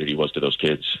how committed he was to those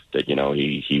kids, that,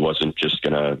 he wasn't just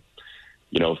going to,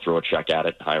 throw a check at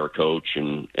it, hire a coach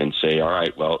and say, all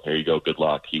right, well, here you go. Good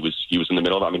luck. He was in the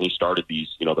middle of, he started these,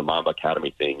 the Mamba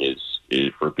Academy thing is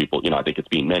for people, I think it's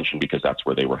being mentioned because that's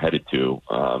where they were headed to,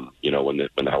 when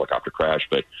the helicopter crashed.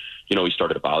 But, he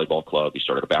started a volleyball club. He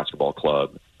started a basketball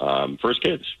club, for his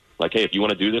kids. Like, hey, if you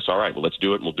want to do this, all right, well, let's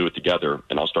do it. And we'll do it together.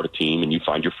 And I'll start a team and you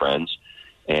find your friends.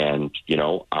 And,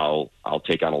 I'll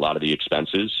take on a lot of the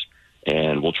expenses,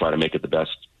 and we'll try to make it the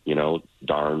best,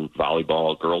 darn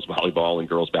girls volleyball and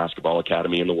girls basketball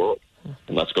academy in the world.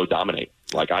 And let's go dominate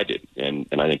like I did. And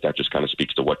I think that just kind of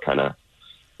speaks to what kind of,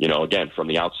 again, from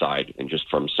the outside and just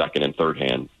from second and third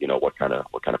hand, what kind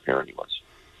of parent he was.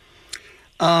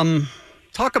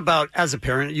 Talk about, as a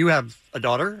parent, you have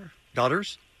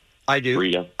daughters? I do.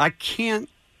 3, yeah. I can't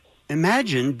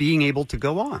imagine being able to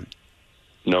go on.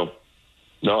 No,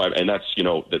 and that's,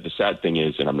 the sad thing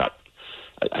is, and I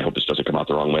hope this doesn't come out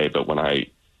the wrong way, but when I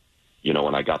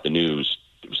got the news,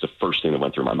 it was the first thing that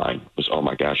went through my mind was, oh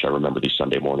my gosh, I remember these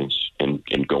Sunday mornings and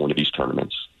going to these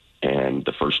tournaments. And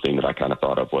the first thing that I kind of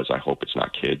thought of was, I hope it's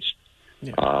not kids.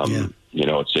 Yeah.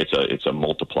 It's a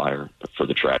multiplier for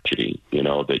the tragedy,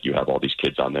 that you have all these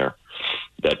kids on there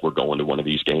that were going to one of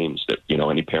these games that,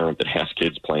 any parent that has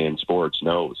kids playing sports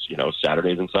knows,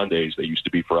 Saturdays and Sundays, they used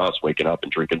to be for us waking up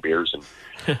and drinking beers and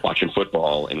watching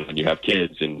football. And when you have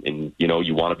kids and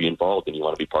you want to be involved and you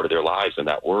want to be part of their lives in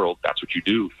that world, that's what you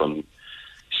do from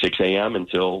 6 a.m.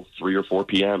 until 3 or 4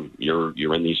 p.m.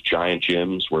 You're in these giant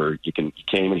gyms where you can't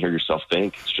even hear yourself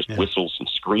think. It's just whistles and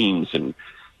screams and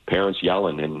parents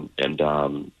yelling. And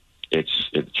it's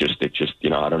just,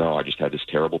 I don't know. I just had this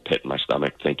terrible pit in my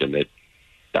stomach thinking that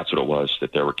that's what it was,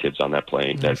 that there were kids on that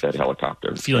plane, that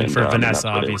helicopter. Feeling for Vanessa,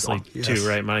 obviously, too,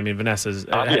 right? I mean, Vanessa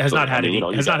has not had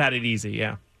it easy.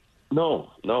 Yeah.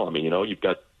 No. I mean, you've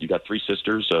got 3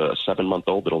 sisters, a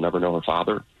 7-month-old that'll never know her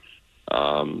father,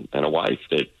 and a wife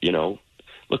that,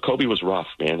 look, Kobe was rough,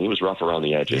 man. He was rough around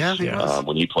the edges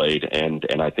when he played, and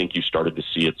I think you started to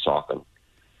see it soften.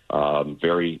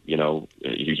 You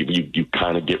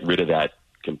kind of get rid of that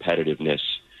competitiveness.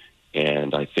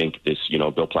 And I think this,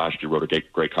 Bill Plaschke wrote a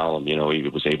great column. He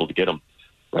was able to get him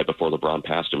right before LeBron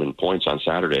passed him in points on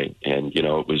Saturday. And, it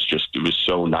was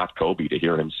so not Kobe to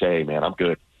hear him say, man, I'm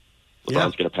good.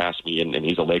 LeBron's going to pass me, and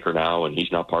he's a Laker now, and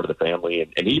he's not part of the family.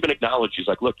 And he even acknowledged, he's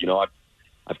like, look,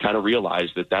 I've kind of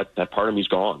realized that part of me's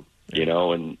gone,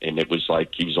 and it was like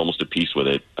he was almost at peace with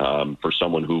it for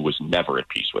someone who was never at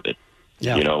peace with it.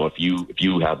 Yeah. If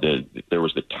you have there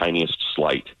was the tiniest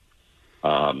slight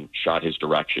shot his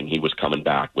direction, he was coming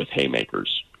back with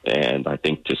haymakers. And I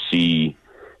think to see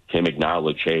him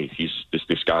acknowledge, hey,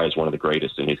 this guy is one of the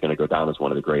greatest, and he's going to go down as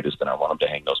one of the greatest, and I want him to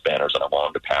hang those banners, and I want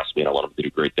him to pass me, and I want him to do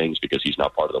great things because he's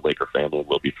not part of the Laker family and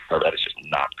will be part of that. It's just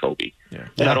not Kobe. Yeah.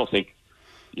 And I don't think,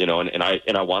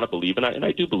 and I want to believe, and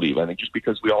I do believe, I think just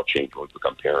because we all change when we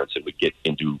become parents and we get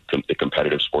into the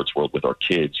competitive sports world with our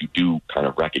kids, you do kind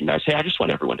of recognize, hey, I just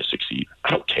want everyone to succeed.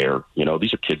 I don't care.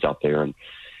 These are kids out there, and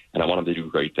I want them to do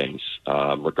great things,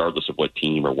 regardless of what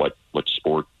team or what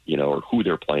sport, or who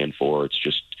they're playing for. It's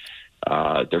just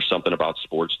there's something about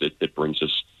sports that brings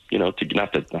us, to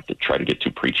not to try to get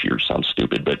too preachy or sound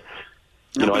stupid, but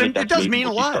I think it does mean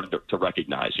a lot to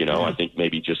recognize. I think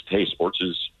maybe just, hey, sports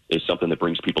is something that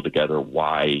brings people together.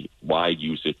 Why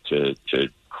use it to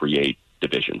create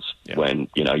divisions when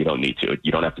you don't need to?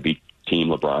 You don't have to be Team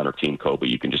LeBron or Team Kobe.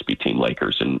 You can just be Team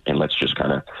Lakers, and let's just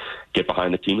kind of get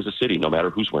behind the team as a city, no matter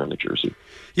who's wearing the jersey.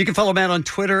 You can follow Matt on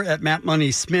Twitter at Matt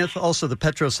Money Smith, also the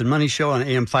Petros and Money Show on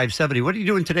AM 570. What are you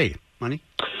doing today, Money?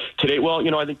 Today, well,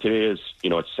 I think today is,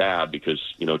 it's sad because,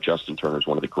 Justin Turner is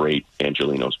one of the great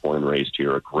Angelinos, born and raised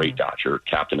here, a great Dodger,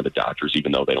 captain of the Dodgers,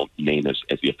 even though they don't name him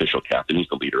as the official captain. He's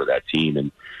the leader of that team.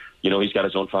 And, he's got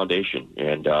his own foundation,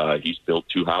 and he's built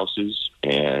 2 houses,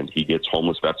 and he gets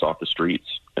homeless vets off the streets.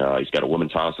 He's got a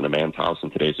woman's house and a man's house,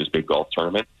 and today's his big golf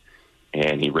tournament.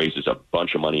 And he raises a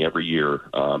bunch of money every year.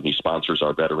 He sponsors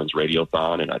our Veterans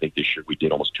Radiothon, and I think this year we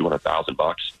did almost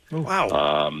 $200,000. Oh,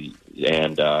 wow.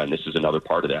 And this is another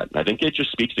part of that. And I think it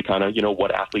just speaks to kind of,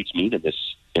 what athletes mean in this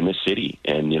city.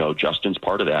 And, Justin's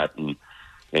part of that. And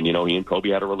he and Kobe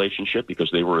had a relationship because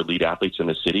they were elite athletes in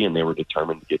the city, and they were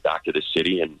determined to get back to the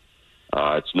city. And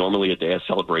it's normally a day of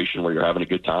celebration where you're having a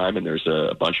good time, and there's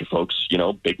a bunch of folks,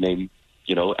 big name,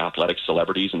 athletic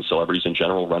celebrities and celebrities in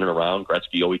general running around.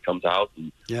 Gretzky always comes out.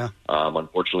 And,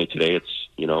 unfortunately, today it's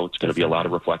going to be a lot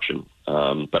of reflection.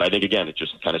 But I think, again, it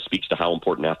just kind of speaks to how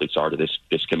important athletes are to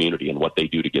this community and what they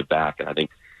do to give back. And I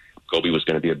think Kobe was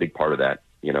going to be a big part of that,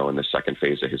 in the second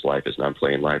phase of his life, his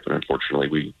non-playing life. And unfortunately,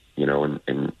 we,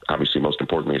 and obviously most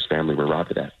importantly, his family were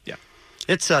robbed of that. Yeah.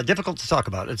 It's difficult to talk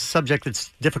about. It's a subject that's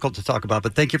difficult to talk about,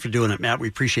 but thank you for doing it, Matt. We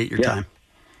appreciate your time.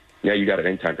 Yeah, you got it.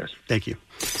 Anytime, guys. Thank you.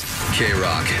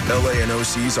 K-Rock,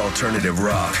 LANOC's alternative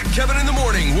rock. Kevin in the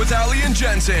Morning with Ali and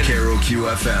Jensen.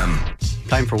 KROQ FM.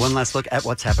 Time for one last look at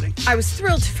what's happening. I was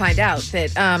thrilled to find out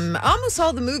that almost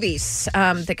all the movies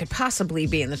that could possibly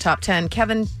be in the top 10,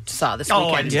 Kevin saw this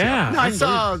weekend. No, I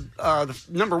saw the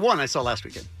number 1 I saw last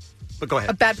weekend. But go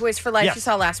ahead. Bad Boys for Life Yeah. you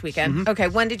saw last weekend. Mhm. Okay,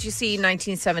 when did you see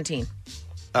 1917?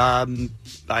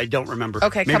 I don't remember.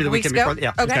 Okay, a Maybe couple the weeks weekend ago? before.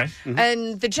 Yeah. Okay. Mhm.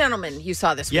 And The Gentleman you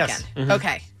saw this Yes. weekend. Mhm.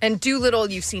 Okay. And Doolittle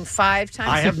you've seen 5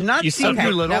 times? I have not You seen see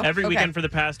Doolittle. every Okay. weekend for the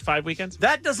past 5 weekends?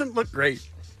 That doesn't look great.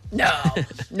 No,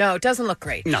 it doesn't look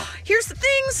great. No. Here's the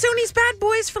thing, Sony's Bad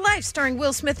Boys for Life, starring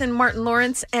Will Smith and Martin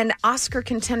Lawrence, and Oscar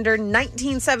contender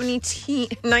 17,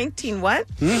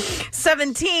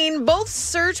 both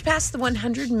surged past the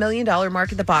 $100 million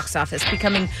mark at the box office,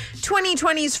 becoming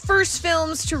 2020's first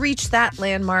films to reach that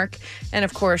landmark. And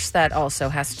of course, that also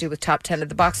has to do with top 10 at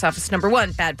the box office. Number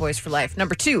 1, Bad Boys for Life.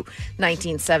 Number 2,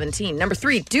 1917. Number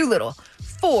 3, Doolittle.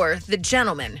 4, The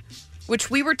Gentleman,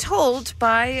 which we were told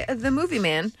by the movie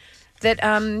man that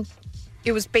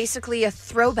it was basically a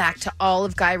throwback to all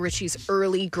of Guy Ritchie's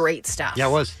early great stuff. Yeah,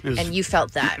 it was. And you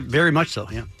felt that. Very much so,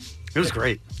 yeah. It was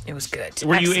great. It was good.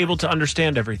 Were you able to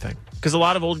understand everything? Because a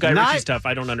lot of old Guy Ritchie stuff,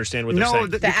 I don't understand what they're saying.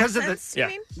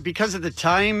 Because of the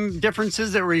time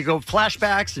differences that where you go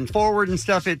flashbacks and forward and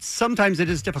stuff, sometimes it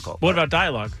is difficult. What about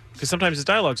dialogue? Because sometimes his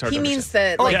dialogue's hard He to means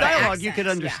understand. the, like, the dialogue you accents, could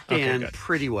yeah. understand good.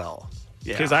 pretty well.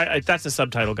 Yeah. Because that's a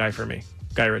subtitle guy for me,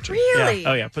 Guy Ritchie. Really?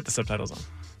 Yeah. Oh, yeah. Put the subtitles on.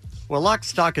 Well, Lock,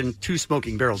 Stock, and Two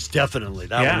Smoking Barrels, definitely.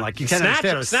 That yeah. one, like, you can't Snatch,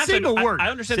 understand a Snatch, single word. I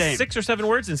understand Same. 6 or 7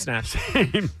 words in Snatch.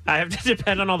 I have to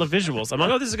depend on all the visuals. I'm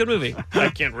like, oh, this is a good movie. I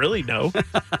can't really know.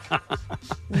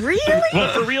 Really?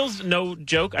 Well, for reals, no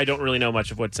joke. I don't really know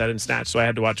much of what's said in Snatch, so I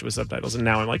had to watch it with subtitles. And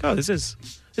now I'm like, oh, this is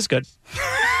good.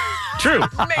 True.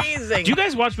 Amazing. Do you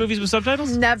guys watch movies with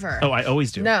subtitles? Never. Oh, I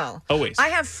always do. No. Always. I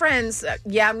have friends,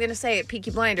 I'm going to say it,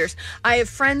 Peaky Blinders. I have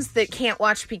friends that can't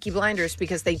watch Peaky Blinders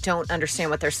because they don't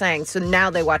understand what they're saying. So now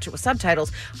they watch it with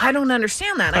subtitles. I don't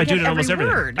understand that. I do get it in almost every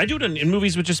everything. word. I do it in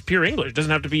movies with just pure English. It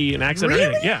doesn't have to be an accent or Really?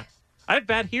 anything. Yeah. I have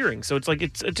bad hearing, so it's like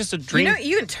it's just a dream.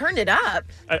 You can turn it up.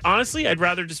 Honestly, I'd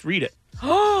rather just read it.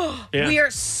 Oh, Yeah. we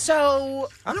are so.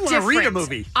 I don't wanna read a different.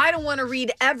 movie. I don't want to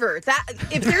read ever. That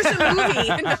if there's a movie,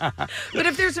 but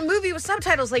if there's a movie with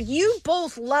subtitles, like you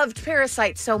both loved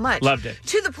Parasite so much, Loved it.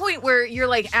 to the point where you're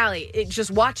like, Allie,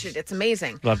 just watch it. It's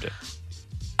amazing. Loved it.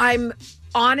 I'm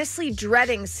honestly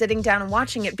dreading sitting down and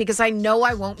watching it because I know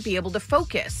I won't be able to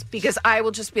focus because I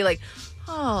will just be like,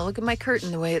 oh, look at my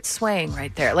curtain, the way it's swaying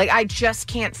right there. Like I just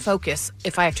can't focus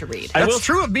if I have to read. That's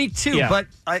true of me, too, Yeah. but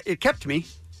it kept me.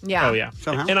 Yeah. Oh, yeah.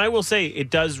 Somehow. And I will say it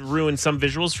does ruin some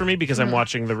visuals for me because I'm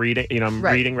watching the reading. I'm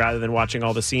Right. reading rather than watching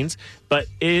all the scenes. But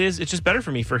it's just better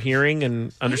for me for hearing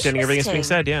and understanding everything that's being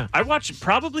said. Yeah. I watch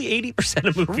probably 80%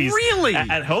 of movies Really?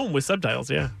 at home with subtitles.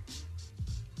 Yeah.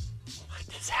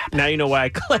 Now you know why I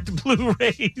collect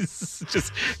Blu-rays.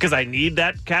 Just because I need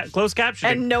that closed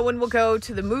captioning. And no one will go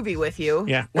to the movie with you.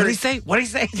 Yeah. What did he say? What did he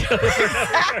say?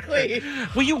 Exactly.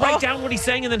 Will you write down what he's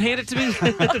saying and then hand it to me?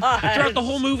 Throughout the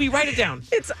whole movie, write it down.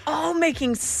 It's all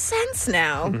making sense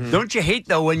now. Don't you hate,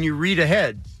 though, when you read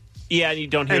ahead Yeah, and you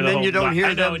don't hear And the then whole you don't line. hear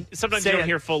I know. them And sometimes say you don't it.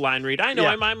 hear full line read. I know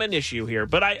Yeah. I'm an issue here,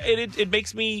 but it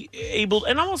makes me able.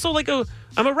 And I'm also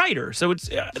I'm a writer, so it's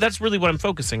that's really what I'm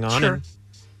focusing on. Sure.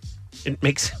 And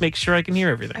it makes sure I can hear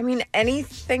everything. I mean,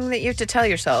 anything that you have to tell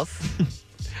yourself.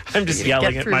 I'm just You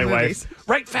yelling get at through my movies. wife.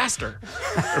 Write faster.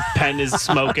 Her pen is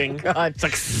smoking. God. It's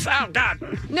like, oh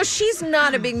God. No, she's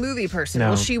not a big movie person. No.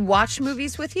 Will she watch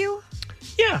movies with you?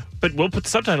 Yeah, but we'll put the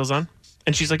subtitles on.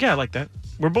 And she's like, yeah, I like that.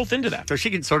 We're both into that. So she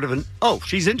can sort of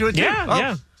she's into it too. Yeah, Oh.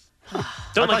 yeah. I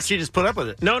thought she just put up with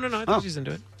it. No, I think she's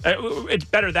into it. It's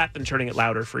better that than turning it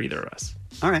louder for either of us.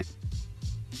 All right.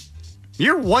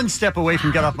 You're one step away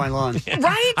from get off my lawn.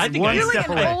 Right? I think One You're step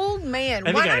like an away. old man.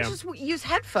 I Why think I not am. just use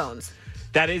headphones?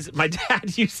 That is, my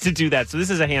dad used to do that. So this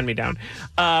is a hand-me-down.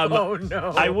 Oh,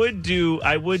 no. I would do,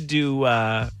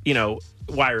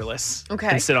 wireless. Okay.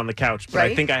 And sit on the couch, but I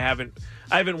Right. think I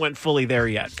haven't went fully there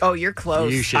yet. Oh, you're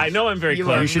close. You should. I know I'm very You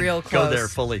close. are You should real go close. there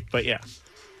fully. But yeah,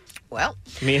 Well,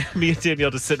 me and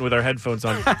Danielle just sitting with our headphones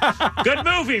on. Good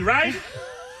movie, right?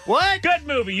 What? Good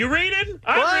movie. You reading?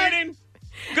 I'm What? reading.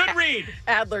 Good read.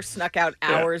 Adler snuck out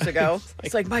hours ago.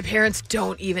 It's like, my parents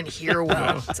don't even hear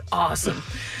well. It's awesome.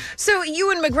 So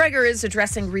Ewan McGregor is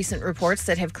addressing recent reports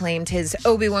that have claimed his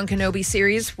Obi-Wan Kenobi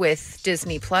series with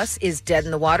Disney Plus is dead in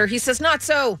the water. He says not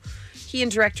so. He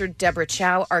and director Deborah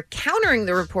Chow are countering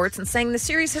the reports and saying the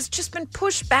series has just been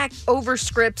pushed back over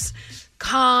scripts.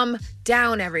 Calm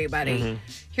down, everybody.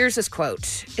 Here's his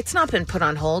quote. It's not been put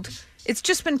on hold. It's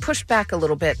just been pushed back a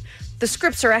little bit. The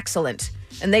scripts are excellent,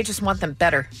 and they just want them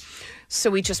better. So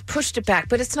we just pushed it back,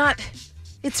 but it's not,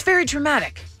 it's very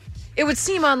dramatic. It would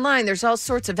seem online, there's all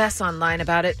sorts of S online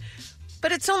about it,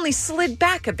 but it's only slid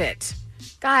back a bit.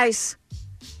 Guys,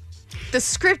 the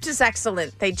script is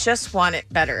excellent. They just want it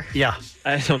better. Yeah.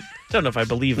 I don't know if I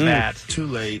believe that. Too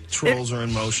late. Trolls are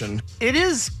in motion. It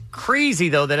is crazy,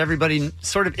 though, that everybody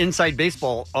sort of inside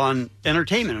baseball on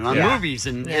entertainment and on Yeah. movies.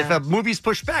 And Yeah. if a movie's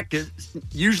pushed back, it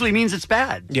usually means it's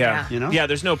bad. Yeah. You know? Yeah,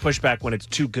 there's no pushback when it's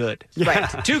too good. Right.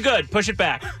 Too good. Push it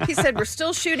back. He said, we're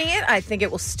still shooting it. I think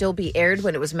it will still be aired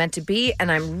when it was meant to be,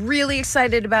 and I'm really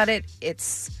excited about it.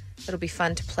 It'll be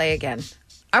fun to play again.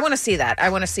 I want to see that. I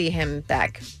want to see him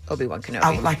back, Obi-Wan Kenobi.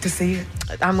 I would like to see it.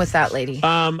 I'm with that lady.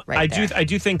 I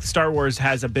do think Star Wars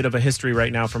has a bit of a history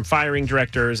right now from firing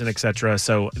directors and etc.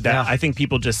 So that I think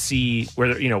people just see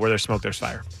where there's smoke, there's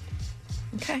fire.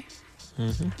 Okay.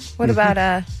 What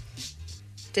about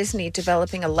Disney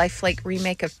developing a lifelike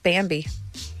remake of Bambi?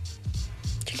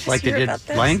 Did you guys Like they hear did about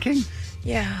this? Lion King?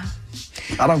 Yeah.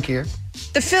 I don't care.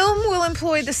 The film will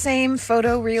employ the same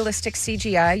photorealistic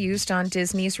CGI used on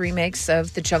Disney's remakes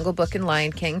of The Jungle Book and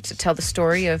Lion King to tell the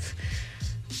story of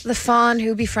the fawn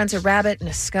who befriends a rabbit and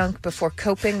a skunk before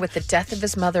coping with the death of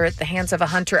his mother at the hands of a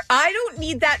hunter. I don't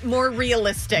need that more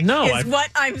realistic, what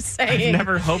I'm saying. I've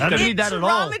never hoped I don't that. need that at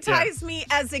all. It traumatized me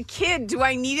as a kid. Do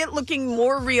I need it looking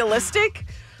more realistic?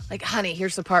 Like, honey,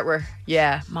 here's the part where,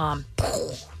 yeah, mom.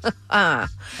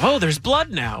 Oh, there's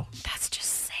blood now. That's just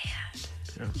sad.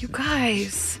 You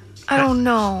guys, I don't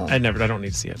know. I don't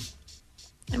need to see it.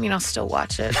 I mean, I'll still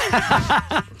watch it.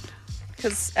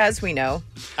 Because, as we know,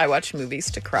 I watch movies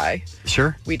to cry.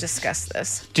 Sure. We discussed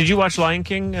this. Did you watch Lion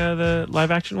King, the live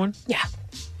action one? Yeah.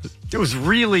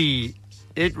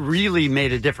 It really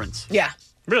made a difference. Yeah.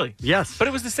 Really? Yes. But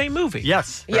it was the same movie.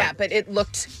 Yes. Yeah, but it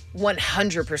looked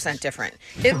 100% different.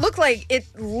 It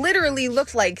literally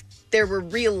looked like there were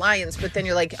real lions, but then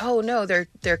you're like, oh no, they're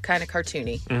kind of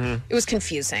cartoony. It was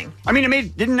confusing. I mean,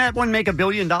 didn't that one make $1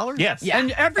 billion? Yes. Yeah.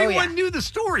 And everyone Oh, yeah. knew the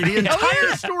story, the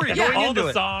entire story going all into the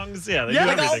it. songs. Yeah, they Yeah, do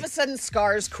Like all everything. of a sudden,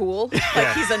 Scar's cool.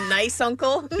 Like he's a nice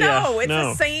uncle. No, Yeah, it's no.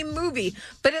 the same movie,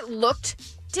 but it looked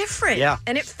different. Yeah.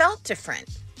 And it felt different.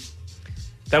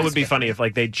 That would be funny if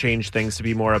they'd change things to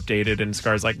be more updated and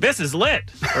Scar's like, this is lit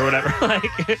or whatever.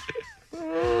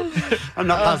 I'm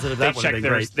not positive that would have been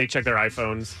great. They check their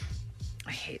iPhones.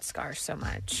 I hate Scar so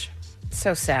much.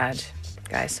 So sad,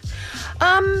 guys.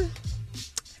 Have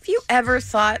you ever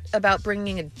thought about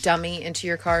bringing a dummy into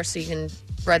your car so you can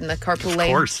ride in the carpool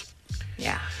lane? Of course.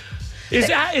 Yeah.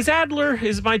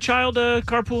 Is my child a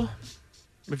carpool?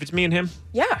 If it's me and him?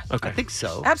 Yeah. Okay. I think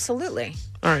so. Absolutely.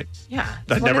 All right. Yeah.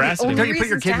 I It's one never of the asked him. only Don't you put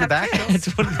your reasons kid to in the have back? kids.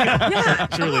 It's one of Yeah,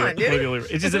 it's really come on,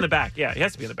 dude. it's just in the back. Yeah, he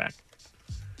has to be in the back.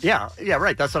 Yeah,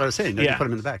 right. That's what I was saying. Don't Yeah. you put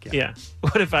him in the back? Yeah. Yeah.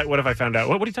 What if I found out?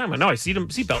 What are you talking about? No, I see him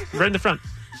seatbelt right in the front.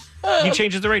 He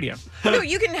changes the radio. No,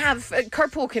 you can have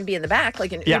carpool can be in the back,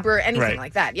 like an Yeah, Uber, anything right.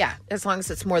 like that. Yeah, as long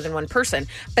as it's more than one person.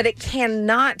 But it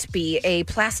cannot be a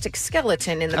plastic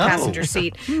skeleton in the passenger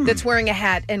seat that's wearing a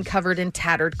hat and covered in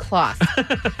tattered cloth.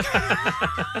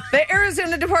 The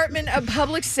Arizona Department of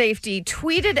Public Safety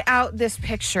tweeted out this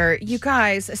picture. You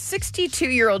guys, a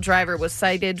 62-year-old driver was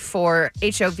cited for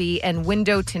HOV and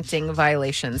window tinting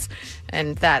violations.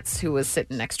 And that's who was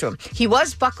sitting next to him. He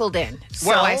was buckled in. So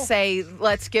Well- I say,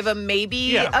 let's give him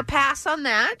maybe a pass on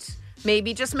that.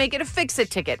 Maybe just make it a fix-it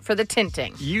ticket for the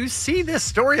tinting. You see this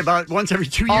story about once every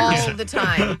 2 years. All the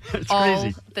time. It's All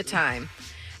crazy. the time.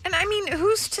 And I mean,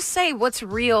 who's to say what's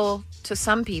real to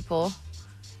some people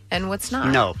and what's not?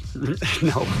 No.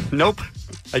 Nope.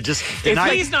 I just If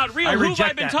deny- he's not real, I who have I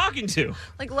reject been that. talking to?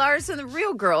 Like Lars and the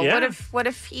real girl. Yeah. What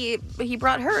if he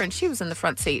brought her and she was in the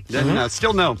front seat? Then,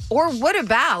 still no. Or what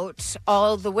about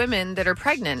all the women that are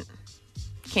pregnant?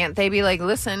 Can't they be like,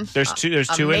 listen, There's two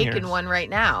I'm in here. making one right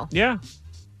now. Yeah.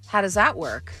 How does that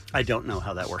work? I don't know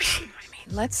how that works.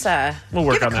 Let's We'll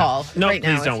work give on a call that. No, right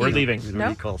now please don't. if We're you- leaving.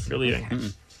 No? We're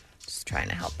leaving. Just trying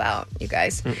to help out, you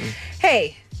guys.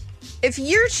 Hey, if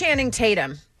you're Channing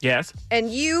Tatum Yes.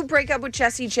 and you break up with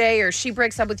Jessie J or she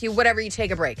breaks up with you, whatever, you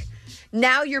take a break.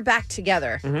 Now you're back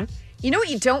together. You know what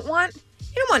you don't want?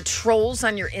 You don't want trolls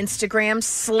on your Instagram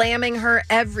slamming her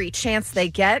every chance they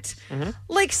get.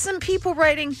 Like some people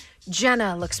writing,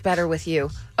 Jenna looks better with you.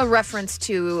 A reference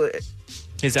to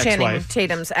His Channing ex-wife.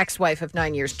 Tatum's ex-wife of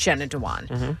 9 years, Jenna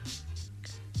Dewan.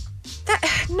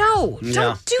 No, Yeah.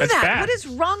 don't do That's that. bad. What is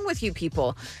wrong with you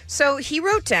people? So he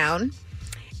wrote down,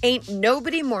 ain't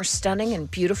nobody more stunning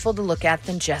and beautiful to look at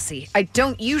than Jessie. I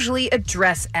don't usually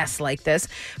address S like this,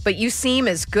 but you seem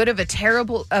as good of a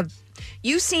terrible,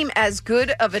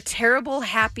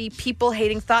 happy,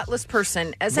 people-hating, thoughtless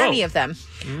person as Whoa. any of them.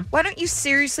 Why don't you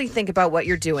seriously think about what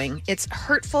you're doing? It's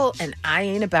hurtful and I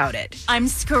ain't about it. I'm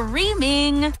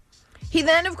screaming. He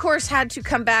then, of course, had to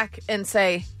come back and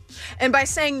say, and by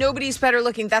saying nobody's better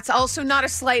looking, that's also not a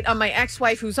slight on my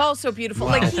ex-wife who's also beautiful.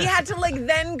 Wow. Like he had to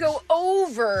then go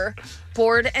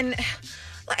overboard and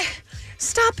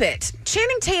stop it.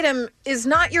 Channing Tatum is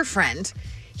not your friend.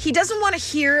 He doesn't want to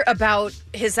hear about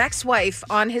his ex-wife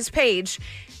on his page.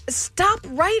 Stop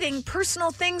writing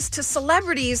personal things to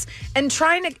celebrities and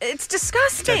trying to. It's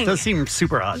disgusting. That does seem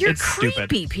super odd. You're It's creepy,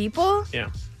 stupid. people.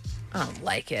 Yeah. I don't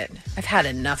like it. I've had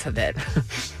enough of it.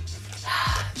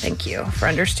 Thank you for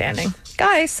understanding.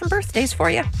 Guys, some birthdays for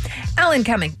you. Alan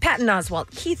Cumming, Patton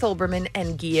Oswalt, Keith Olbermann,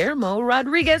 and Guillermo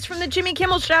Rodriguez from The Jimmy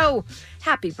Kimmel Show.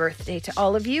 Happy birthday to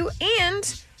all of you.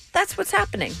 And that's what's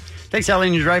happening. Thanks,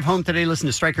 Alan. You drive home today. Listen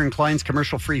to Stryker and Klein's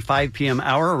commercial-free 5 p.m.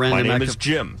 hour. A My random name act is of,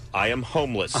 Jim. I am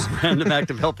homeless. a random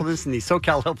act of helpfulness in the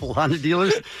SoCal Helpful Honda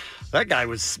dealers. That guy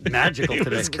was magical He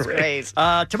today. was great.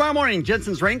 Tomorrow morning,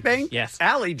 Jensen's Rank Bank. Yes.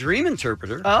 Allie, Dream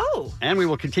Interpreter. Oh. And we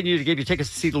will continue to give you tickets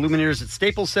to see the Lumineers at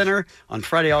Staples Center on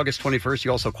Friday, August 21st.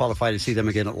 You also qualify to see them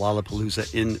again at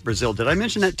Lollapalooza in Brazil. Did I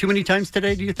mention that too many times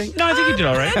today, do you think? No, I think you did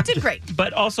all right. I did great.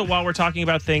 But also, while we're talking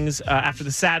about things, after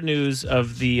the sad news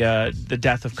of the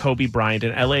death of Kobe Bryant,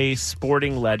 an LA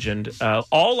sporting legend,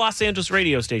 all Los Angeles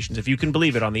radio stations, if you can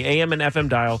believe it, on the AM and FM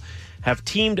dial, have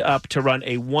teamed up to run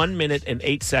a 1 minute and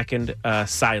 8 second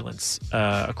silence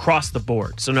across the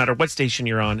board. So no matter what station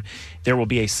you're on, there will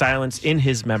be a silence in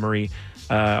his memory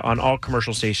on all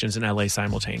commercial stations in LA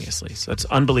simultaneously. So it's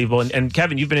unbelievable. And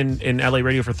Kevin, you've been in LA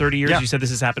radio for 30 years. Yeah. You said this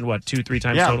has happened, what, 2-3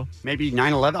 times Yeah, total? maybe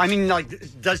 9/11. I mean,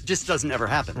 just doesn't ever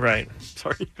happen. Right.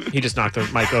 Sorry. He just knocked the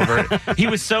mic over. He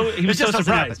was so It just doesn't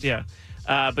surprised. Yeah.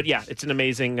 But yeah, it's an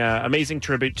amazing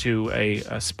tribute to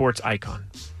a sports icon.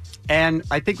 And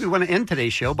I think we want to end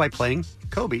today's show by playing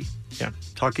Kobe. Yeah.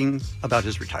 Talking about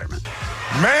his retirement.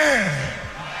 Man!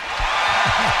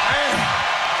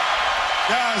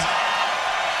 Guys,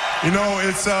 you know,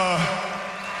 it's,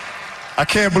 I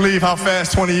can't believe how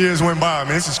fast 20 years went by. I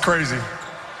mean, this is crazy.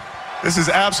 This is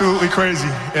absolutely crazy.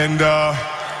 And,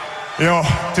 you know,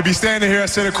 to be standing here at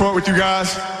center court with you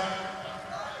guys,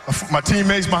 my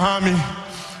teammates behind me,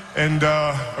 and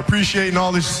appreciating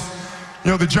all this,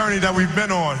 you know, the journey that we've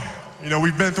been on. You know,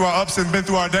 we've been through our ups and been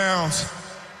through our downs.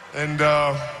 And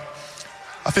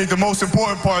I think the most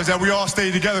important part is that we all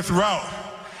stayed together throughout.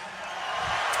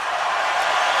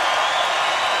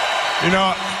 You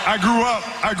know, I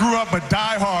grew up a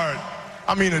diehard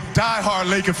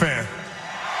Laker fan.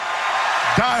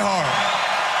 Diehard.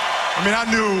 I mean, I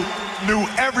knew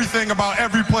everything about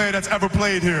every player that's ever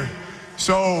played here.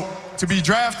 So to be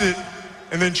drafted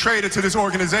and then traded to this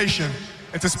organization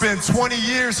and to spend 20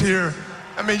 years here,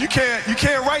 I mean, you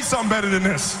can't write something better than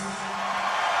this.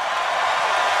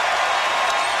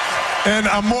 And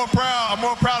I'm more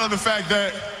proud of the fact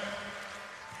that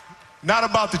not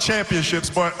about the championships,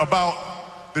 but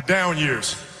about the down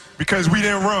years, because we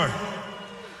didn't run.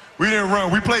 We didn't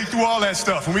run. We played through all that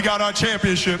stuff, and we got our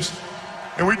championships,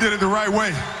 and we did it the right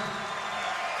way.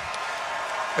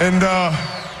 And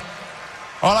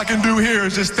all I can do here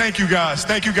is just thank you guys.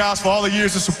 Thank you guys for all the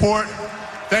years of support.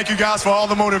 Thank you guys for all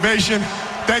the motivation.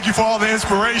 Thank you for all the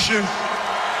inspiration.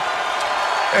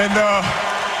 And,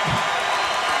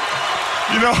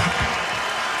 you know,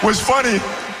 what's funny,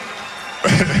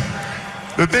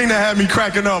 the thing that had me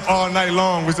cracking up all night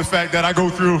long was the fact that I go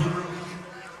through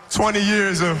 20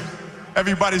 years of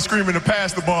everybody screaming to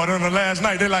pass the ball. And on the last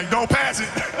night, they're like, don't pass it.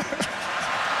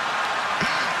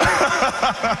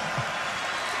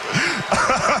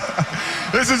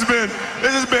 This has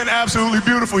been absolutely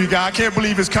beautiful, you guys. I can't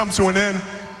believe it's come to an end.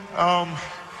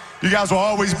 You guys will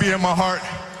always be in my heart,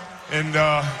 and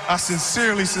I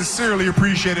sincerely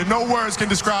appreciate it. No words can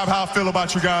describe how I feel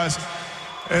about you guys.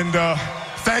 And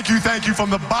thank you from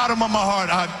the bottom of my heart.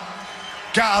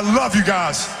 God, I love you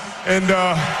guys, and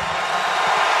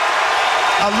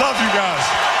I love you guys.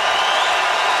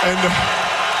 And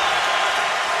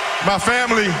my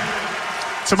family.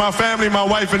 To my family, my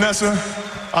wife Vanessa,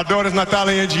 our daughters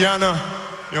Natalia and Gianna,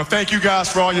 you know, thank you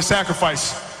guys for all your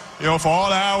sacrifice. You know, for all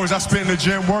the hours I spent in the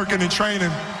gym working and training.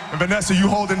 And Vanessa, you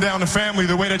holding down the family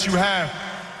the way that you have.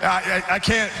 I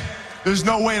can't, there's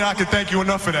no way that I can thank you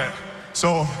enough for that.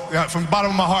 So, from the bottom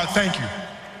of my heart, thank you.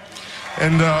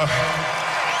 And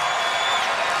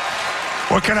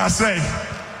what can I say?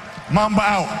 Mamba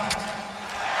out.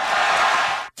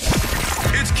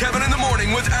 It's Kevin in the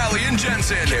Morning with Ali and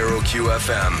Jensen. KROQ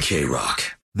FM. K-Rock.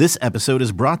 This episode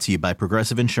is brought to you by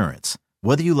Progressive Insurance.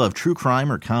 Whether you love true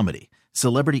crime or comedy,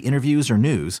 celebrity interviews or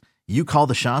news, you call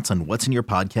the shots on what's in your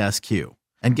podcast queue.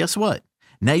 And guess what?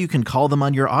 Now you can call them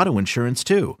on your auto insurance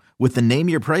too with the Name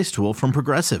Your Price tool from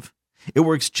Progressive. It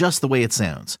works just the way it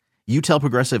sounds. You tell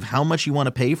Progressive how much you want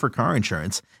to pay for car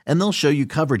insurance, and they'll show you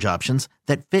coverage options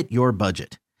that fit your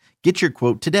budget. Get your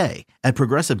quote today at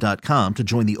Progressive.com to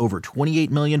join the over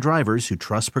 28 million drivers who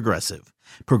trust Progressive.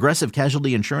 Progressive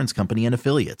Casualty Insurance Company and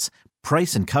Affiliates.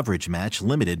 Price and coverage match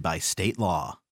limited by state law.